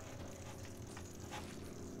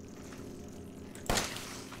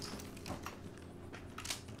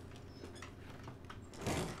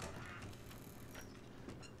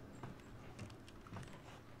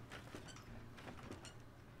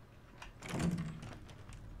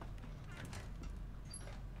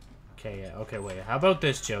 Okay, yeah, okay, wait. How about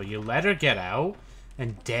this, Joe? You let her get out,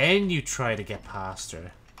 and then you try to get past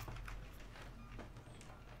her.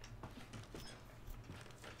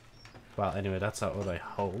 Well, anyway, that's not what I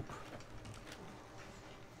hope.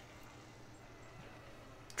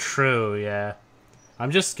 True, yeah. I'm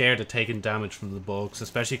just scared of taking damage from the bugs,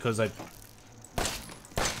 especially because I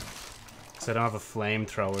don't have a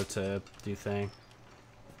flamethrower to do thing.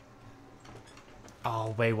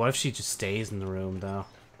 Oh, wait, what if she just stays in the room, though?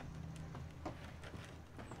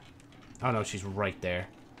 Oh, no, she's right there.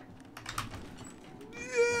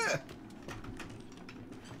 Yeah!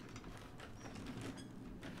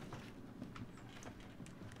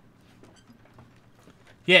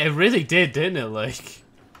 Yeah, it really did, didn't it? Like,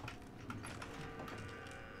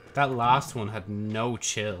 that last one had no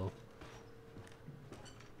chill.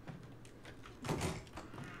 Okay.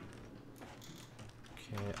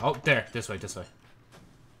 Oh, there. This way, this way.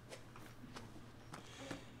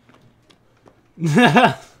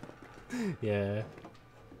 Yeah.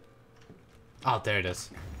 Oh, there it is.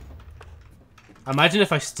 Imagine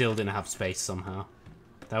if I still didn't have space somehow.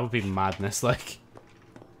 That would be madness, like.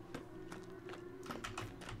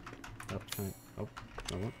 Okay. Oh,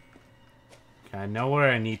 oh. Okay, I know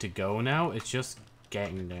where I need to go now. It's just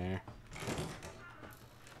getting there.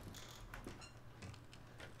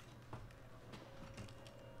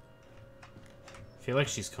 I feel like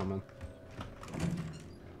she's coming.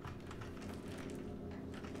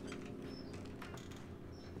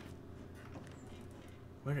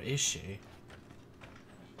 Where is she?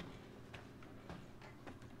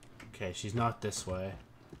 Okay, she's not this way.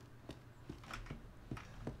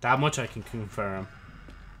 That much I can confirm.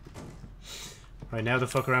 Right, now to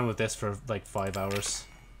fuck around with this for like 5 hours.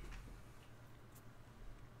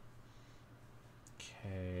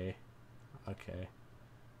 Okay. Okay.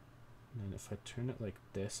 And then if I turn it like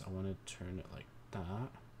this, I want to turn it like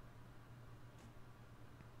that.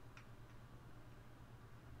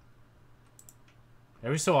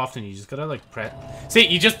 Every so often, you just gotta, like, press... See,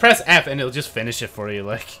 you just press F and it'll just finish it for you,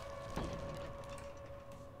 like...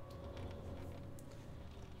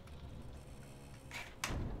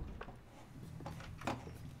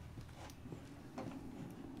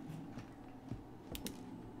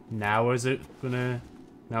 Now is it gonna...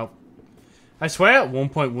 Nope. I swear at one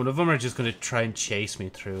point, one of them are just gonna try and chase me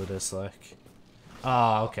through this, like...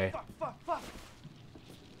 Ah, okay.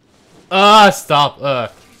 Ah,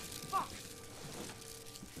 stop!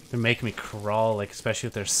 They're making me crawl, like, especially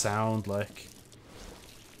with their sound, like...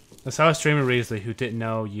 I saw a streamer recently who didn't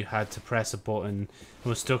know you had to press a button and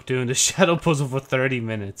was stuck doing the shadow puzzle for 30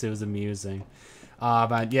 minutes. It was amusing. Ah,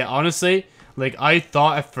 man, yeah, honestly, like, I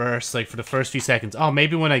thought at first, like, for the first few seconds, oh,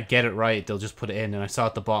 maybe when I get it right, they'll just put it in, and I saw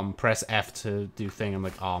at the bottom, press F to do thing, I'm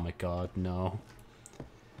like, oh my god, no.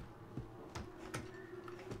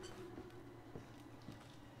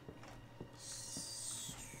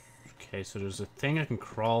 Okay, so there's a thing I can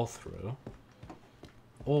crawl through.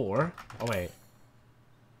 Or... Oh, wait.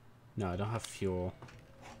 No, I don't have fuel.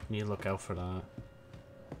 I need to look out for that. Oh,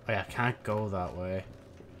 yeah, I can't go that way.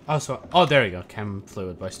 Oh, so... Oh, there we go. Chem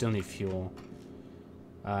fluid, but I still need fuel.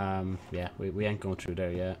 Yeah, we ain't going through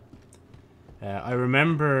there yet. I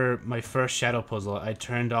remember my first shadow puzzle. I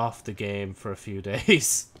turned off the game for a few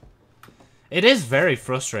days. It is very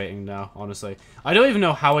frustrating now, honestly. I don't even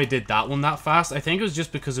know how I did that one that fast. I think it was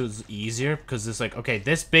just because it was easier. Because it's like, okay,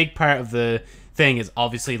 this big part of the thing is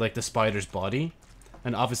obviously like the spider's body.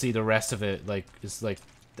 And obviously the rest of it like is like,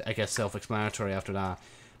 I guess, self-explanatory after that.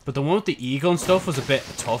 But the one with the eagle and stuff was a bit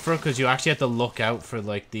tougher. Because you actually had to look out for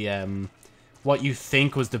like the, what you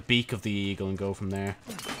think was the beak of the eagle and go from there.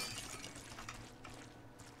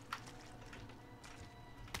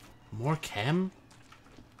 More chem?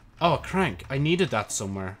 Oh, a crank. I needed that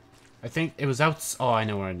somewhere. I think it was out... Oh, I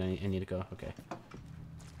know where I need to go. Okay.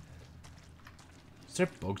 Is there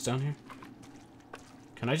bugs down here?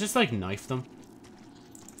 Can I just, like, knife them?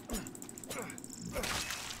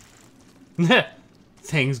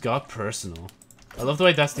 Things got personal. I love the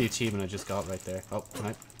way that's the achievement I just got right there. Oh, can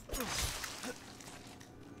I...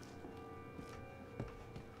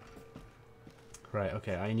 Right,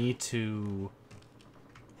 okay. I need to...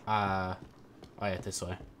 Oh, yeah, this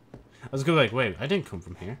way. I was gonna be like, wait, I didn't come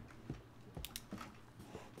from here.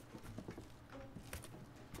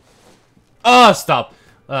 Oh, stop!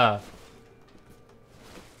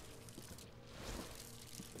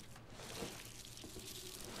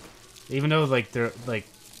 Even though, like, they're, like,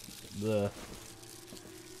 I'm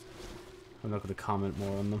not gonna comment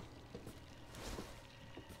more on them.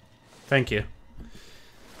 Thank you.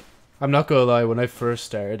 I'm not gonna lie, when I first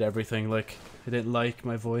started everything, like, I didn't like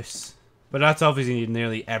my voice. But that's obviously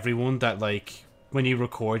nearly everyone that, like, when you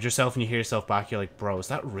record yourself and you hear yourself back, you're like, bro, is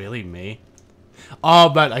that really me? Oh,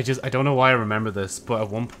 but I don't know why I remember this, but at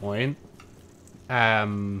one point,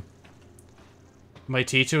 my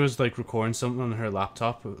teacher was, like, recording something on her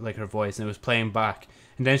laptop, like, her voice, and it was playing back.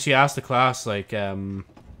 And then she asked the class, like,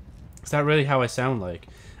 is that really how I sound like?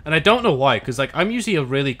 And I don't know why, because, like, I'm usually a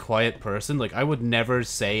really quiet person. Like, I would never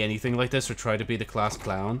say anything like this or try to be the class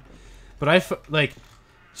clown. But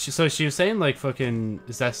so she was saying, like, fucking,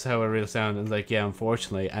 is that how I really sound? And, like, yeah,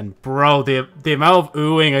 unfortunately. And, bro, the amount of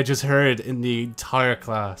oohing I just heard in the entire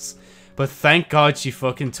class. But thank God she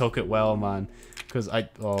fucking took it well, man. Because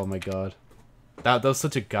oh my God. That was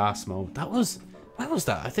such a gas moment. What was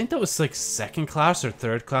that? I think that was, like, 2nd class or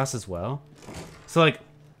 3rd class as well. So, like,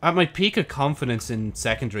 at my peak of confidence in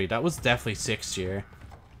secondary, that was definitely 6th year.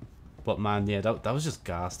 But, man, yeah, that was just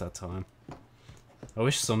gas that time. I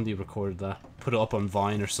wish somebody recorded that. Put it up on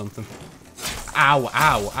Vine or something. Ow,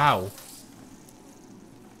 ow, ow.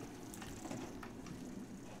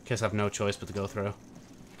 Guess I have no choice but to go through.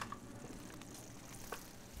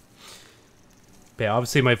 But yeah,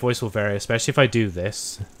 obviously my voice will vary, especially if I do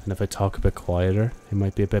this. And if I talk a bit quieter, it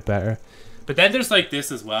might be a bit better. But then there's like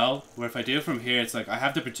this as well, where if I do it from here, it's like I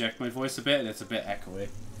have to project my voice a bit and it's a bit echoey.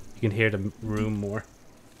 You can hear the room more.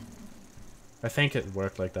 I think it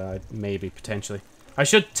worked like that, maybe, potentially. I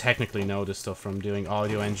should technically know this stuff from doing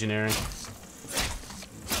audio engineering.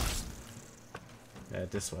 Yeah,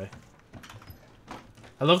 this way.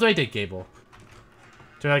 I love the way they gave up.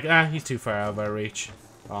 They're like, he's too far out of our reach.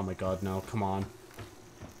 Oh my God, no, come on.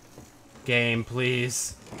 Game,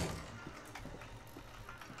 please.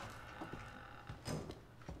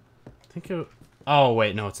 I think it... Oh,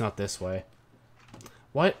 wait, no, it's not this way.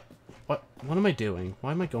 What am I doing?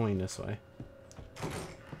 Why am I going this way?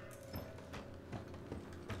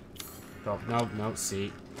 Oh, no,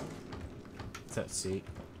 seat. It's that seat.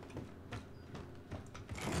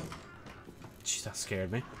 Jeez, that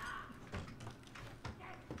scared me.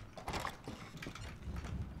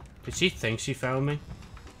 Did she think she found me?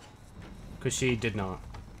 Because she did not.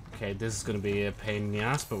 Okay, this is going to be a pain in the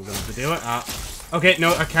ass, but we're going to have to do it. Okay,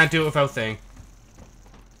 no, I can't do it without thing.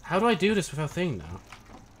 How do I do this without thing now?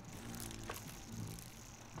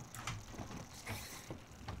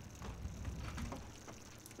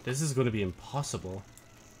 This is going to be impossible.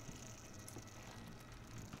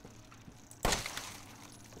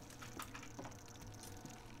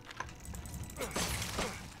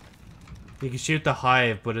 You can shoot the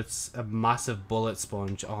hive, but it's a massive bullet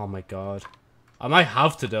sponge. Oh my God. I might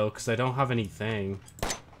have to though, because I don't have anything.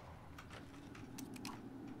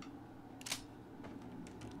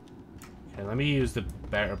 Okay, let me use the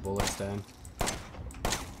better bullets then.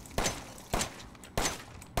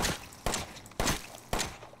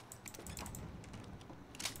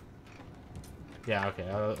 Yeah, okay,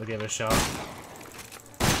 I'll give it a shot.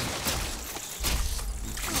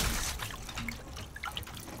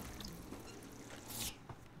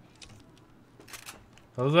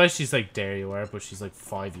 Otherwise she's like dare you are, but she's like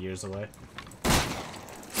 5 years away.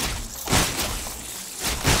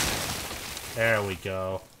 There we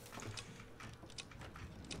go.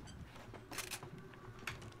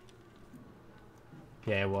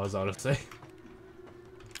 Yeah, it was, honestly.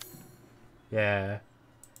 Yeah.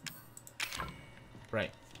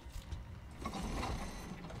 Right.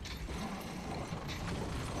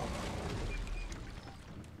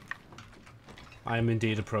 I am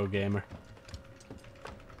indeed a pro gamer.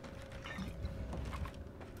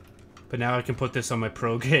 But now I can put this on my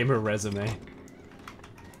pro gamer resume.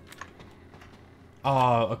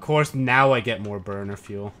 Oh, of course now I get more burner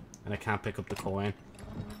fuel. And I can't pick up the coin.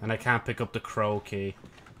 And I can't pick up the crow key.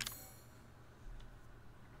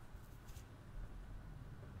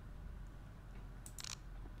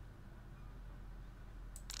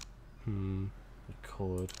 I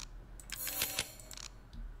could.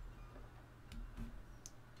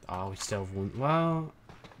 Oh, we still have one. Well,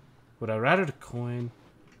 would I rather the coin?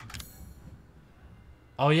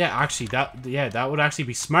 Oh yeah, actually, that would actually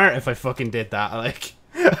be smart if I fucking did that. Like,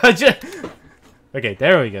 I just. Okay,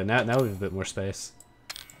 there we go. Now we have a bit more space.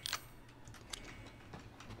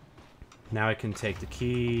 Now I can take the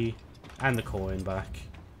key and the coin back.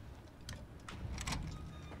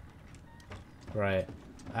 Right.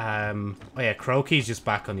 Oh yeah, crow key's just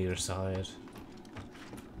back on the other side.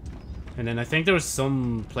 And then I think there was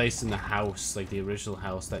some place in the house, like the original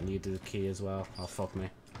house, that needed the key as well. Oh, fuck me.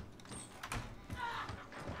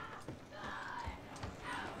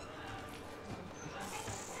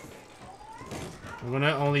 I'm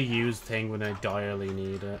gonna only use thing when I direly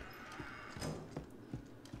need it.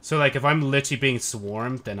 So, like, if I'm literally being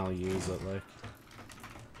swarmed, then I'll use it, like.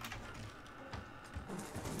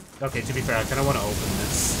 Okay, to be fair, I kind of want to open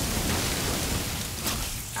this.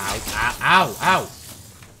 Ow, ow, ow, ow!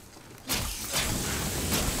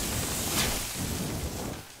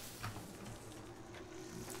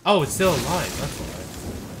 Oh, it's still alive, that's why.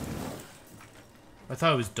 I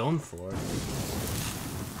thought it was done for.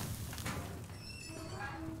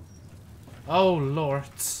 Oh, Lord.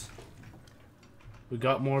 We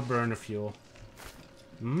got more burner fuel.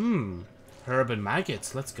 Mmm. Herb and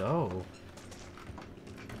maggots, let's go.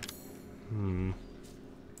 Hmm.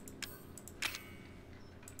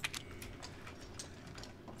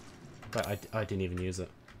 But I didn't even use it.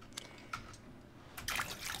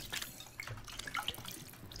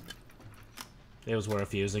 It was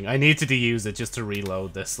worth using. I needed to use it just to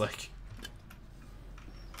reload this, like.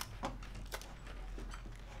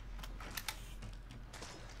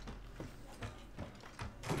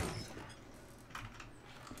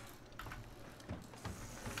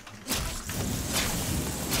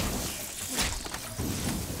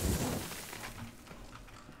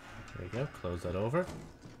 There we go, close that over.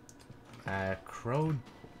 Crow...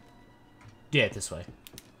 Yeah, this way.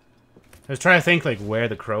 I was trying to think like where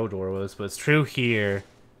the crow door was, but it's through here,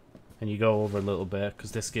 and you go over a little bit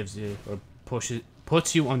because this gives you or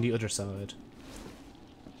puts you on the other side.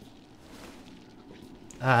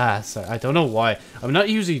 Ah, sorry, I don't know why. I'm not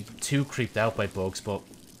usually too creeped out by bugs, but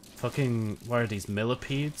fucking what are these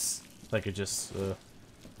millipedes? Like it just.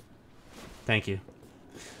 Thank you.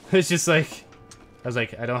 It's just like I was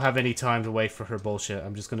like I don't have any time to wait for her bullshit.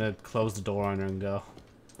 I'm just gonna close the door on her and go.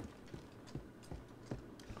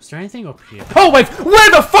 Is there anything up here? Oh wait, where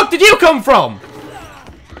the fuck did you come from?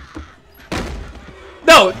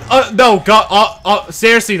 No, no, God,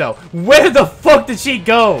 seriously though, where the fuck did she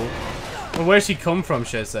go? Or where'd she come from,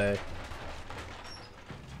 should I say?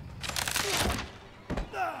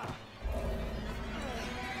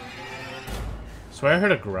 Swear I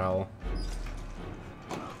heard a growl.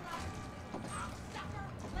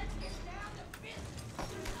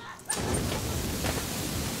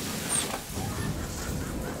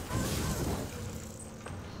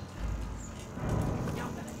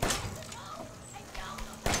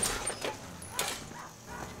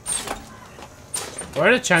 What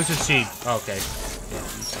are the chances she... Oh, okay. Yeah.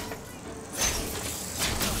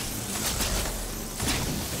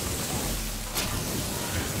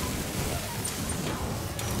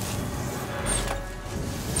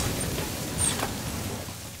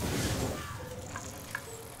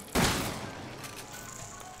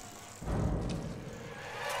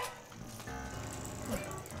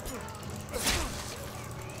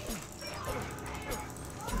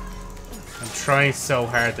 I'm trying so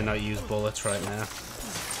hard to not use bullets right now.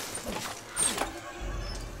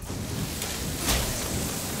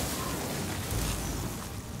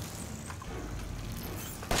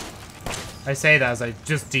 I say that as I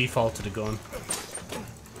just default to the gun.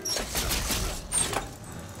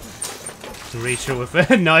 To reach her with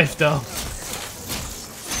a knife though.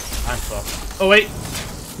 I'm fucked. Oh wait!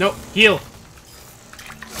 No, heal!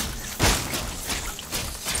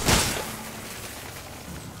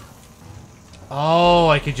 Oh,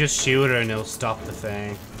 I could just shoot her and it'll stop the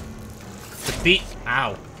thing. The beat.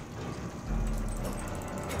 Ow.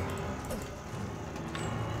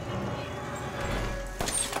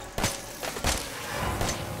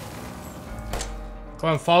 Come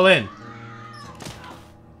on, fall in.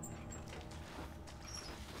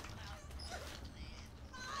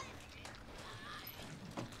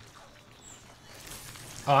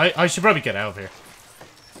 Oh, I should probably get out of here.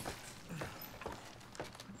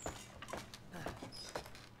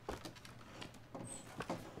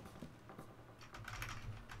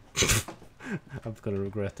 I'm gonna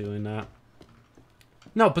regret doing that.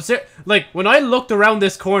 No, but like, when I looked around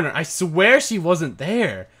this corner, I swear she wasn't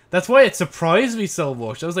there. That's why it surprised me so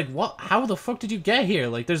much. I was like, what? How the fuck did you get here?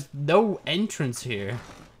 Like, there's no entrance here.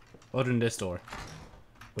 Other than this door.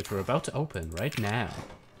 Which we're about to open right now.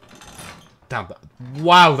 Damn.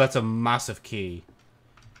 Wow, that's a massive key.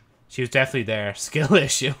 She was definitely there. Skill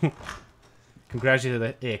issue. Congrats,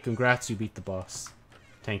 you beat the boss.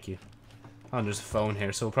 Thank you. Oh, and there's a phone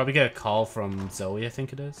here, so we'll probably get a call from Zoe, I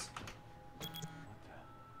think it is.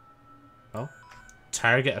 Oh.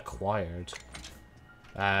 Target acquired.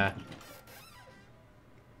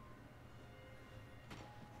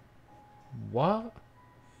 What?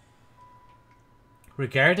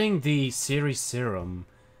 Regarding the series serum,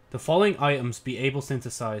 the following items be able to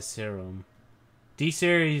synthesize serum.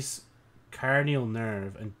 D-series cranial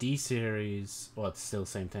nerve and D-series, well, it's still the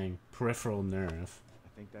same thing, peripheral nerve. I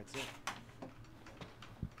think that's it.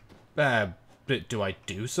 But do I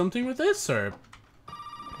do something with this, or?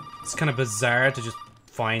 It's kind of bizarre to just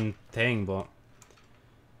find thing, but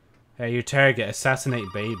Hey, your target,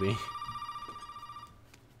 assassinate baby.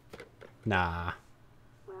 Nah.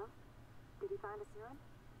 Well, did you find a serum?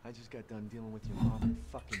 I just got done dealing with your mom and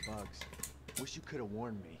fucking bugs. Wish you could have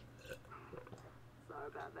warned me. Sorry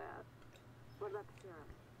about that. What about the serum?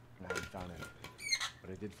 I haven't found it. But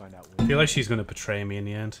I did find out I feel like she's gonna betray me in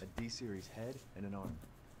the end. a D-series head and an arm.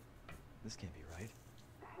 This can't be right.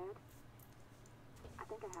 A head? I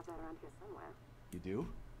think I have that around here somewhere. You do?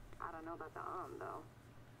 I don't know about the arm, though.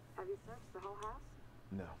 Have you searched the whole house?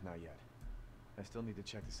 No, not yet. I still need to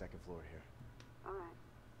check the second floor here. All right.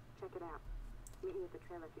 Check it out. Meet me at the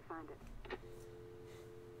trailer if you find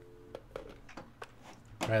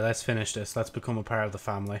it. Right, let's finish this. Let's become a part of the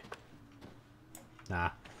family. Nah.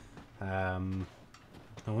 No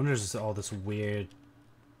wonder there's all this weird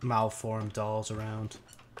malformed dolls around.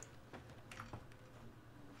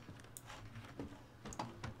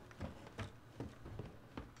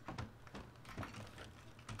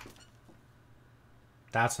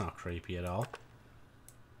 That's not creepy at all.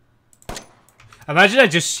 Imagine I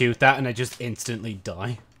just shoot that and I just instantly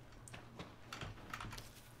die.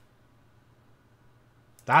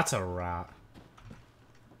 That's a rat.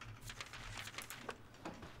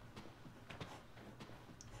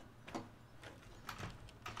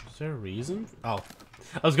 Is there a reason? Oh.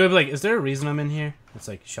 I was gonna be like, is there a reason I'm in here? It's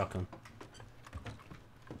like, shotgun.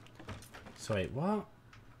 So wait, what?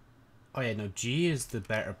 Oh yeah, no, G is the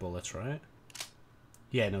better bullets, right?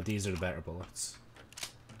 Yeah, no, these are the better bullets.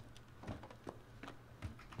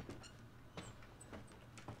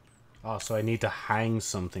 Oh, so I need to hang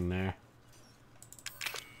something there.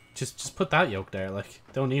 Just put that yoke there, like,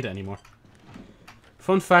 don't need it anymore.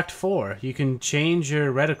 Fun fact 4, you can change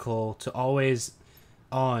your reticle to always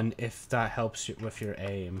on if that helps you with your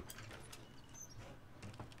aim.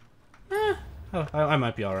 Oh, I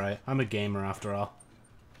might be alright. I'm a gamer after all.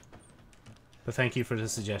 But thank you for the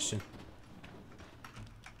suggestion.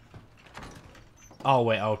 Oh,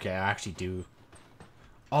 wait, okay, I actually do.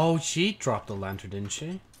 Oh, she dropped the lantern, didn't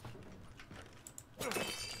she?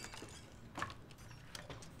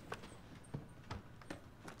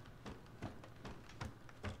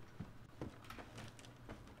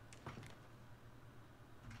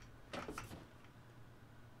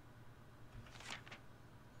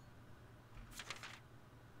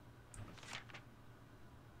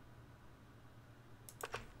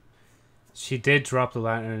 She did drop the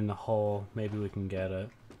lantern in the hole. Maybe we can get it.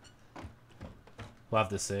 We'll have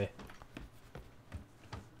to see.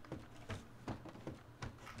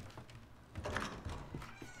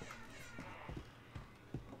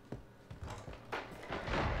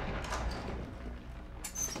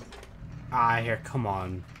 Ah, here, come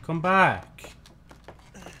on. Come back.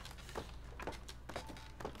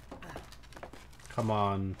 Come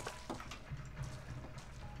on.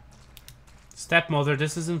 Stepmother,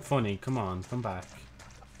 this isn't funny. Come on, come back.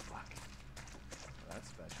 Fuck. That's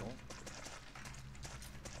special.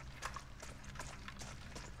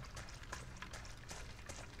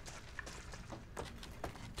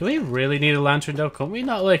 Do we really need a lantern though? Couldn't we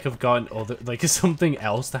not like have gotten other like something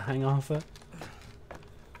else to hang off it?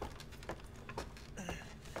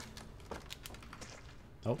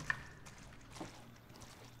 Oh.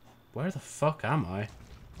 Where the fuck am I?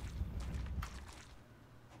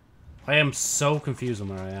 I am so confused on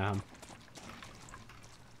where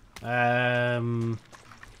I am.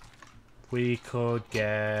 We could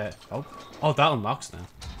get... Oh, that unlocks now.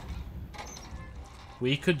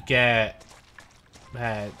 We could get...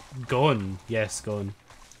 gun. Yes, gun.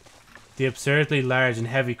 The absurdly large and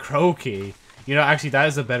heavy crow key. You know, actually, that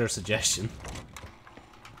is a better suggestion.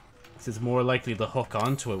 It's more likely to hook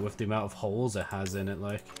onto it with the amount of holes it has in it,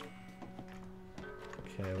 like...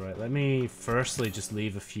 Okay, right, let me firstly just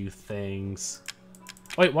leave a few things.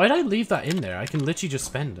 Wait, why did I leave that in there? I can literally just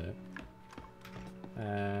spend it.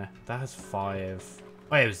 That has 5.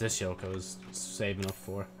 Oh, yeah, it was this yoke I was saving up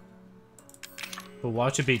for. But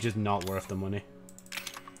watch it be just not worth the money.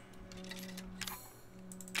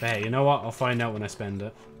 But hey, you know what? I'll find out when I spend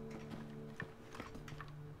it.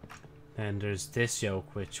 And there's this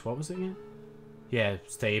yoke, which, what was it again? Yeah,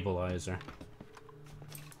 stabilizer.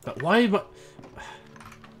 But why am I...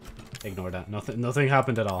 Ignore that. Nothing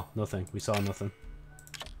happened at all. Nothing. We saw nothing.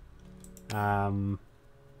 Do I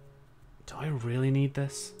really need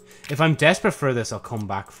this? If I'm desperate for this, I'll come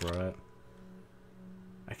back for it.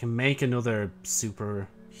 I can make another super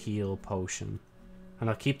heal potion. And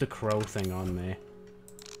I'll keep the crow thing on me.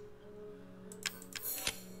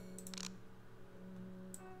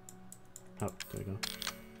 Oh, there we go.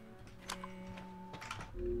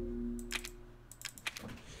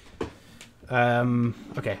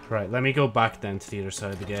 Okay, right, let me go back then to the other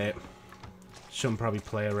side of the gate. Shouldn't probably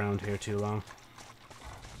play around here too long.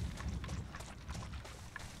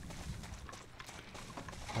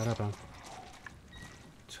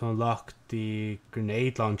 To unlock the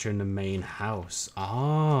grenade launcher in the main house.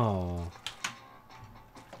 Oh.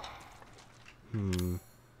 I'm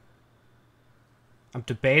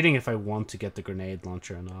debating if I want to get the grenade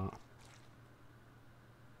launcher or not.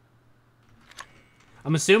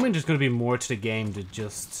 I'm assuming there's going to be more to the game than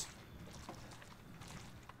just...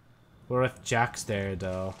 What if Jack's there,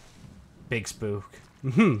 though? Big spook.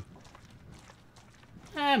 Maybe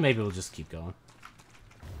we'll just keep going.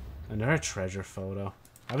 Another treasure photo.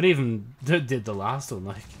 I haven't even did the last one,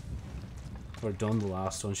 like. Or done the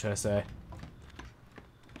last one, should I say.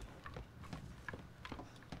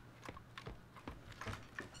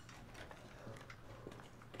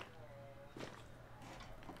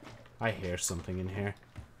 I hear something in here.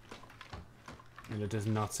 And it does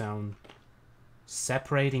not sound...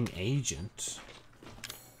 Separating agent.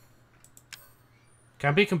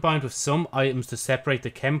 Can be combined with some items to separate the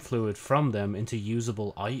chem fluid from them into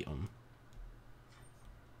usable item.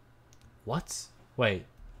 What? Wait.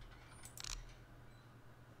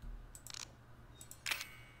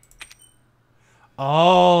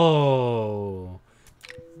 Oh.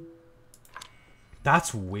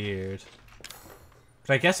 That's weird.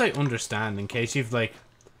 But I guess I understand in case you've like,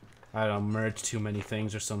 I don't know, merged too many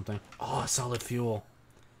things or something. Oh, solid fuel.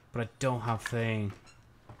 But I don't have thing.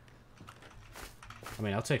 I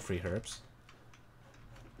mean, I'll take free herbs.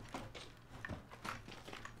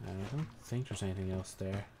 I don't think there's anything else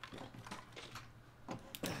there.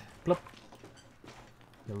 Blop.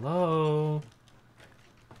 Hello?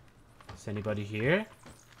 Is anybody here?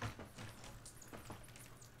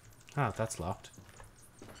 Ah, that's locked.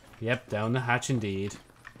 Yep, down the hatch indeed.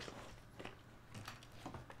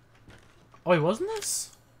 Oh, it wasn't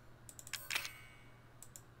this?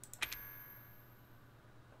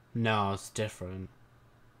 No, it's different.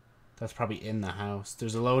 That's probably in the house.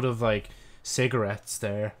 There's a load of, like, cigarettes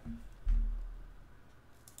there.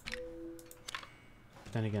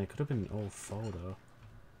 Then again, it could have been an old photo.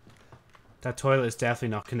 That toilet is definitely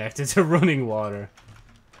not connected to running water.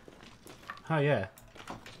 Oh, yeah.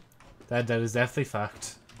 That is definitely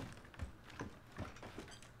fact.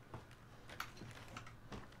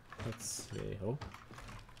 Let's see. Oh.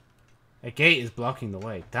 A gate is blocking the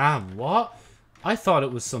way. Damn, what? I thought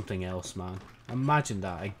it was something else, man. Imagine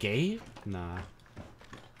that. A gate? Nah.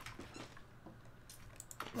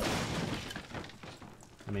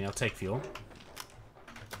 I mean, I'll take fuel.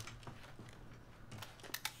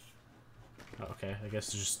 Okay, I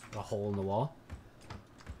guess there's just a hole in the wall.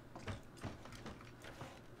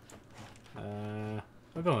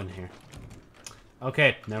 I'll go in here.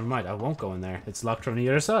 Okay, never mind. I won't go in there. It's locked from the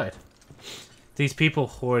other side. These people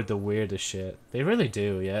hoard the weirdest shit. They really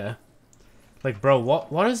do, yeah. Like, bro,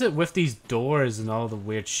 what is it with these doors and all the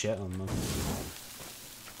weird shit on them?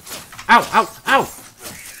 Ow! Ow! Ow!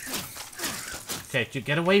 Okay,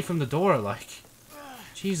 get away from the door, like.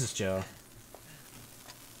 Jesus, Joe.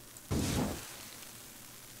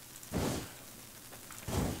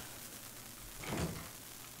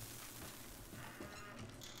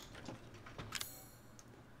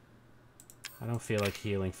 I don't feel like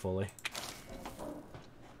healing fully.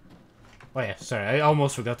 Oh yeah, sorry, I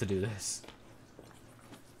almost forgot to do this.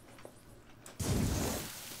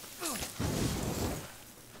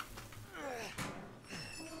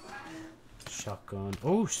 Shotgun.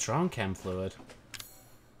 Oh, strong chem fluid.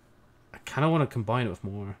 I kind of want to combine it with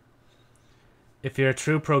more. If you're a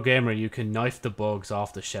true pro gamer, you can knife the bugs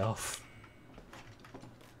off the shelf.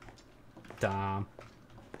 Damn.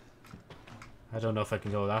 I don't know if I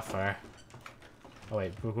can go that far. Oh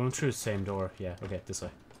wait, we're going through the same door. Yeah, okay, this way.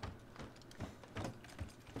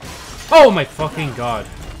 Oh my fucking god.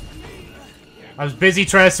 I was busy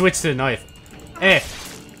trying to switch to the knife. Eh.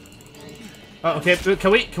 Oh, okay,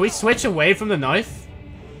 can we switch away from the knife?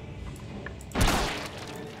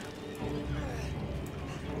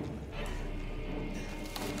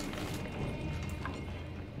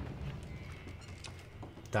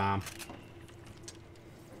 Damn.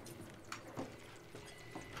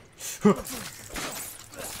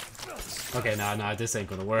 Okay, nah, this ain't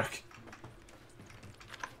gonna work.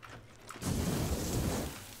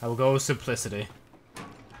 I will go with simplicity.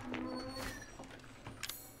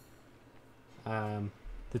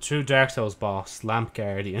 The true Dark Souls boss, Lamp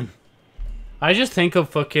Guardian. I just think of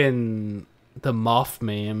fucking the Moth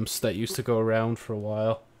memes that used to go around for a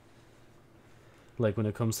while. Like when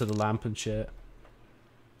it comes to the lamp and shit.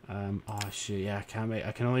 Oh shit, yeah,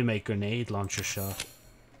 I can only make grenade launcher shot.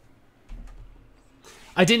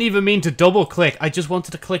 I didn't even mean to double click. I just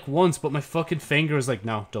wanted to click once, but my fucking finger was like,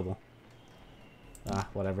 no, double. Ah,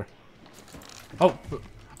 whatever. Oh!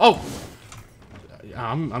 Oh!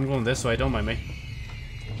 I'm going this way, don't mind me.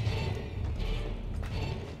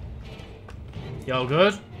 Y'all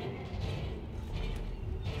good?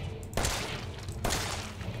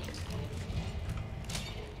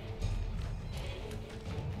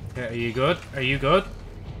 Okay, are you good? Are you good?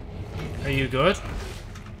 Are you good?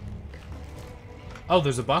 Oh,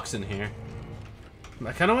 there's a box in here.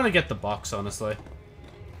 I kind of want to get the box, honestly.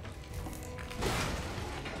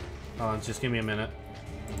 Hold on, just give me a minute.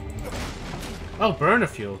 Oh, burner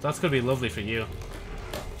fuel. That's gonna be lovely for you.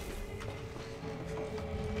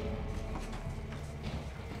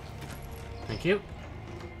 Thank you.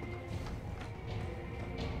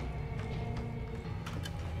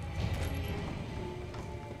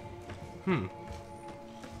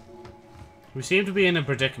 We seem to be in a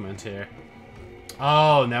predicament here.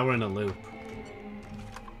 Oh, now we're in a loop.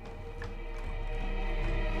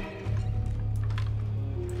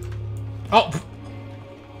 Oh!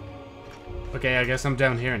 Okay, I guess I'm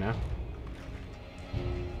down here now.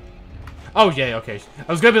 Oh, yeah, okay.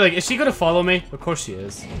 I was gonna be like, is she gonna follow me? Of course she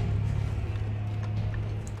is.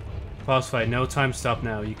 Boss fight, no time stop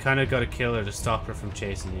now. You kinda gotta kill her to stop her from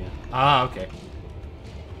chasing you. Ah, okay.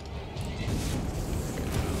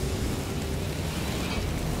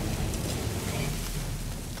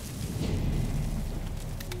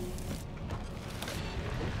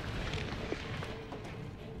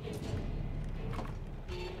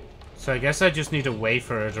 So I guess I just need to wait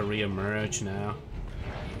for her to re-emerge now.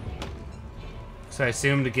 So I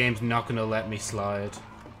assume the game's not gonna let me slide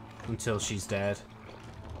until she's dead.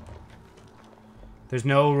 There's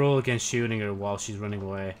no rule against shooting her while she's running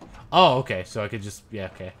away. Oh, okay, so I could just... yeah,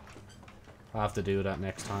 okay. I'll have to do that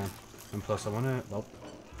next time. And plus I wanna... well,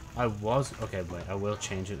 I was... okay, wait, I will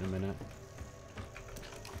change it in a minute.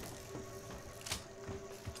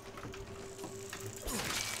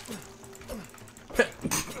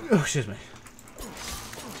 Oh, excuse me.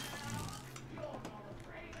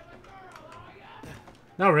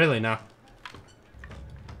 Not really, no.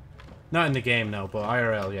 Not in the game, no, but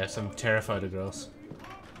IRL, yes, I'm terrified of girls.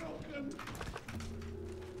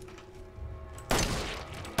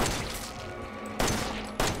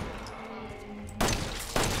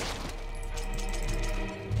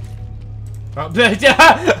 Oh,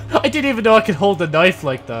 I didn't even know I could hold the knife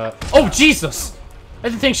like that. Oh, Jesus! I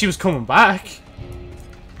didn't think she was coming back.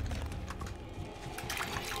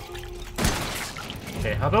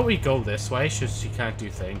 Okay, how about we go this way, so she can't do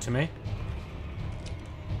thing to me?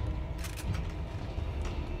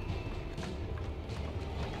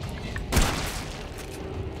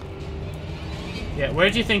 Yeah, where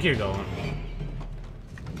do you think you're going?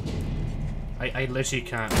 I literally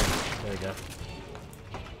can't. There we go.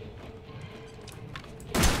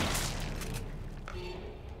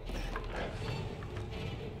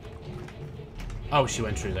 Oh, she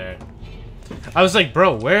went through there. I was like,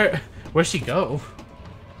 bro, where'd she go?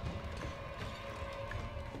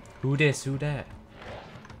 Who this? Who that?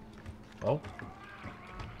 Oh.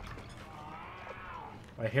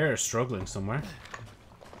 I hear her struggling somewhere.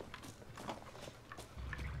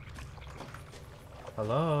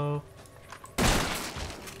 Hello?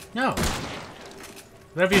 No.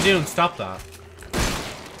 Whatever you're doing, stop that.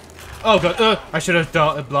 Oh god, I should have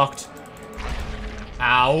blocked.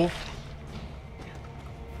 Ow.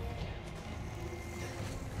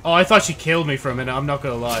 Oh, I thought she killed me for a minute, I'm not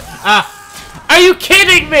gonna lie. Ah! Are you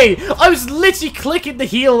kidding me? I was literally clicking the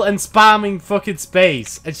heel and spamming fucking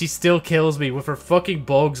space, and she still kills me with her fucking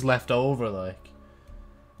bugs left over, like.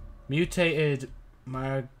 Mutated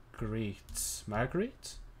Marguerite.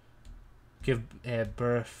 Marguerite? Give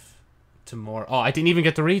birth to more. Oh, I didn't even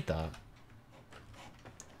get to read that.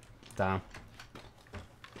 Damn.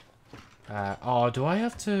 Oh, do I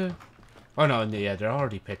have to... oh, no, yeah, they're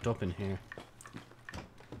already picked up in here.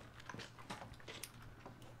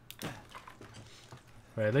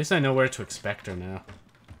 Right, at least I know where to expect her now.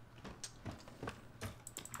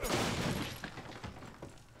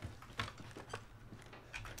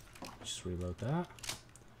 Just reload that.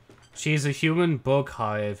 She's a human bug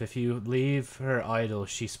hive. If you leave her idle,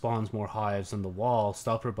 she spawns more hives on the wall.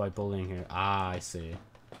 Stop her by bullying her. Ah, I see.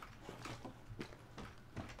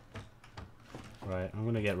 Right, I'm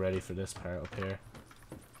gonna get ready for this part up here.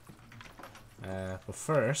 But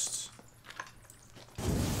first...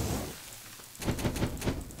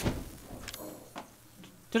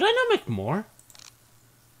 did I not make more?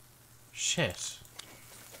 Shit.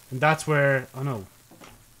 And that's where... oh no.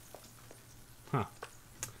 Huh.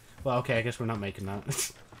 Well, okay, I guess we're not making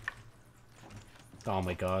that. Oh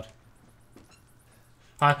my god.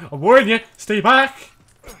 I warn you! Stay back!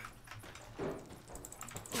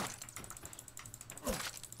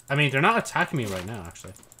 I mean, they're not attacking me right now,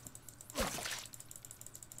 actually.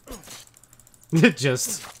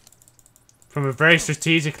 Just from a very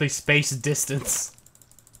strategically spaced distance.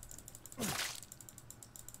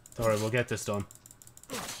 Alright, we'll get this done.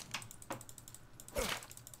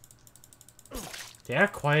 They are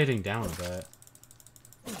quieting down a bit.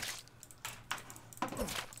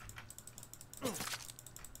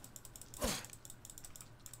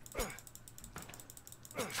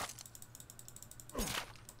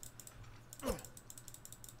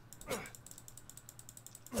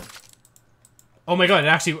 Oh my god,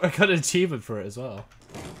 I got an achievement for it as well.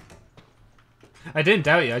 I didn't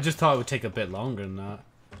doubt you, I just thought it would take a bit longer than that.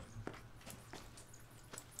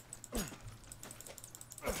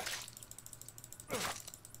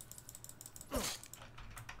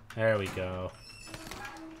 There we go.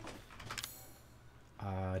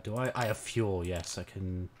 Do I have fuel, yes, I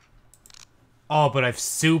can... Oh, but I've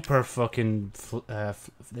super fucking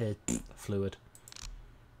fluid.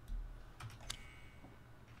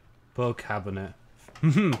 Bug cabinet.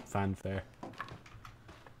 Fanfare.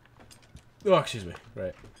 Oh, excuse me.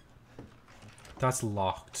 Right. That's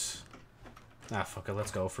locked. Ah, fuck it. Let's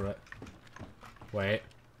go for it. Wait.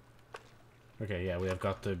 Okay, yeah, we have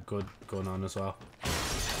got the good going on as well.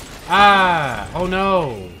 Ah! Oh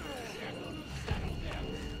no!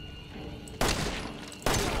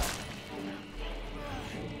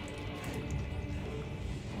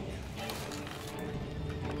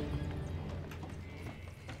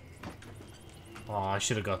 Oh, I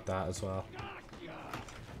should have got that as well.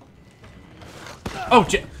 Oh,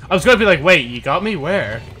 I was gonna be like, wait, you got me?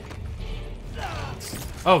 Where?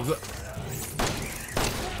 Oh,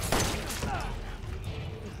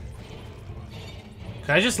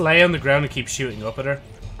 can I just lay on the ground and keep shooting up at her?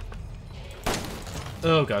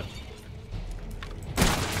 Oh god.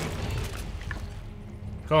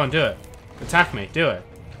 Go on, do it. Attack me, do it.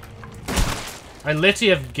 I literally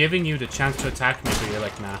have given you the chance to attack me, but you're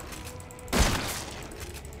like, nah.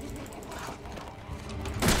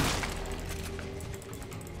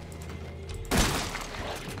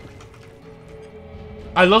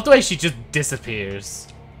 I love the way she just disappears.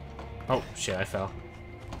 Oh, shit, I fell.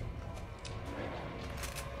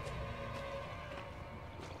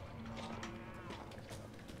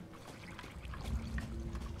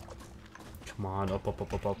 Come on, up, up,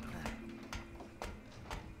 up, up, up.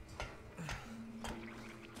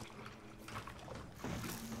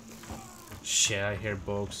 Shit, I hear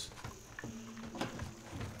bugs.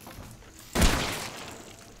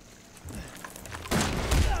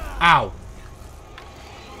 Ow!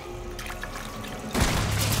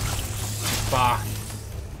 Fuck.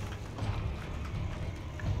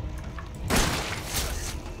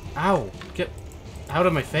 Ow! Get out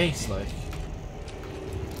of my face, like.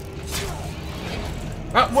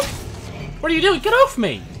 What are you doing? Get off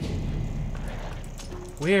me!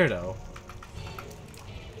 Weirdo.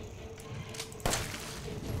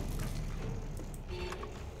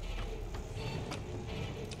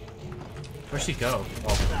 Where'd she go?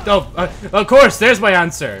 Oh, of course! There's my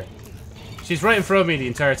answer! She's right in front of me the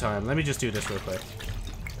entire time. Let me just do this real quick.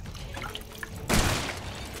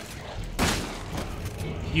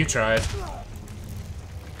 You tried.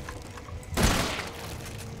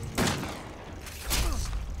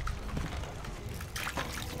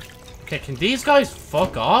 Okay, can these guys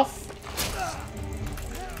fuck off?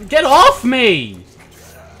 Get off me!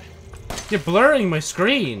 You're blurring my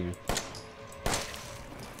screen.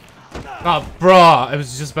 Oh, bruh. I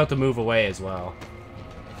was just about to move away as well.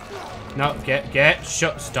 No,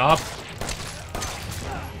 stop.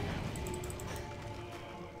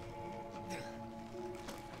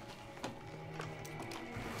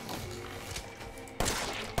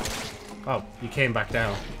 Oh, you came back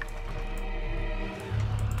down.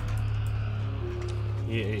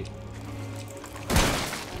 Yeah.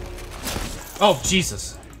 Oh,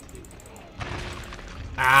 Jesus.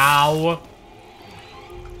 Ow.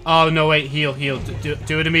 Oh, no, wait. Heal.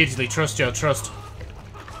 Do it immediately. Trust, Joe. Trust.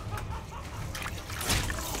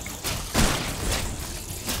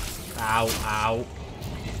 Ow, ow.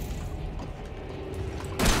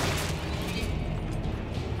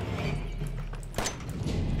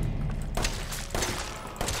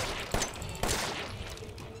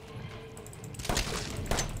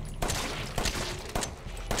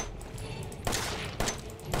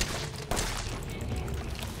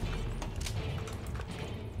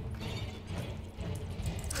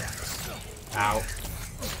 Ow.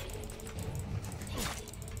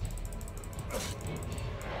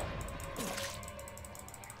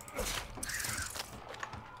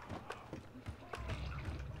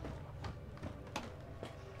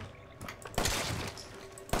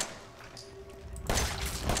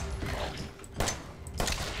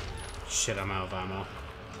 shit, I'm out of ammo.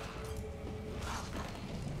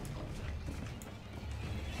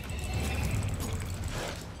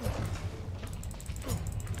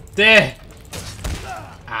 There!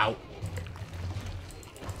 Ow.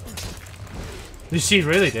 She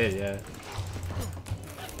really did, yeah.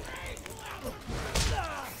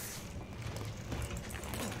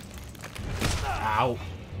 Ow.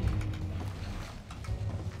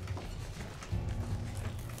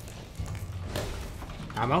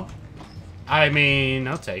 Ammo? I mean,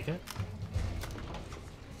 I'll take it.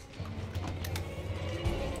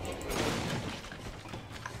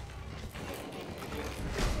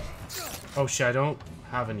 Oh shit, I don't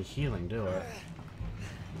have any healing, do I?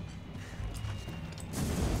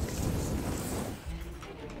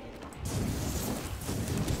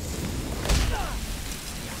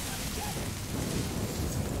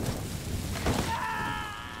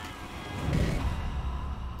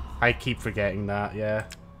 I keep forgetting that, yeah.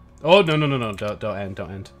 Oh, no, no, no, no, don't end,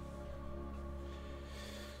 don't end.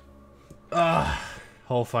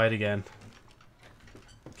 Whole fight again.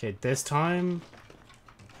 Okay, this time,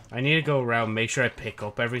 I need to go around, make sure I pick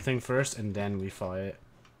up everything first, and then we fight.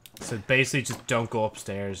 So basically, just don't go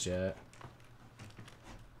upstairs yet.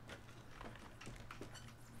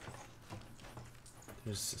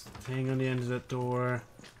 There's this thing on the end of that door.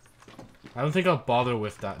 I don't think I'll bother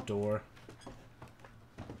with that door.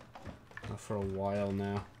 Not for a while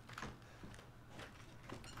now.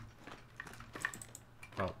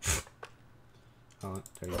 Oh. Oh,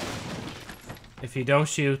 there you go. If you don't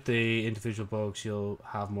shoot the individual bugs, you'll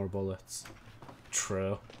have more bullets.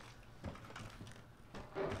 True.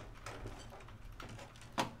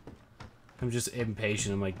 I'm just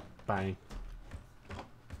impatient. I'm like, bang.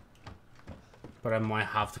 But I might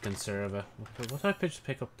have to conserve it. Okay, what did I just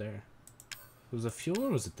pick up there? Was it fuel or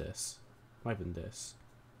was it this? Might have been this.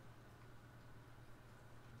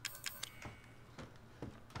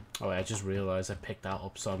 Oh, I just realized I picked that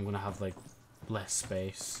up, so I'm gonna have like less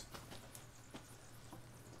space.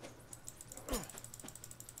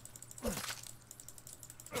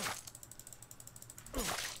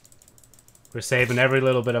 We're saving every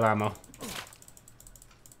little bit of ammo.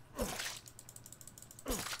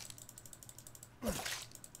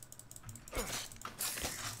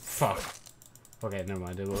 Fuck. Okay, never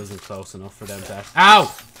mind. It wasn't close enough for them to...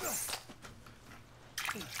 Ow!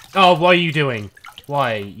 Oh, what are you doing?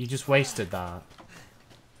 Why? You just wasted that.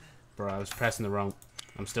 Bro, I was pressing the wrong...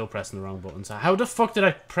 I'm still pressing the wrong buttons. How the fuck did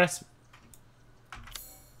I press...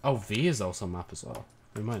 Oh, V is also map as well.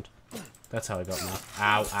 Never mind. That's how I got map.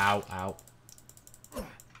 Ow, ow, ow.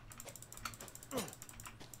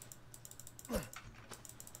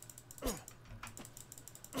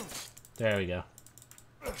 There we go.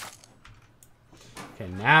 Okay,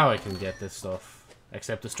 now I can get this stuff.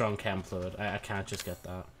 Except the strong chem fluid. I can't just get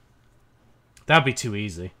that. That'd be too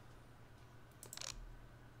easy.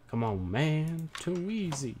 Come on, man. Too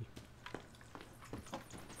easy.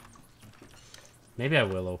 Maybe I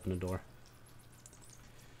will open the door.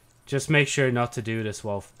 Just make sure not to do this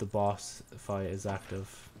while the boss fight is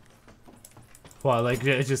active. Well, like,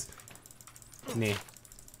 it just... Nah.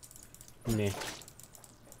 Nah.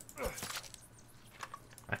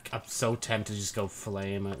 I'm so tempted to just go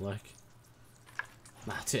flame it, like...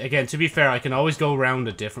 Again, to be fair, I can always go around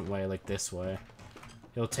a different way, like this way.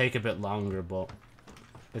 It'll take a bit longer, but...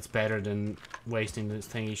 It's better than wasting those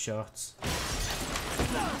thingy shots.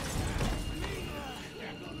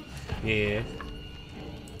 Yeah.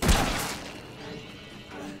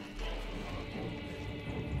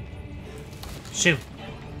 Shoot!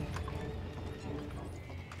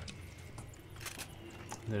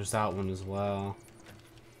 There's that one as well.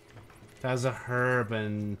 That's a herb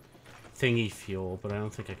and thingy fuel, but I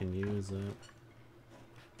don't think I can use it.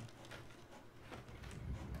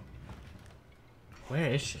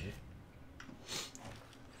 Where is she?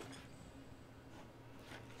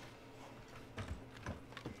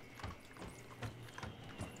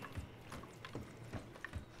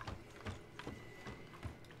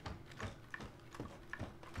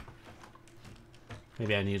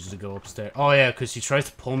 Maybe I needed to go upstairs. Oh yeah, because she tries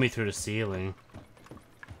to pull me through the ceiling.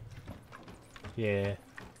 Yeah.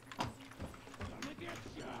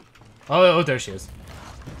 Oh, there she is.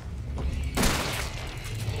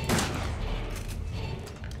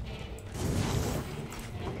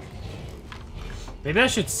 Maybe I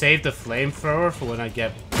should save the flamethrower for when I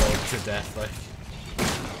get blown to death, like.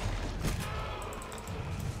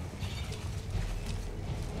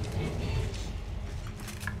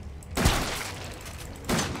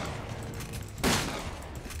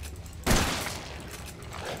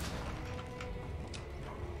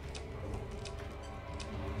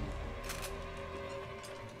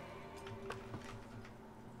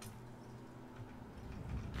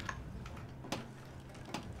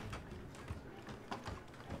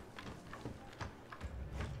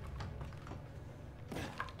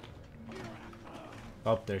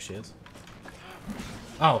 Oh, there she is.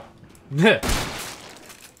 Oh.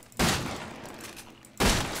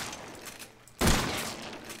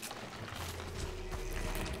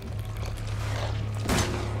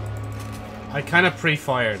 I kind of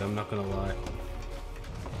pre-fired, I'm not gonna lie.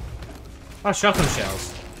 Oh, shotgun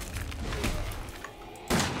shells.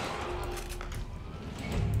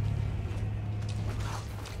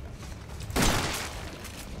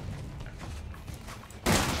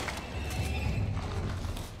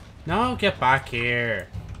 No, get back here.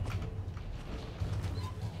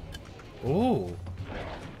 Ooh.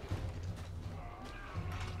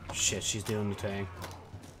 Shit, she's doing the thing.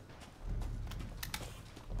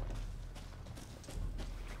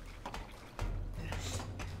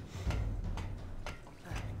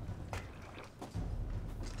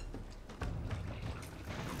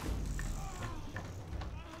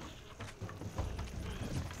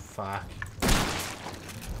 Fuck.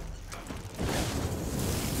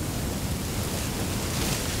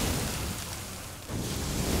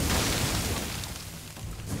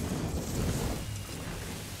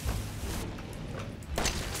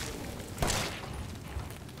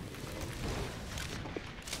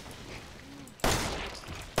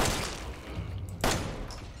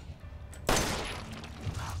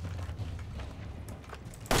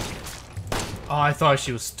 Oh, I thought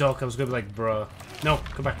she was stuck. I was gonna be like, bruh. No,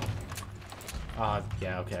 come back.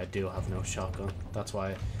 Yeah, okay, I do have no shotgun. That's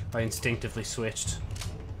why I instinctively switched.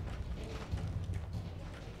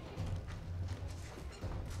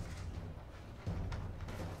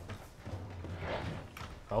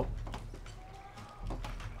 Oh.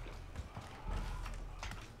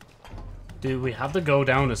 Dude, we have to go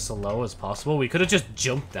down as slow as possible. We could have just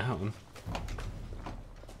jumped down.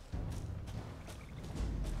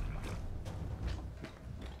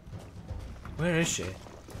 Where is she?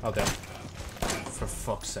 Oh, there. For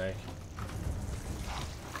fuck's sake.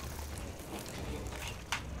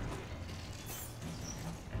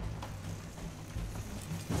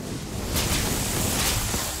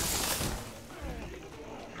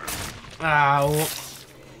 Ow.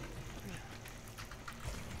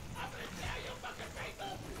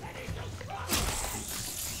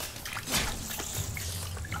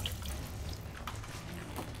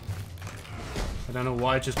 I don't know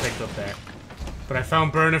why I just picked up there. But I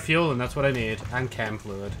found burner fuel, and that's what I need. And chem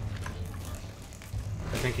fluid.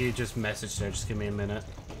 I think he just messaged her. Just give me a minute.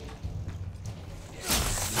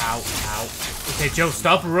 Ow, ow. Okay, Joe,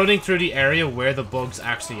 stop running through the area where the bugs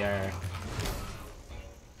actually are.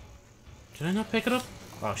 Did I not pick it up?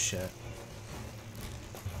 Oh, shit.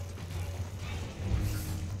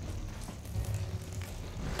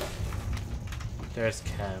 There's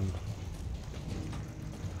chem.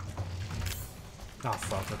 Oh,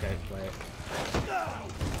 fuck. Okay, wait.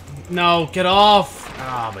 No, get off!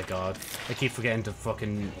 Oh my god. I keep forgetting to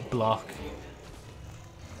fucking block.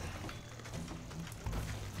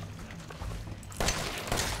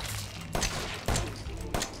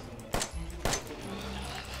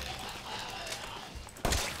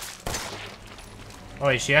 Oh,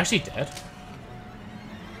 is she actually dead?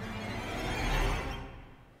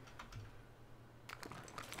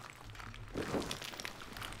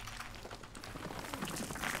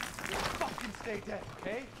 Fucking stay dead,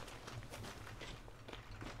 okay?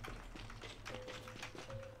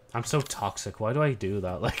 I'm so toxic. Why do I do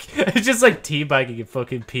that? Like, it's just like teabagging and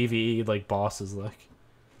fucking PvE like bosses. Like,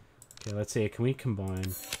 okay, let's see. Can we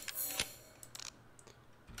combine?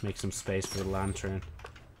 Make some space for the lantern.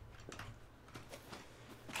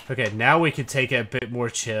 Okay, now we can take it a bit more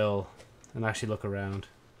chill and actually look around.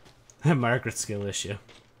 Margaret's skill issue.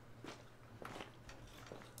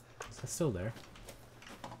 Is that still there?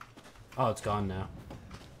 Oh, it's gone now.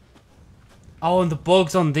 Oh, and the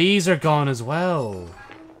bugs on these are gone as well.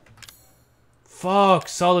 Fuck,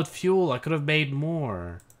 solid fuel. I could have made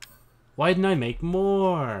more. Why didn't I make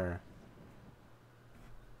more?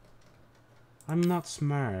 I'm not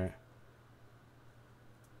smart.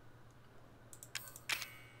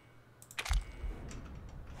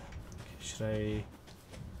 Should I...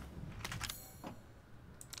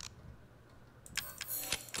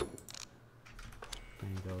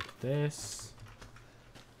 Then go with this.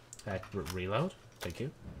 Reload. Thank you.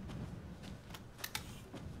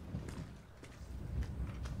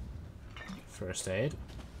 First aid.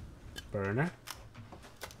 Burner.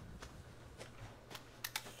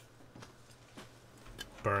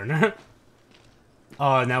 Burner.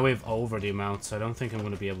 Oh, now we have over the amount, so I don't think I'm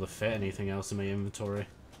going to be able to fit anything else in my inventory.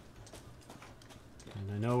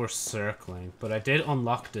 And I know we're circling, but I did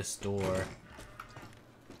unlock this door.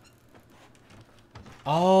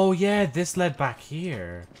 Oh, yeah, this led back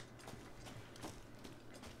here.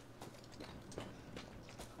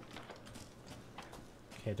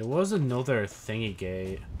 Okay, there was another thingy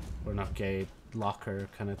gate, or not gate, locker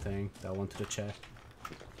kind of thing that I wanted to check.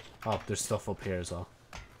 Oh, there's stuff up here as well.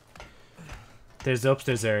 There's the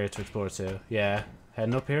upstairs area to explore too. Yeah,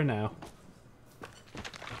 heading up here now.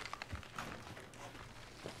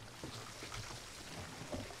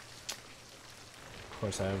 Of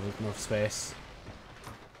course I have enough space.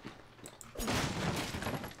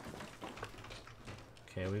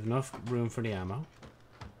 Okay, we have enough room for the ammo.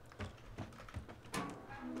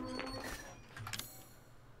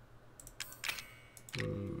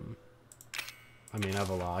 I mean, I have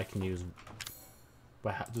a lot I can use.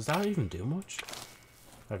 But does that even do much?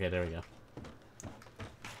 Okay, there we go.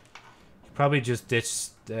 Probably just ditch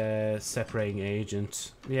separating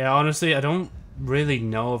agent. Yeah, honestly, I don't really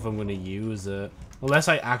know if I'm going to use it. Unless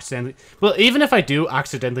I accidentally... Well, even if I do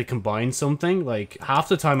accidentally combine something, like, half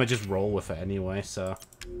the time I just roll with it anyway, so...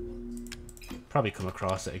 Probably come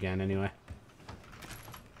across it again anyway.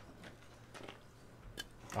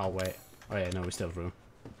 Oh, wait. Oh, yeah, no, we still have room.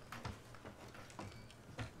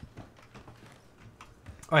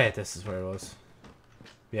 Oh, yeah, this is where it was.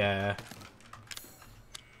 Yeah.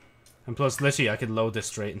 And plus, literally, I could load this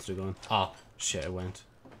straight into the gun. Oh, shit, it went.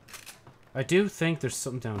 I do think there's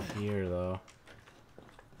something down here, though.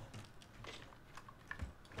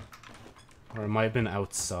 Or it might have been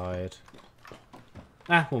outside.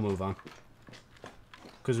 Ah, we'll move on.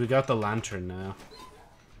 Because we got the lantern now.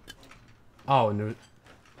 Oh, and there...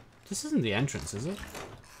 This isn't the entrance, is it?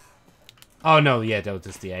 Oh, no, yeah, that was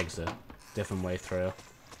just the exit. Different way through.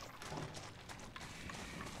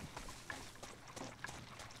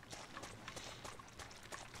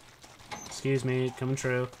 Excuse me, coming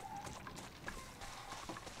through.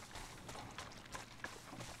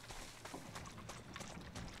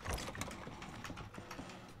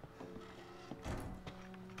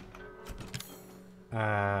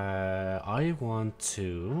 I want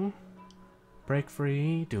to break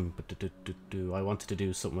free. I wanted to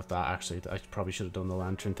do something with that, actually. I probably should have done the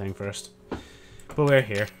lantern thing first. But we're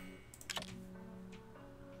here.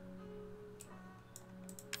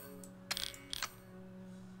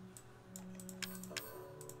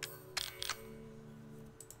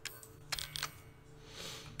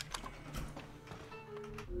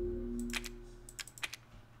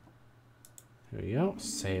 Here we go.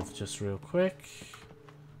 Save just real quick.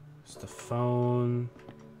 It's the phone.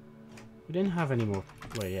 We didn't have any more.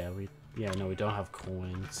 Wait, yeah, no, we don't have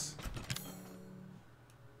coins.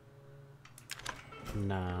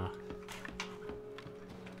 Nah.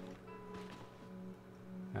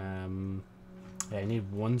 Yeah, I need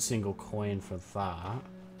one single coin for that.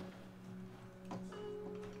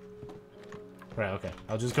 Right, okay.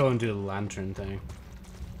 I'll just go and do the lantern thing.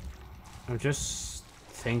 I'm just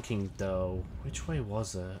thinking, though, which way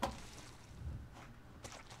was it?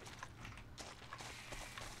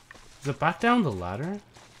 Was it back down the ladder?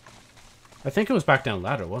 I think it was back down the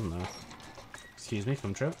ladder, wasn't it? Excuse me,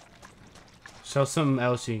 come true. So something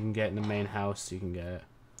else you can get in the main house you can get.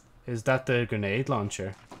 Is that the grenade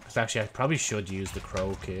launcher? Because actually I probably should use the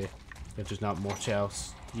crow key if there's not much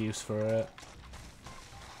else use for it.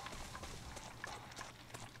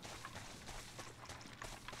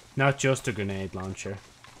 Not just a grenade launcher.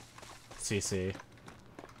 CC.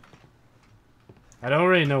 I don't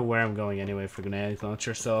really know where I'm going anyway for grenade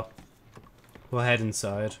launcher, so we'll head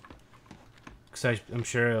inside. Because I'm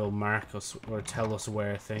sure it'll mark us or tell us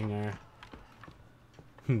where a thing are.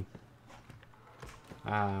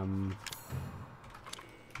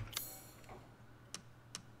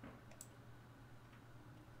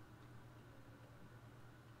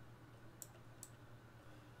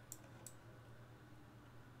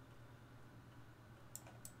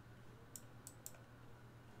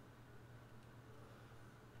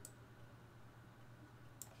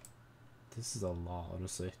 This is a lot,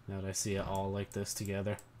 honestly, now that I see it all like this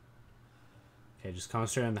together. Okay, just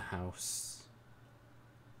concentrate on the house.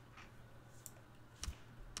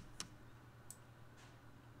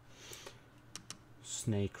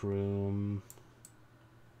 Snake room.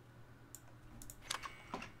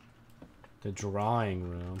 The drawing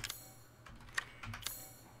room.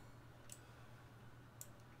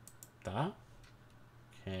 That?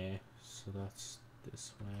 Okay, so that's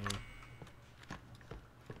this way.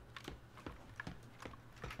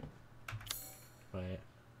 Wait.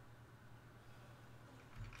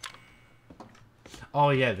 Oh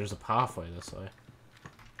yeah, there's a pathway this way.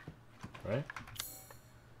 Right?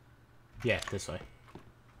 Yeah, this way.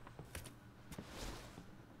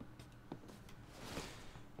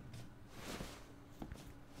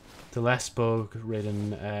 The less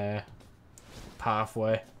bug-ridden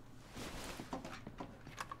pathway.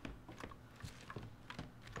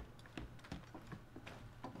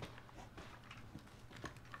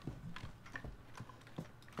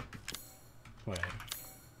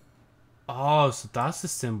 Oh, so that's the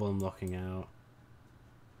symbol I'm looking at.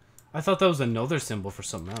 I thought that was another symbol for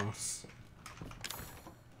something else.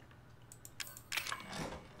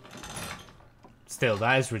 Still,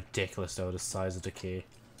 that is ridiculous though, the size of the key.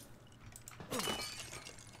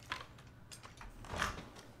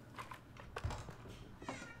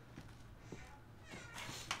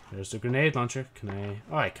 There's the grenade launcher. Can I...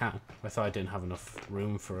 Oh, I can't. I thought I didn't have enough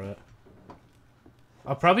room for it.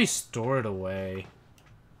 I'll probably store it away.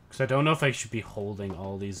 Because I don't know if I should be holding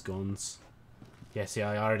all these guns. Yeah, see,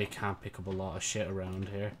 I already can't pick up a lot of shit around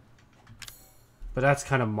here. But that's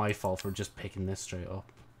kind of my fault for just picking this straight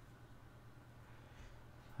up.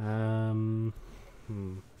 Oh,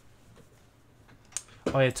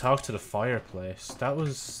 I talked to the fireplace. That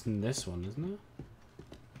was in this one, isn't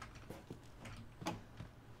it?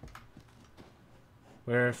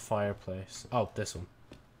 Where fireplace? Oh, this one.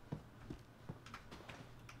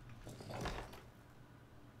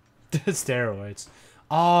 Steroids.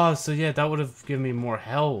 Oh, so yeah, that would have given me more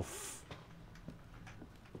health.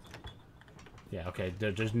 Yeah, okay.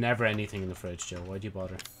 There's never anything in the fridge, Joe. Why'd you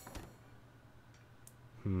bother?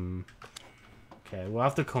 Okay, we'll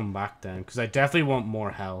have to come back then, because I definitely want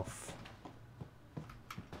more health.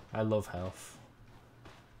 I love health.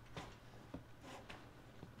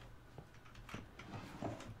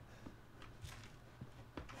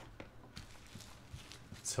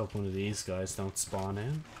 Let's hope one of these guys don't spawn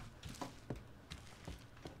in.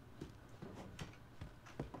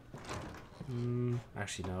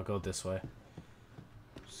 Actually, no, I'll go this way.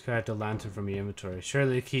 Just grab the lantern from your inventory.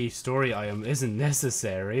 Surely the key story item isn't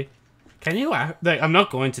necessary. Can you like, I'm not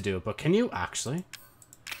going to do it, but can you actually?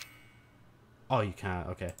 Oh, you can't.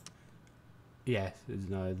 Okay. Yeah,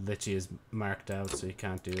 no, it literally is marked out, so you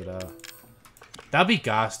can't do that. That'd be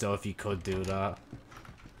gas, though, if you could do that.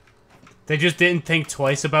 They just didn't think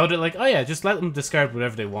twice about it. Like, oh yeah, just let them discard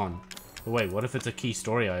whatever they want. But wait, what if it's a key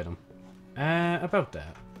story item? About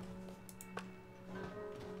that.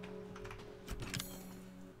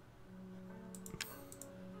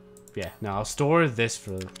 Yeah, no, I'll store this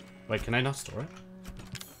for... Wait, can I not store it?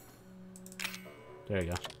 There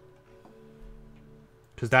you go.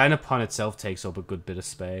 Because that in upon itself takes up a good bit of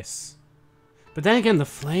space. But then again, the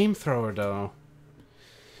flamethrower, though.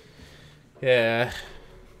 Yeah.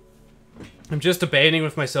 I'm just debating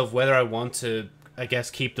with myself whether I want to, I guess,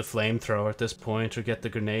 keep the flamethrower at this point or get the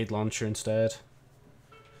grenade launcher instead.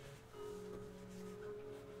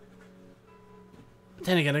 But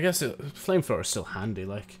then again, I guess the flamethrower is still handy,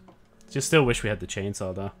 like... Just still wish we had the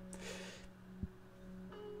chainsaw, though.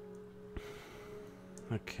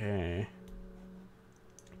 Okay.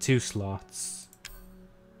 2 slots.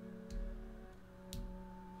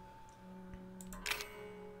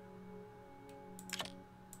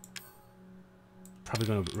 Probably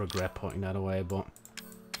gonna regret putting that away, but...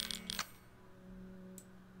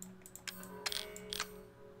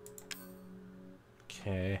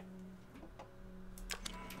 Okay.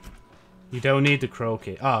 You don't need the crow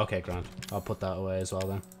key. Oh, okay, grand. I'll put that away as well,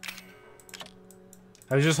 then.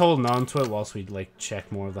 I was just holding on to it whilst we, like, check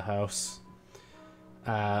more of the house.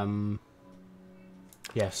 Yeah,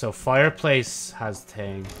 so fireplace has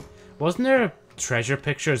thing. Wasn't there a treasure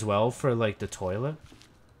picture as well for, like, the toilet?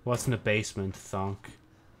 What's in the basement, thunk?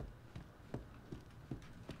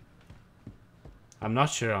 I'm not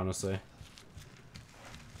sure, honestly.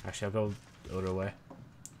 Actually, I'll go the other way.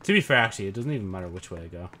 To be fair, actually, it doesn't even matter which way I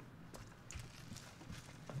go.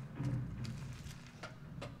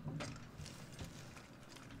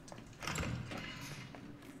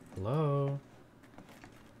 Hello?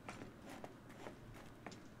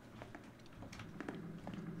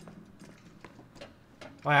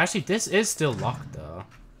 Oh, actually, this is still locked, though.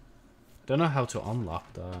 Don't know how to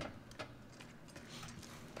unlock that.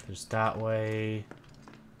 There's that way.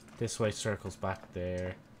 This way circles back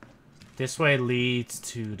there. This way leads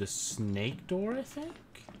to the snake door, I think?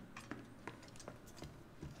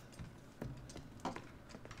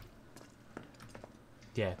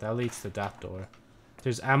 Yeah, that leads to that door.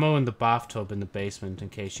 There's ammo in the bathtub in the basement in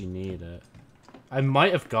case you need it. I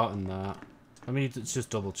might have gotten that. Let me just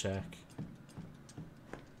double check.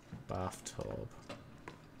 Bathtub.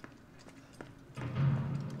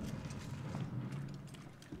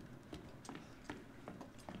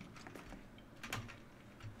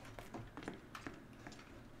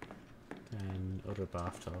 Then other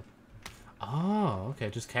bathtub. Oh, okay,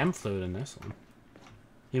 just chem fluid in this one.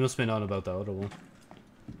 He must have been on about the other one.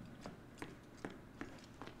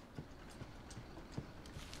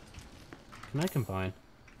 Can I combine?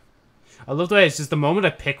 I love the way it's just the moment I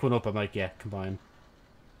pick one up, I'm like, yeah, combine.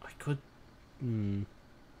 I could...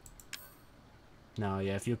 No,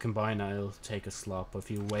 yeah, if you combine that, it'll take a slot. But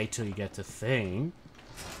if you wait till you get the thing,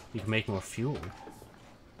 you can make more fuel.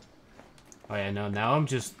 Oh yeah, no, now I'm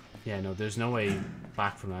just... Yeah, no, there's no way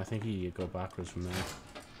back from that. I think you go backwards from there.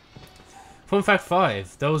 Fun fact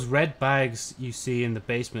 5. Those red bags you see in the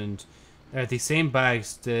basement are the same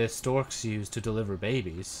bags the storks use to deliver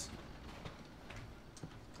babies.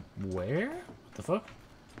 Where? What the fuck?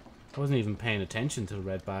 I wasn't even paying attention to the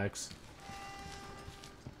red bags.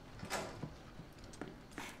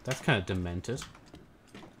 That's kind of demented.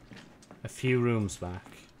 A few rooms back.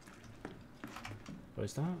 What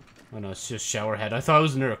is that? Oh no, it's just shower head. I thought it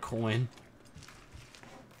was near a coin.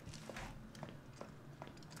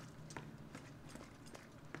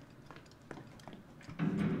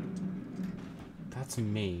 That's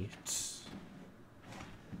meat.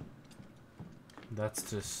 That's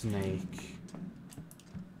the snake.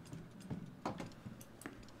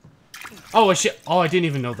 Oh shit! Oh, I didn't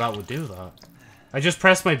even know that would do that. I just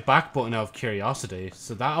pressed my back button out of curiosity,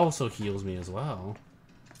 so that also heals me as well.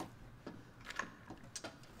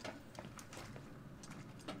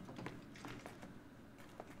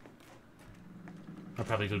 I'm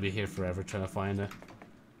probably gonna be here forever trying to find it.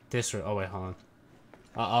 This or oh wait, hold on.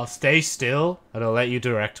 I'll stay still and I'll let you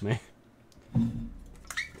direct me.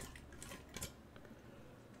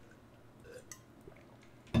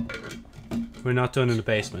 We're not done in the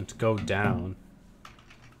basement. Go down.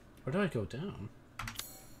 Where do I go down?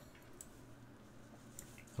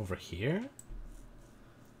 Over here?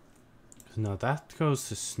 No, that goes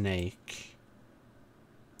to snake.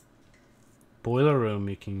 Boiler room,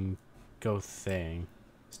 you can go thing.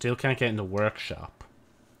 Still can't get in the workshop.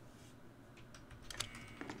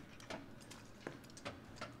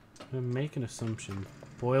 I'm making an assumption.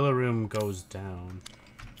 Boiler room goes down.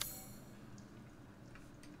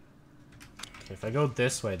 Okay, if I go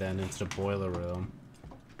this way then into the boiler room.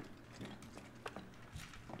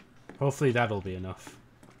 Hopefully that'll be enough.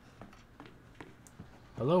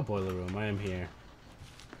 Hello, boiler room. I am here.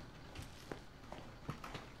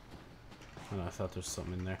 Oh, no, I thought there was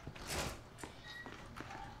something in there.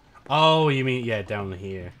 Oh, you mean, yeah, down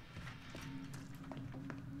here.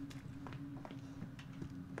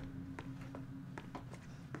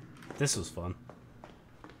 This was fun.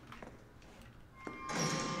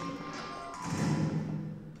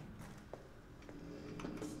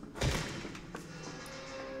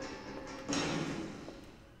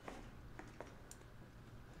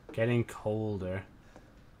 Getting colder.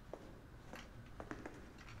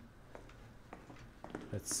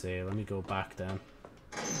 Let's see, let me go back then.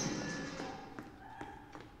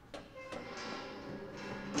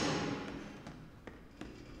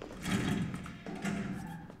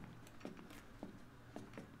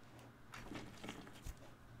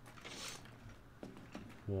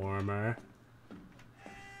 Warmer.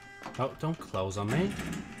 Oh, don't close on me.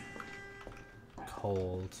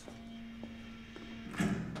 Cold.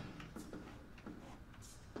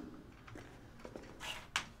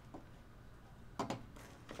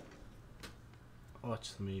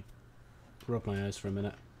 Watch, let me rub my eyes for a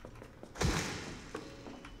minute.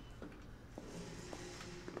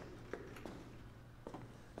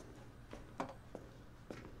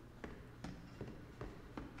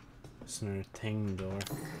 It's another thing door.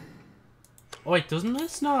 Oh wait, doesn't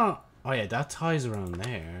this not? Oh yeah, that ties around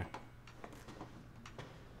there.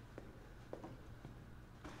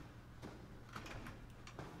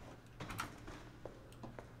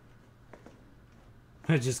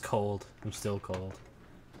 It's just cold. I'm still cold.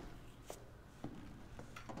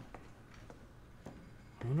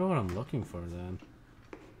 I wonder what I'm looking for then.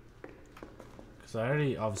 Because I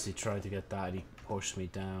already obviously tried to get that and he pushed me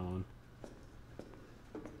down.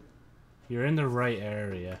 You're in the right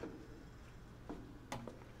area.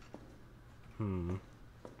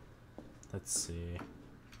 Let's see.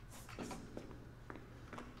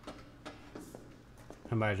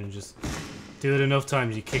 Imagine just do it enough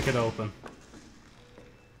times, you kick it open.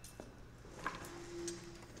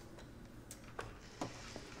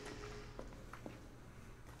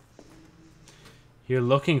 You're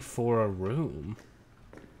looking for a room.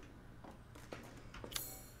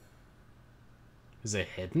 Is it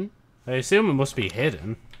hidden? I assume it must be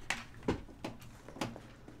hidden.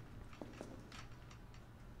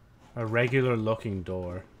 A regular looking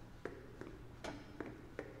door.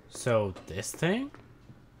 So, this thing?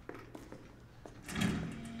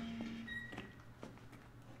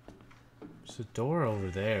 There's a door over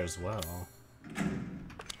there as well.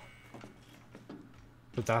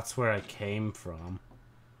 But that's where I came from.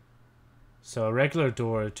 So a regular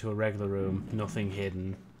door to a regular room, nothing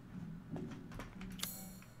hidden.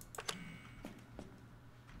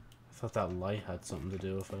 I thought that light had something to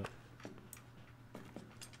do with it.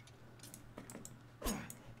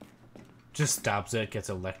 Just stabs it, gets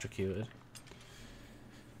electrocuted.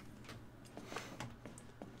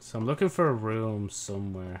 So I'm looking for a room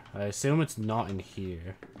somewhere. I assume it's not in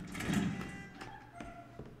here.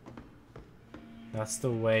 That's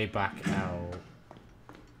the way back out.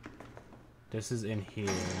 This is in here.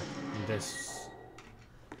 And this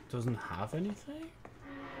doesn't have anything?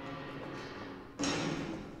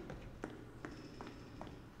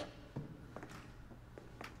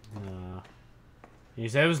 Nah. You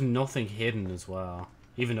said there was nothing hidden as well.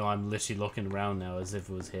 Even though I'm literally looking around now as if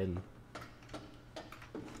it was hidden.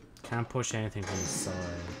 Can't push anything from the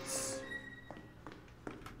sides.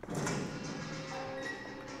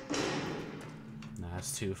 Nah,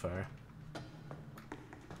 it's too far.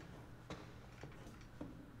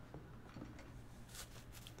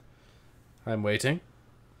 I'm waiting.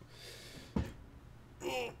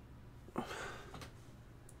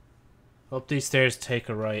 Up these stairs, take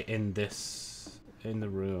a right in the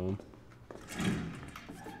room.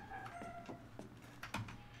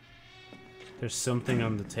 There's something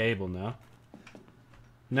on the table now.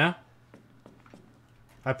 No?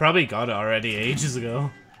 I probably got it already ages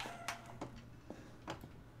ago.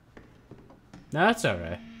 No, that's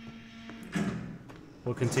alright.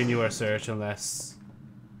 We'll continue our search unless...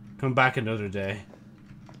 Come back another day.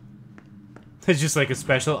 It's just like a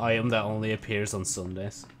special item that only appears on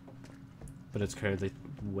Sundays. But it's currently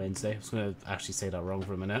Wednesday. I was gonna actually say that wrong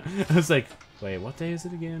for a minute. I was like, wait, what day is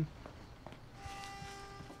it again?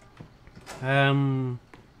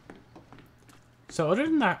 So other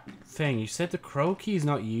than that thing, you said the crow key is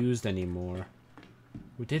not used anymore.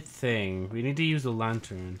 We did thing. We need to use the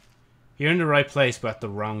lantern. You're in the right place, but at the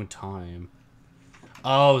wrong time.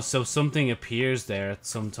 Oh, so something appears there at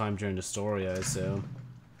some time during the story, I assume.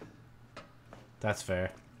 That's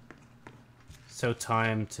fair. So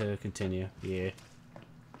time to continue. Yeah.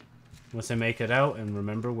 Once I make it out and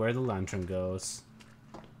remember where the lantern goes.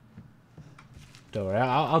 Don't worry,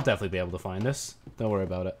 I'll definitely be able to find this. Don't worry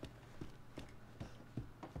about it.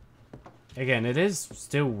 Again, it is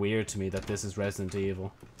still weird to me that this is Resident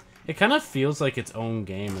Evil. It kind of feels like its own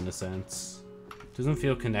game in a sense. Doesn't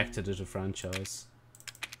feel connected to the franchise.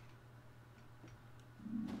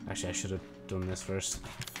 Actually, I should have done this first.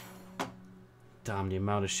 Damn, the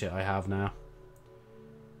amount of shit I have now.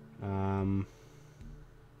 I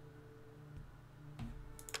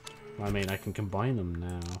mean, I can combine them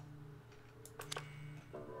now.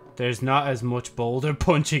 There's not as much boulder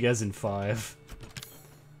punching as in 5.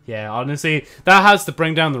 Yeah, honestly, that has to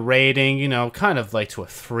bring down the rating, you know, kind of like to a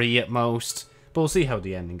 3 at most. But we'll see how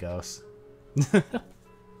the ending goes.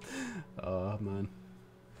 Oh, man.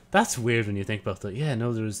 That's weird when you think about that. Yeah,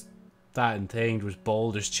 no, there's that and thing. There was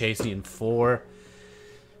boulders chasing you in 4.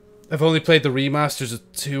 I've only played the remasters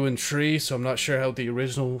of 2 and 3, so I'm not sure how the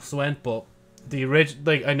originals went, but the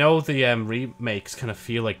like, I know the remakes kind of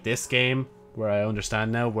feel like this game, where I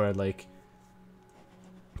understand now where, like,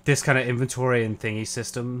 this kind of inventory and thingy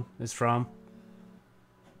system is from.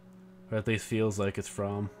 Or at least feels like it's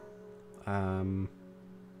from.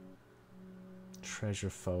 Treasure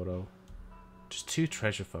photo. Just 2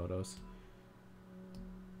 treasure photos.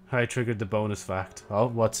 I triggered the bonus fact. Oh,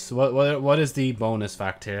 what is the bonus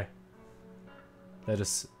fact here? Let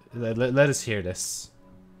us hear this.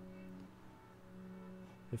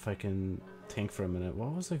 If I can think for a minute,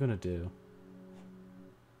 what was I gonna do?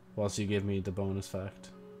 Whilst you give me the bonus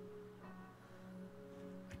fact.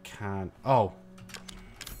 I can't. Oh.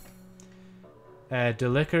 The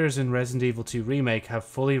liquors in Resident Evil 2 Remake have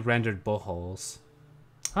fully rendered buttholes.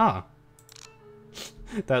 Ah.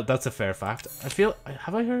 That's a fair fact. I feel...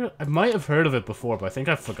 Have I heard... I might have heard of it before, but I think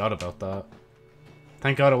I forgot about that.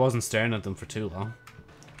 Thank God I wasn't staring at them for too long.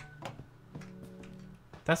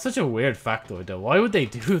 That's such a weird factoid, though. Why would they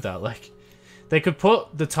do that? Like, they could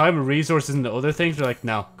put the time and resources into other things. They're like,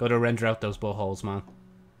 no, gotta render out those buttholes, man.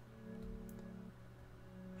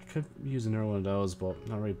 I could use another one of those, but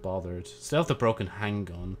not really bothered. Still have the broken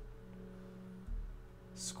handgun.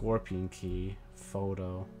 Scorpion key.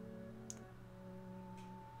 Photo.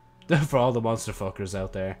 For all the monster fuckers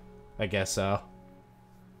out there. I guess so.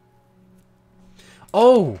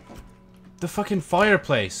 Oh! The fucking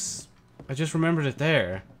fireplace. I just remembered it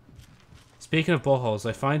there. Speaking of buttholes,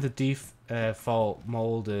 I find the default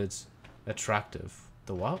molded attractive.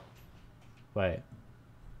 The what? Wait.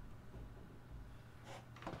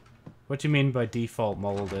 What do you mean by default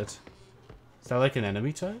molded? Is that like an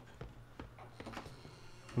enemy type?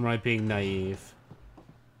 Or am I being naive?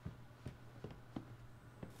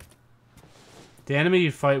 The enemy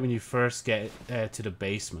you fight when you first get to the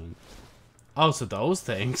basement. Oh, so those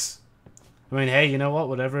things. I mean, hey, you know what?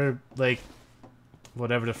 Whatever, like,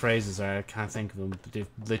 Whatever the phrases are, I can't think of them, but they've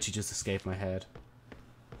literally just escaped my head.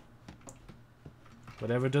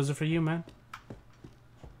 Whatever does it for you, man.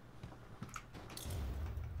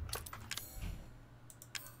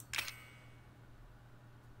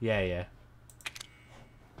 Yeah, yeah.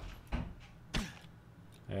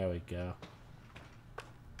 There we go.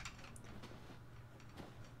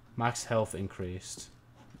 Max health increased.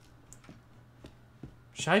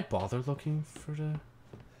 Should I bother looking for the...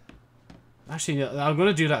 Actually, no, I'm going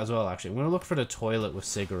to do that as well, actually. I'm going to look for the toilet with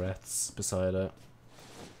cigarettes beside it.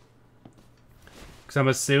 Because I'm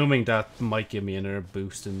assuming that might give me another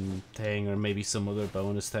boosting thing, or maybe some other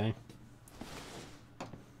bonus thing.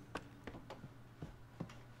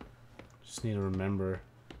 Just need to remember.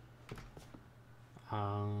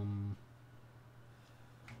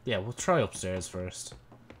 Yeah, we'll try upstairs first.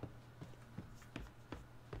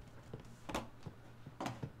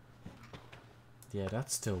 Yeah,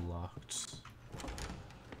 that's still locked.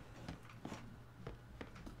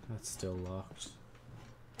 That's still locked.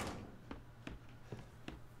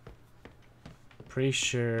 Pretty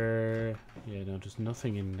sure... Yeah, no, there's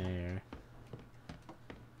nothing in there.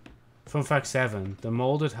 Fun fact 7. The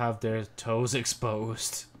molded have their toes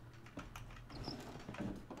exposed.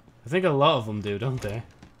 I think a lot of them do, don't they?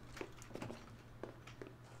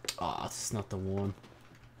 Oh, this is not the one.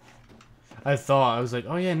 I was like,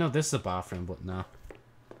 oh yeah, no, this is a bathroom, but no.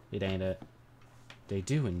 It ain't it. They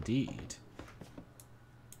do indeed.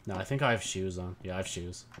 No, I think I have shoes on. Yeah, I have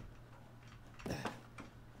shoes.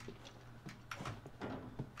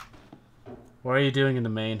 What are you doing in the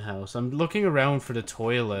main house? I'm looking around for the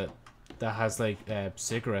toilet that has, like,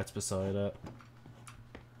 cigarettes beside it.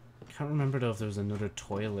 Can't remember, though, if there was another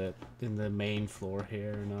toilet in the main floor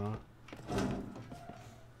here or not.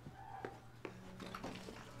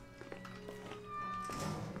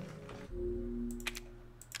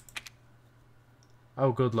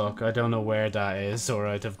 Oh, good luck. I don't know where that is, or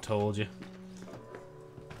I'd have told you.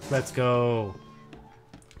 Let's go.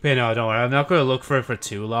 But no, don't worry. I'm not going to look for it for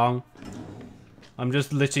too long. I'm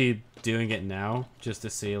just literally doing it now, just to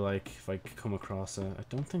see, like, if I could come across it. I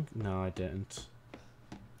don't think... No, I didn't.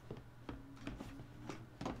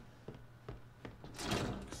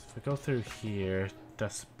 If I go through here,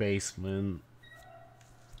 that's the basement.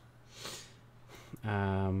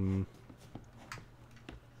 Nah.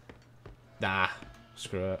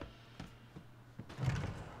 Screw it.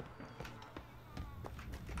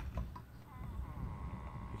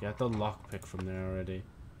 You got the lockpick from there already.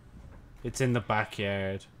 It's in the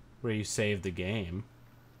backyard where you save the game.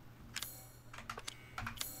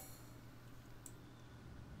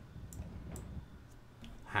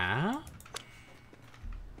 Huh?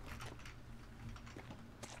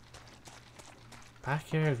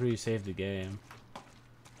 Backyard where you save the game.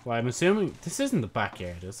 Well, I'm assuming this isn't the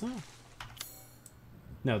backyard, is it?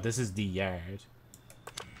 No, this is the yard.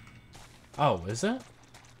 Oh, is it?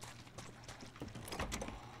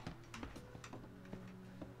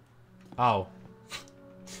 Oh.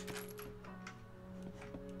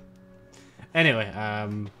 Anyway,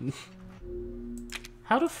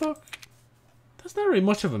 how the fuck? That's not really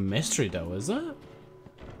much of a mystery, though, is it?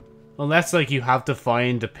 Unless, like, you have to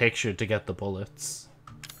find the picture to get the bullets.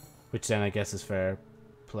 Which then I guess is fair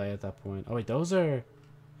play at that point. Oh, wait, those are...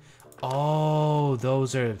 Oh,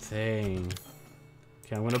 those are a thing.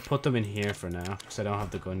 Okay, I'm gonna put them in here for now, because I don't have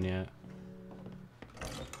the gun yet.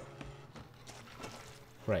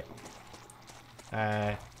 Right.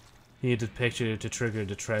 Need the picture to trigger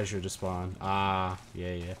the treasure to spawn. Ah,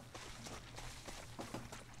 yeah, yeah.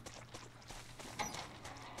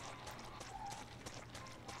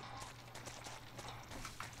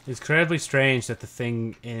 It's incredibly strange that the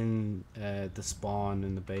thing in the spawn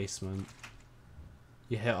in the basement,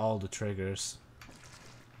 you hit all the triggers.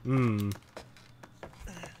 Yeah,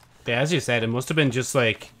 as you said, it must have been just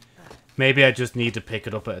like, maybe I just need to pick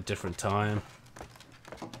it up at a different time.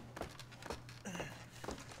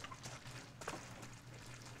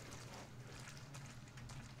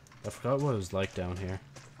 I forgot what it was like down here.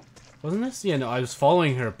 Wasn't this? Yeah, no, I was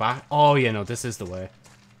following her back. Oh, yeah, no, this is the way.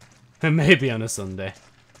 Maybe on a Sunday.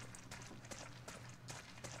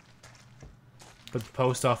 But the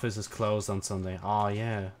post office is closed on Sunday. Oh,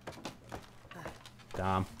 yeah.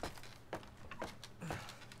 Damn.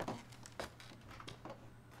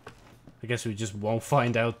 I guess we just won't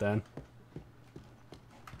find out then.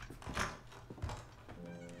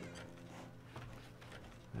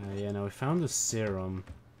 Yeah, no, we found the serum.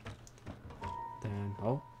 Then,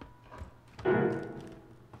 oh.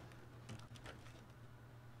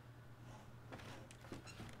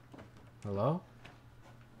 Hello?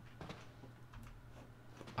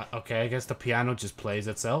 Okay, I guess the piano just plays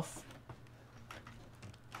itself.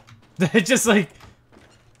 They're just like...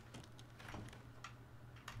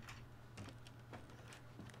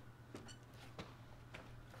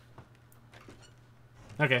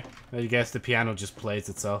 Okay, I guess the piano just plays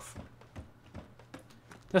itself.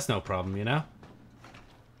 That's no problem, you know?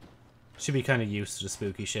 Should be kind of used to the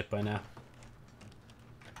spooky shit by now.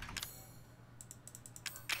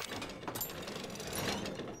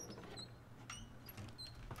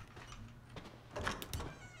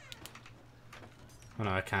 Oh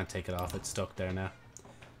no, I can't take it off. It's stuck there now.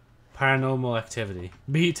 Paranormal Activity.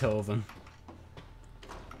 Beethoven.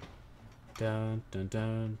 Dun, dun,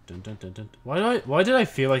 dun, dun, dun, dun, dun. Why did I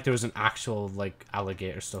feel like there was an actual, like,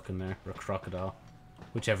 alligator stuck in there? Or crocodile.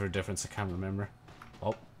 Whichever difference, I can't remember.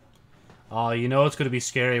 Oh. Oh, you know it's going to be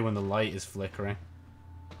scary when the light is flickering.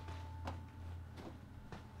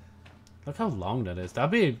 Look how long that is. That'd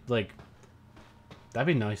be, like... That'd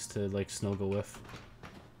be nice to, like, snuggle with.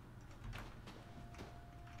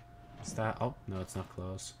 Is that... Oh, no, it's not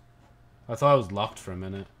closed. I thought it was locked for a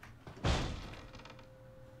minute.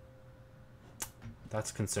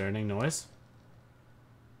 That's concerning noise.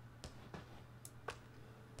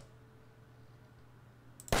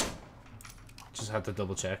 Just had to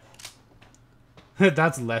double check.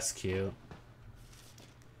 That's less cute.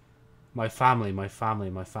 My family, my family,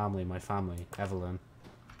 my family, my family. Evelyn.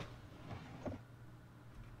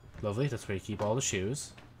 Lovely, that's where you keep all the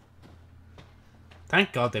shoes.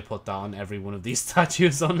 Thank God they put that on every one of these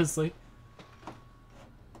statues, honestly.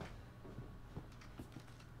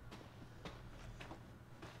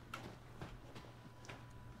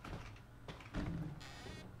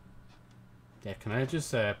 Yeah, can I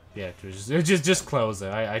just, yeah, just close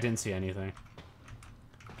it. I didn't see anything.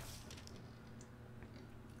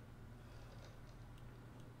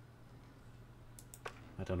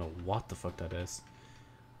 I don't know what the fuck that is.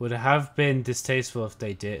 Would it have been distasteful if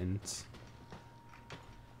they didn't?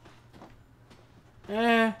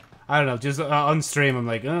 I don't know. Just on stream, I'm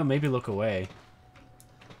like, oh, maybe look away.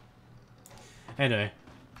 Anyway.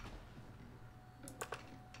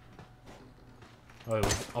 Oh, it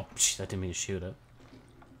was, oh, shit, I didn't mean to shoot it.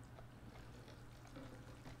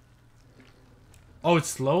 Oh, it's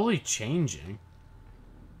slowly changing.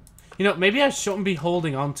 You know, maybe I shouldn't be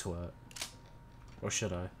holding on to it. Or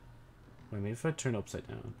should I? Wait, maybe if I turn it upside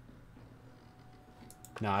down.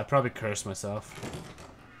 No, I'd probably curse myself.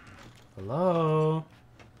 Hello?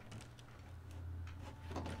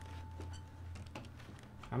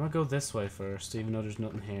 I'm gonna go this way first, even though there's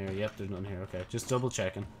nothing here. Yep, there's nothing here. Okay, just double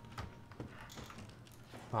checking.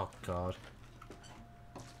 Oh, God.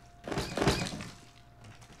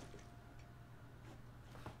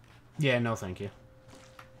 Yeah, no thank you.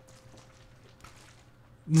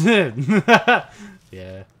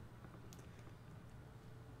 Yeah.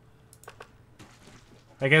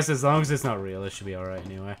 I guess as long as it's not real, it should be alright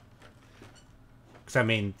anyway. Because, I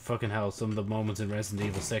mean, fucking hell, some of the moments in Resident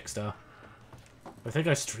Evil 6, though. I think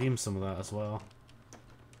I streamed some of that as well.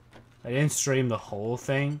 I didn't stream the whole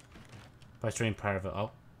thing, but I streamed part of it.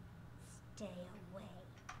 Oh. Stay away.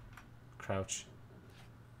 Crouch.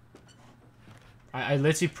 I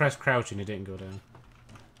literally pressed crouch and it didn't go down.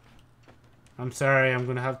 I'm sorry, I'm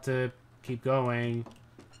gonna have to keep going.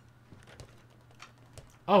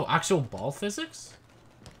 Oh, actual ball physics?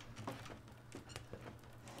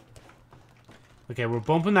 Okay, we're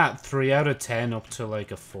bumping that 3 out of 10 up to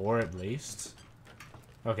like a 4 at least.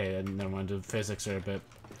 Okay, never mind, the physics are a bit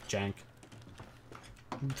jank.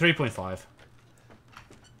 3.5.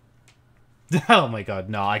 Oh my god,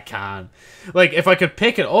 no, I can't. Like, if I could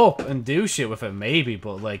pick it up and do shit with it, maybe,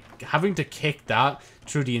 but, like, having to kick that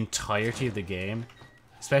through the entirety of the game,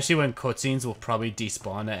 especially when cutscenes will probably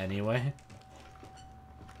despawn it anyway.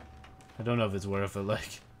 I don't know if it's worth it,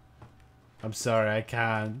 like. I'm sorry, I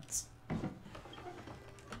can't.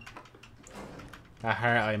 At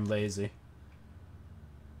heart, I'm lazy.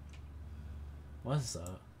 What is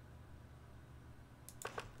that?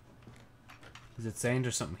 Is it saying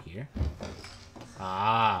there's something here?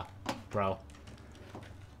 Ah, bro.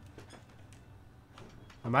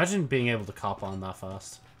 Imagine being able to cop on that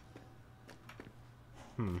fast.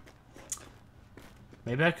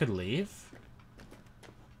 Maybe I could leave?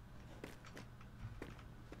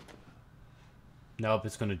 Nope,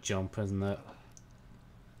 it's gonna jump, isn't it?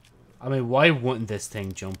 I mean, why wouldn't this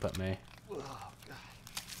thing jump at me? Oh, God.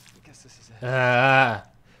 I guess this is it. Ah.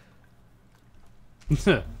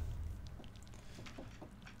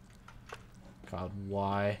 God,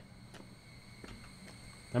 why?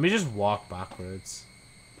 Let me just walk backwards.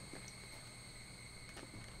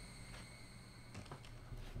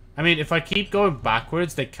 I mean, if I keep going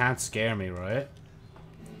backwards, they can't scare me, right?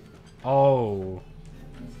 Oh.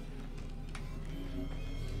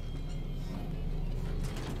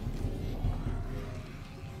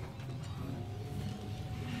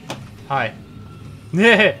 Hi.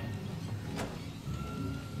 Yeah.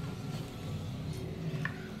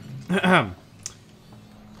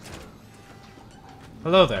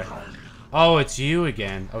 Hello there. Oh, it's you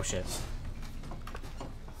again. Oh shit.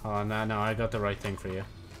 Oh no, no, I got the right thing for you.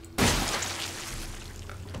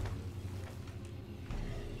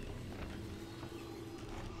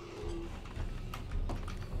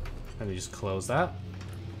 Let me just close that.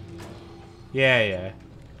 Yeah, yeah.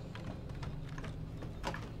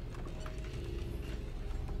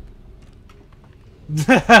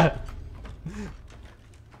 I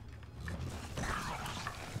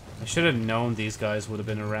should have known these guys would have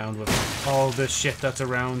been around with all the shit that's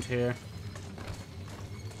around here.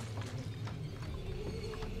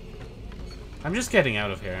 I'm just getting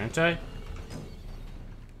out of here, aren't I?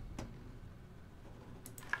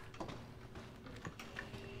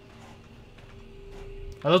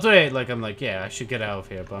 I love the way, like, I'm like, yeah, I should get out of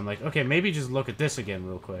here, but I'm like, okay, maybe just look at this again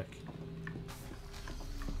real quick.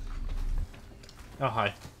 Oh,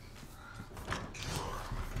 hi.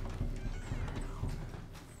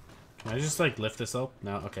 Can I just, like, lift this up?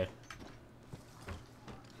 No? Okay.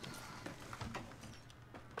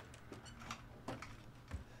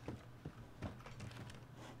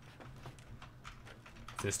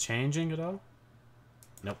 Is this changing at all?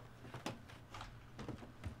 Nope.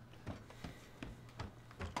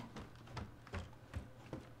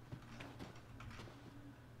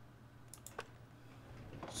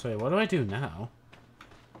 So, what do I do now?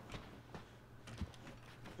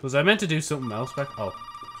 Was I meant to do something else back? Oh.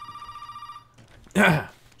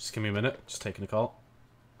 Just give me a minute. Just taking a call.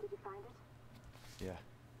 Did you find it? Yeah,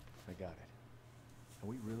 I got it. Are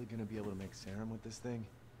we really gonna be able to make serum with this thing?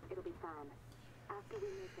 It'll be fine. After we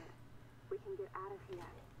make it, we can get out of here.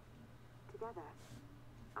 Together.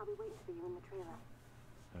 I'll be waiting for you in the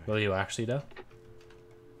trailer. Will you actually, though?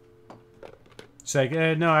 She's like,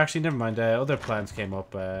 no, actually, never mind. Other plans came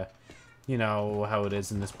up. You know how it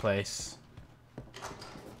is in this place.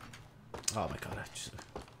 Oh my god,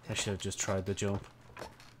 I should have just tried the jump.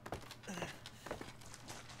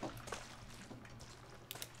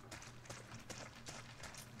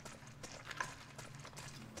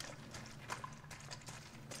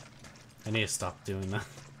 I need to stop doing that.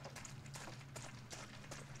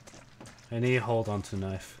 I need to hold on to the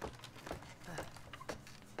knife.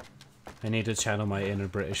 I need to channel my inner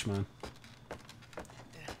British man.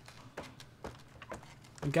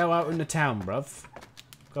 And go out in the town, bruv.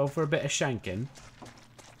 Go for a bit of shanking.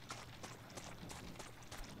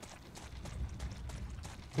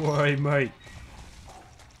 Why, mate?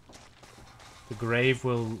 The grave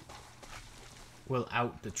will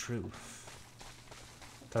out the truth.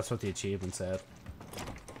 That's what the achievement said.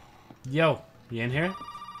 Yo, you in here?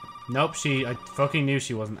 Nope, I fucking knew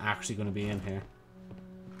she wasn't actually going to be in here.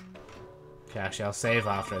 Okay, actually, I'll save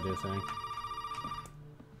after I do the thing.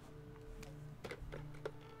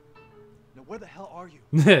 Now, where the hell are you?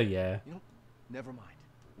 Yeah. You know, never mind.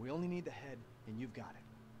 We only need the head, and you've got it.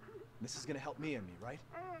 This is gonna help me and me, right?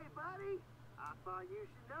 Hey, buddy. I thought you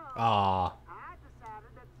should know. Ah. I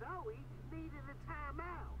decided that Zoe needed a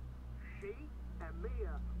timeout. She and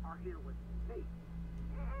Mia are here with me.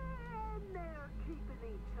 And they're keeping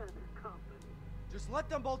each other company. Just let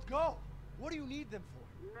them both go. What do you need them for?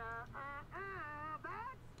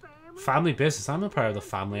 That's Family business. I'm a part of the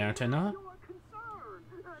family, aren't I not? your concern,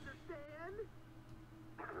 understand?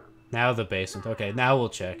 Now the basement. Okay, now we'll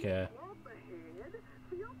check, yeah. Want the head?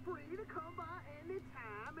 Feel free to come by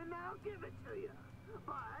anytime and I'll give it to you.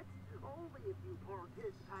 But only if you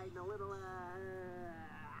participate in a little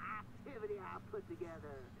activity I put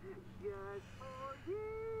together. Just for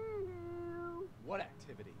you. What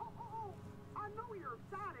activity? Oh, I know you're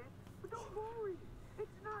excited, but don't worry.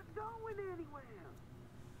 It's not going anywhere.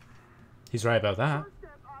 He's right about that. First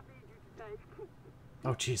step I need you to take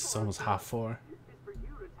Oh, jeez, it's almost 4:30. is for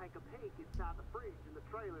you to take a peek inside the fridge in the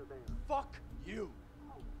trailer there. Fuck you.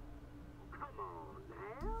 Come on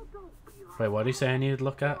now, don't be like Wait, what did he say I needed to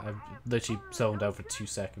look at? I literally zoned out for 2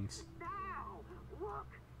 seconds. now. Look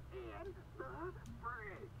in the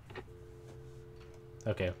fridge.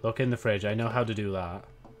 Okay, look in the fridge. I know how to do that.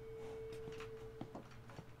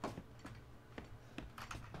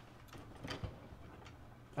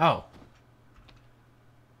 Oh.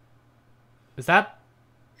 Is that...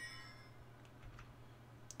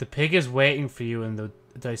 The pig is waiting for you in the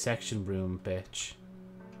dissection room, bitch.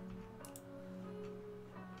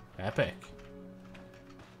 Epic.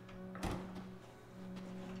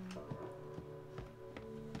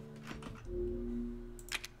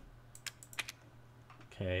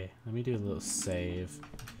 Okay, let me do a little save.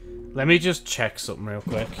 Let me just check something real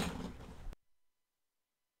quick.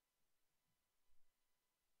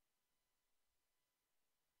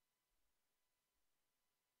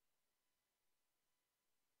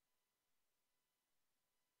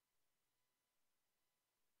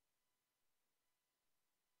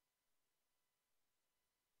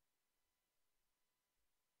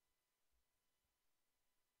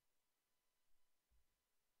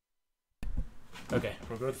 Okay,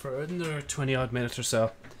 we're good for another 20 odd minutes or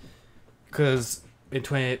so. Because in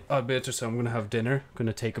 20 odd minutes or so, I'm going to have dinner. I'm going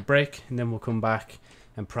to take a break, and then we'll come back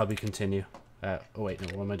and probably continue. Oh wait,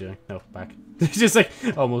 no, what am I doing? No, back. Just like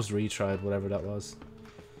almost retried whatever that was.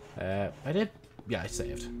 I did, yeah, I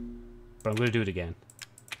saved. But I'm going to do it again.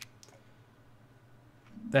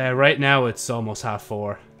 Right now it's almost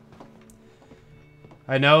 4:30.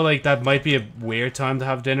 I know like that might be a weird time to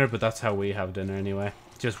have dinner, but that's how we have dinner anyway.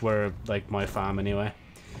 Just we're like my fam anyway.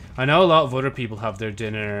 I know a lot of other people have their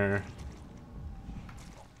dinner.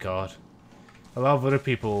 God. A lot of other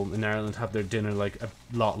people in Ireland have their dinner like a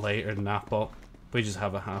lot later than that, but we just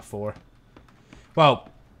have it 4:30. Well,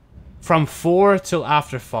 from 4 till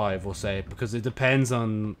after 5 we'll say, because it depends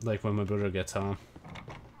on like when my brother gets home.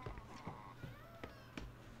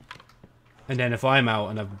 And then if I'm out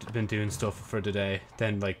and I've been doing stuff for the day,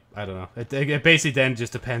 then like, I don't know. It basically then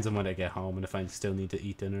just depends on when I get home and if I still need to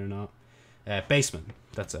eat dinner or not. Basement,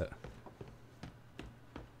 that's it.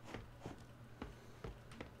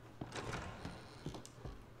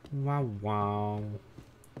 Wow, wow.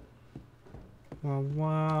 Wow,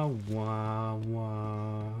 wow, wow,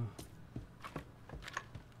 wow.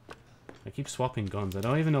 I keep swapping guns. I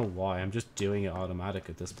don't even know why. I'm just doing it automatic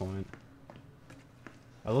at this point.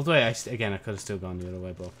 I love the way again, I could have still gone the other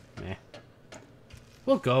way, but meh.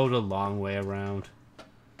 We'll go the long way around.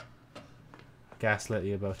 Gaslit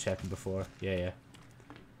you about checking before. Yeah.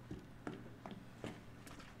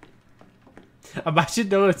 Imagine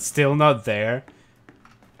though it's still not there.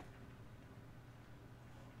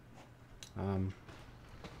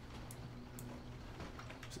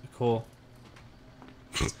 Cool.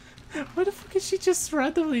 Why the fuck is she just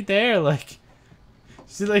randomly there? Like,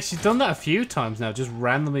 she's done that a few times now. Just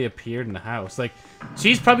randomly appeared in the house. Like,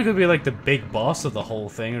 she's probably gonna be like the big boss of the whole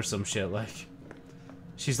thing or some shit. Like,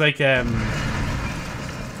 she's like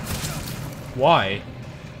why?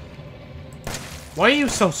 Why are you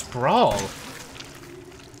so sprawl?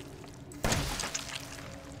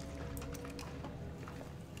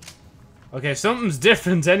 Okay, something's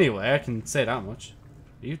different anyway. I can say that much.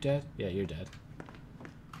 Are you dead? Yeah, you're dead.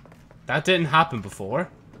 That didn't happen before.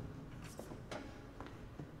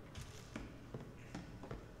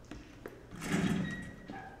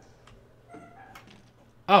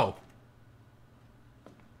 Oh.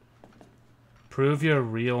 Prove you're a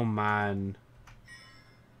real man.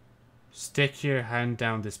 Stick your hand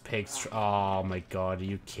down this pig's oh my god, are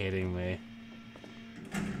you kidding me?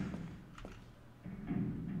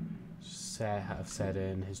 Have set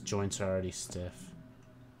in. His joints are already stiff.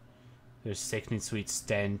 There's sickening sweet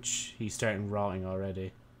stench. He's starting rotting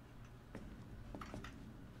already.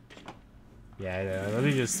 Yeah, let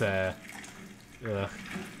me just ugh.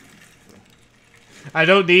 I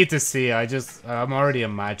don't need to see it, I'm already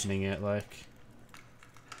imagining it, like.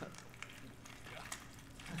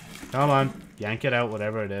 Come on, yank it out,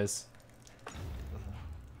 whatever it is.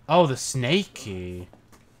 Oh, the snake key.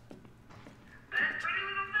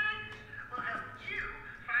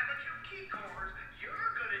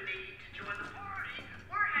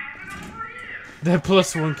 The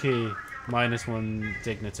 +1 key, -1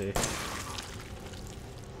 dignity.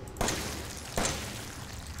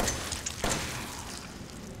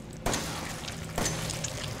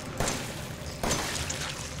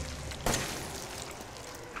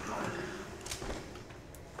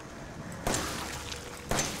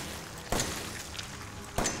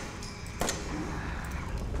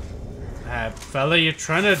 Fella, you're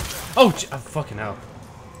trying to... Oh, fucking hell.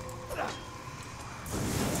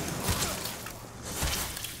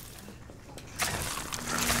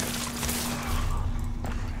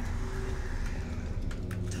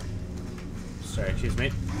 Sorry, excuse me.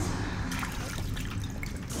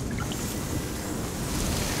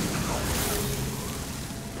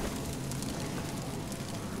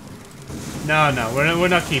 No, we're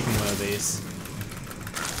not keeping one of these.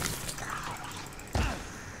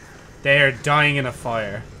 They are dying in a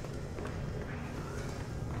fire.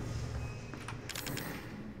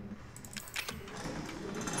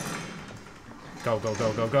 Go, go,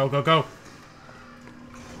 go, go, go, go, go.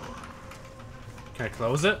 Can I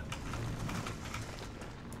close it?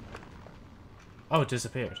 Oh, it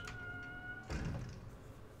disappeared.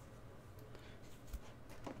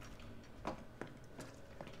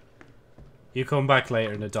 You come back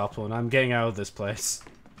later and adopt one. I'm getting out of this place.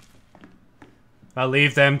 I'll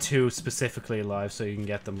leave them two specifically alive so you can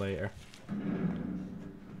get them later.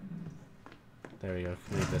 There we go.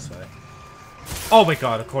 Leave this way. Oh my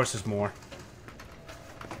god, of course there's more.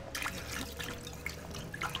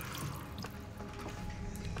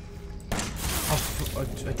 Oh,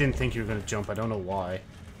 I didn't think you were going to jump. I don't know why.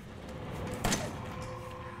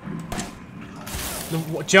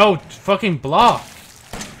 Joe, fucking block.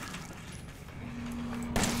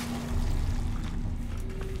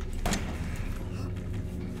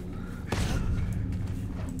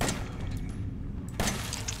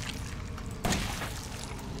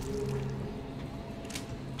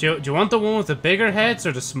 Do you want the one with the bigger heads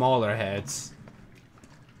or the smaller heads?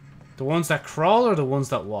 The ones that crawl or the ones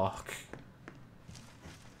that walk?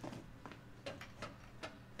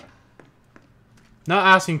 Not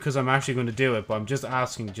asking because I'm actually going to do it, but I'm just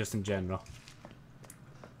asking just in general.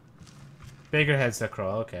 Bigger heads that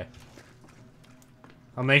crawl, okay.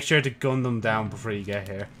 I'll make sure to gun them down before you get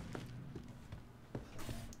here.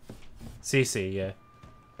 CC, yeah.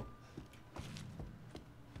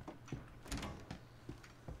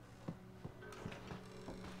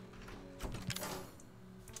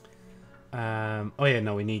 Oh yeah,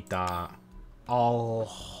 no, we need that. Oh,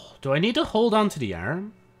 do I need to hold on to the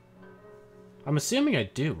arm? I'm assuming I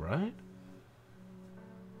do, right?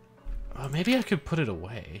 Oh, maybe I could put it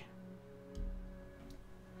away.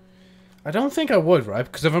 I don't think I would, right?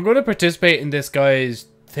 Because if I'm going to participate in this guy's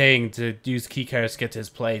thing to use key cards to get to his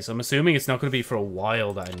place, I'm assuming it's not going to be for a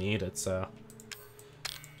while that I need it, so...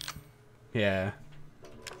 Yeah.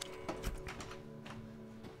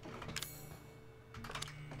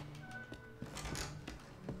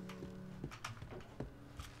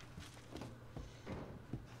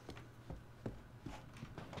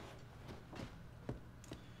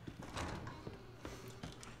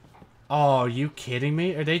 Oh, are you kidding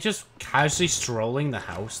me? Are they just casually strolling the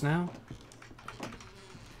house now?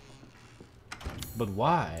 But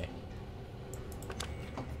why?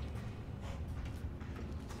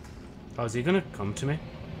 Oh, is he gonna come to me?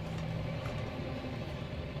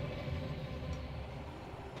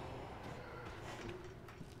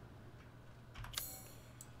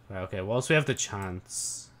 Right, okay, whilst we have the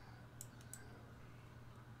chance.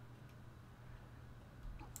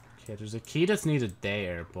 Okay, there's a key that's needed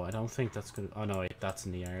there, but I don't think that's gonna... Oh no, wait, that's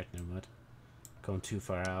in the yard. Never mind. Going too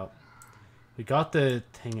far out. We got the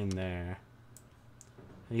thing in there.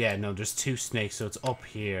 Yeah, no, there's two snakes, so it's up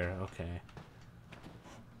here. Okay.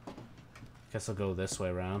 Guess I'll go this way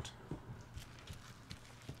around.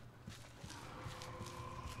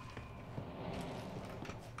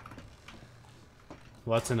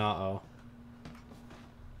 What's an uh-oh?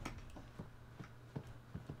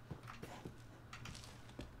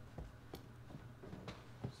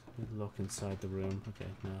 Look inside the room. Okay,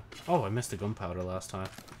 no. Oh, I missed the gunpowder last time.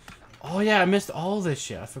 Oh yeah, I missed all this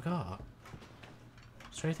shit. I forgot.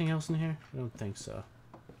 Is there anything else in here? I don't think so.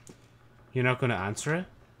 You're not going to answer it?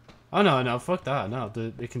 Oh no, no, fuck that. No,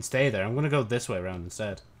 it can stay there. I'm going to go this way around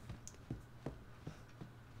instead.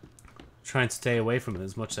 Try and stay away from it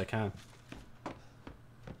as much as I can.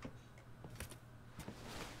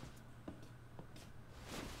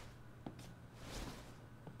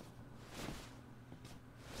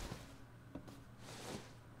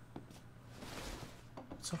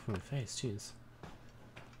 What's off my face? Jeez.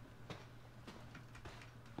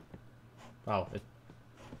 Oh,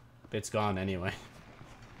 it's gone anyway.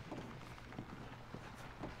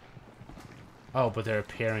 Oh, but they're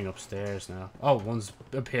appearing upstairs now. Oh, one's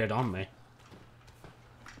appeared on me.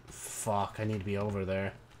 Fuck, I need to be over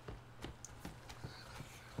there.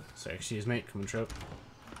 Sorry, excuse me, coming through.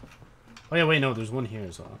 Oh yeah, wait, no, there's one here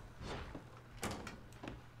as well.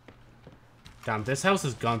 Damn, this house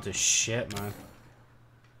has gone to shit, man.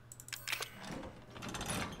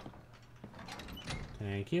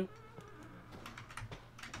 Thank you.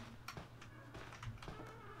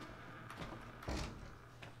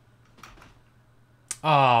 Oh,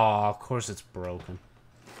 of course it's broken.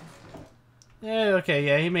 Yeah, okay,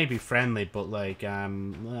 yeah, he may be friendly, but like,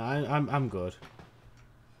 I'm good.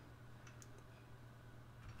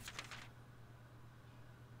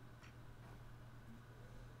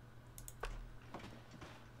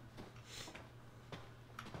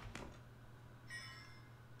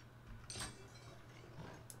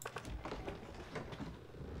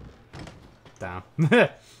 Damn.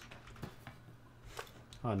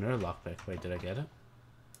 Oh, another lockpick. Wait, did I get it?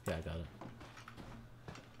 Yeah, I got it.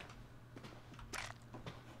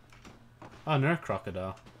 Oh, another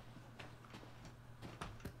crocodile.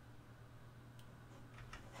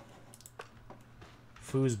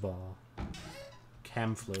 Foosball.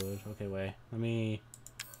 Chem fluid. Okay, wait. Let me...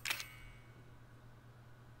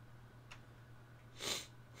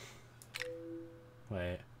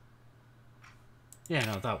 Wait. Yeah,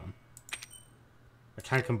 no, that one. I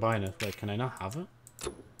can't combine it. Wait, can I not have it?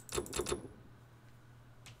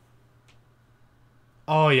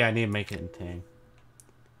 Oh yeah, I need to make it in thing.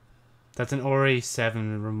 That's an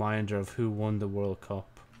RE7 reminder of who won the World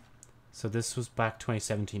Cup. So this was back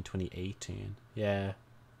 2017, 2018. Yeah.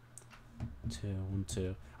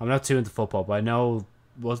 2-1-2. I'm not too into football, but I know,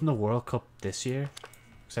 wasn't the World Cup this year?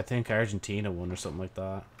 Because I think Argentina won or something like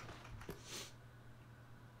that.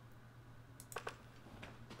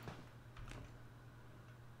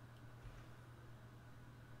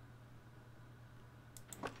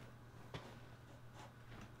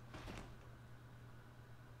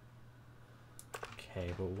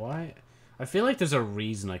 Okay, but why? I feel like there's a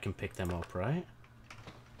reason I can pick them up, right?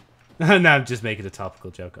 No, I'm just making a topical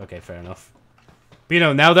joke. Okay, fair enough. But, you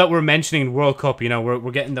know, now that we're mentioning World Cup, you know,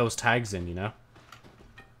 we're getting those tags in, you know?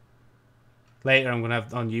 Later, I'm going to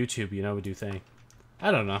have on YouTube, you know, we do thing. I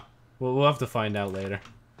don't know. We'll have to find out later.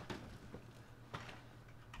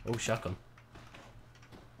 Oh, shotgun.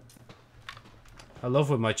 I love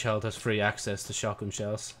when my child has free access to shotgun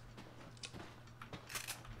shells.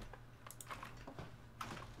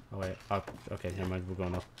 Oh, wait. Oh, okay, never mind. We're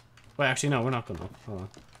going up. Wait, actually, no, we're not going up. Hold on.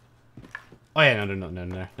 Oh, yeah, no, there's nothing in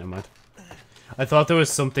there. Never mind. I thought there was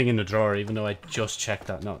something in the drawer, even though I just checked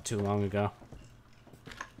that not too long ago.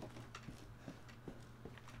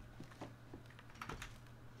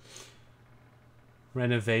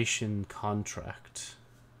 Renovation contract.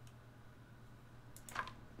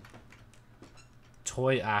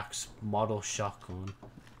 Toy axe model shotgun.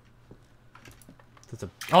 That's a...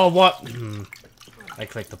 Oh, what? I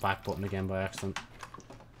clicked the back button again by accident.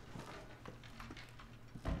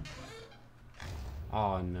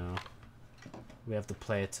 Oh, no. We have to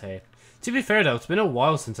play a tape. To be fair, though, it's been a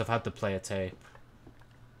while since I've had to play a tape.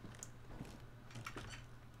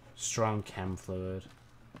 Strong chem fluid.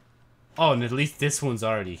 Oh, and at least this one's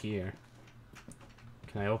already here.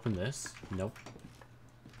 Can I open this? Nope.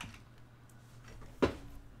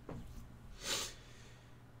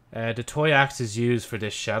 The toy axe is used for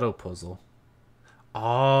this shadow puzzle.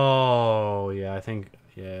 Oh, yeah, I think,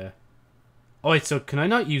 yeah. Oh, wait, so can I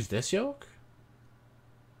not use this yoke?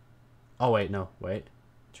 Oh, wait, no, wait.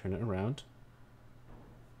 Turn it around.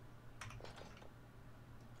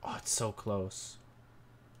 Oh, it's so close.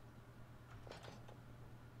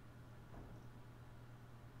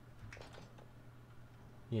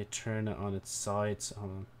 Yeah, turn it on its sides.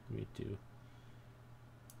 Hold on, let me do.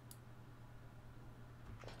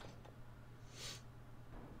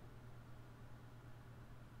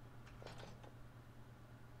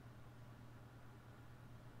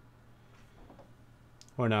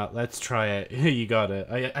 Or not. Let's try it. You got it.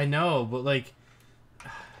 I know, but like,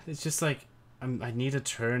 it's just like I need to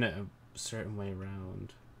turn it a certain way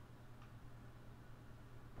around.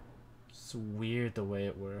 It's weird the way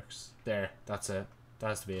it works. There, that's it. That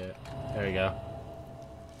has to be it. There we go.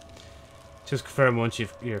 Just confirm once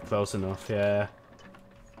you're close enough. Yeah.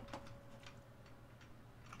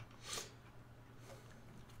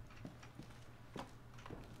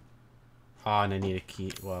 Oh, and I need a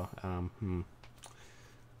key. Well,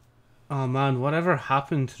 Oh man, whatever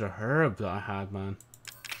happened to the herb that I had, man?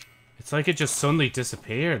 It's like it just suddenly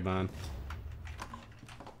disappeared, man.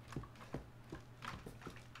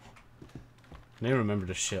 I need to remember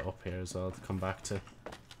the shit up here as well to come back to.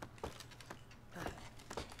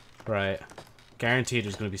 Right. Guaranteed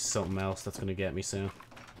there's gonna be something else that's gonna get me soon.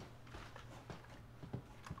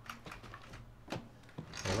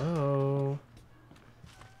 Hello?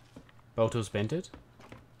 Boto's Bented?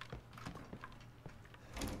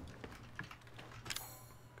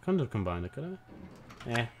 Couldn't have combined it, could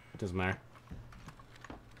I? Eh, doesn't matter.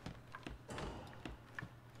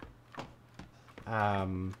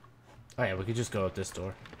 Oh yeah, we could just go out this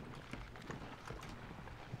door.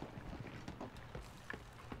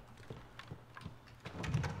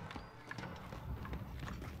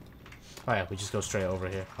 Oh yeah, we just go straight over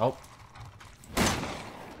here. Oh.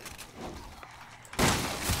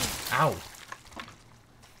 Ow.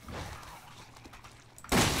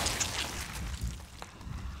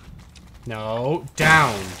 No,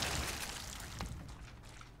 down.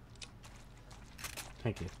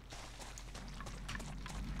 Thank you.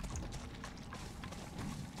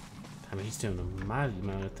 I mean, he's doing a mad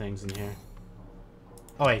amount of things in here.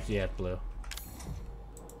 Oh wait, yeah, blue.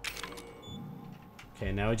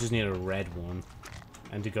 Okay, now I just need a red one.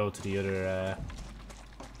 And to go to the other,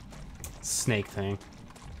 snake thing.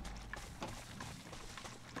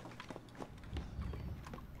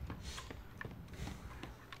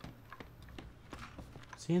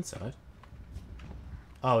 Is he inside?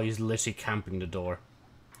 Oh, he's literally camping the door.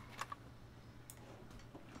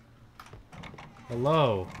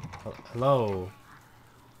 Hello? Hello?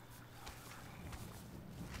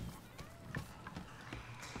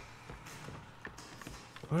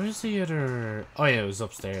 Where's the other... Oh yeah, it was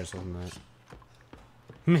upstairs, wasn't it?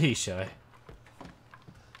 Me shy.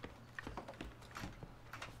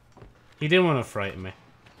 He didn't want to frighten me.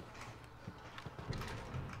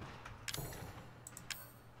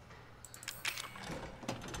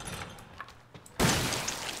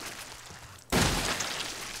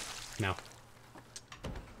 No.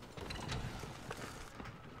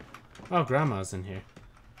 Oh, Grandma's in here.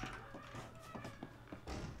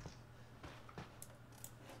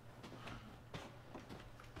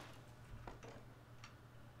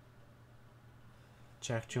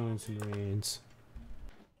 Jack Jones and Reigns.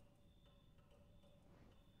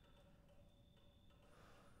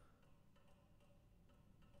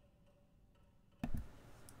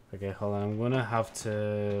 Okay, hold on. I'm gonna have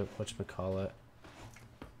to whatchamacallit.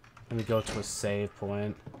 Let me go to a save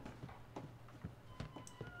point.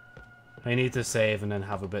 I need to save and then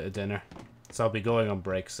have a bit of dinner. So I'll be going on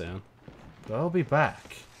break soon. But I'll be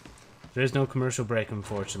back. There is no commercial break,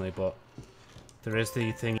 unfortunately, but there is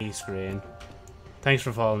the thingy screen. Thanks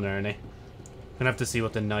for following, Ernie. Gonna have to see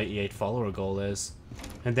what the 98 follower goal is.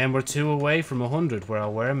 And then we're 2 away from 100, where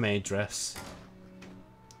I'll wear a maid dress.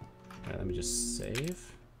 Alright, let me just save.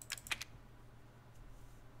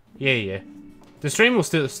 Yeah. The stream will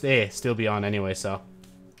still be on anyway, so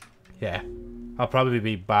yeah. I'll probably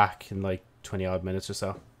be back in like 20 odd minutes or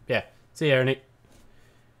so. Yeah. See you, Ernie.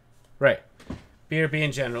 Right. BRB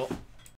in general.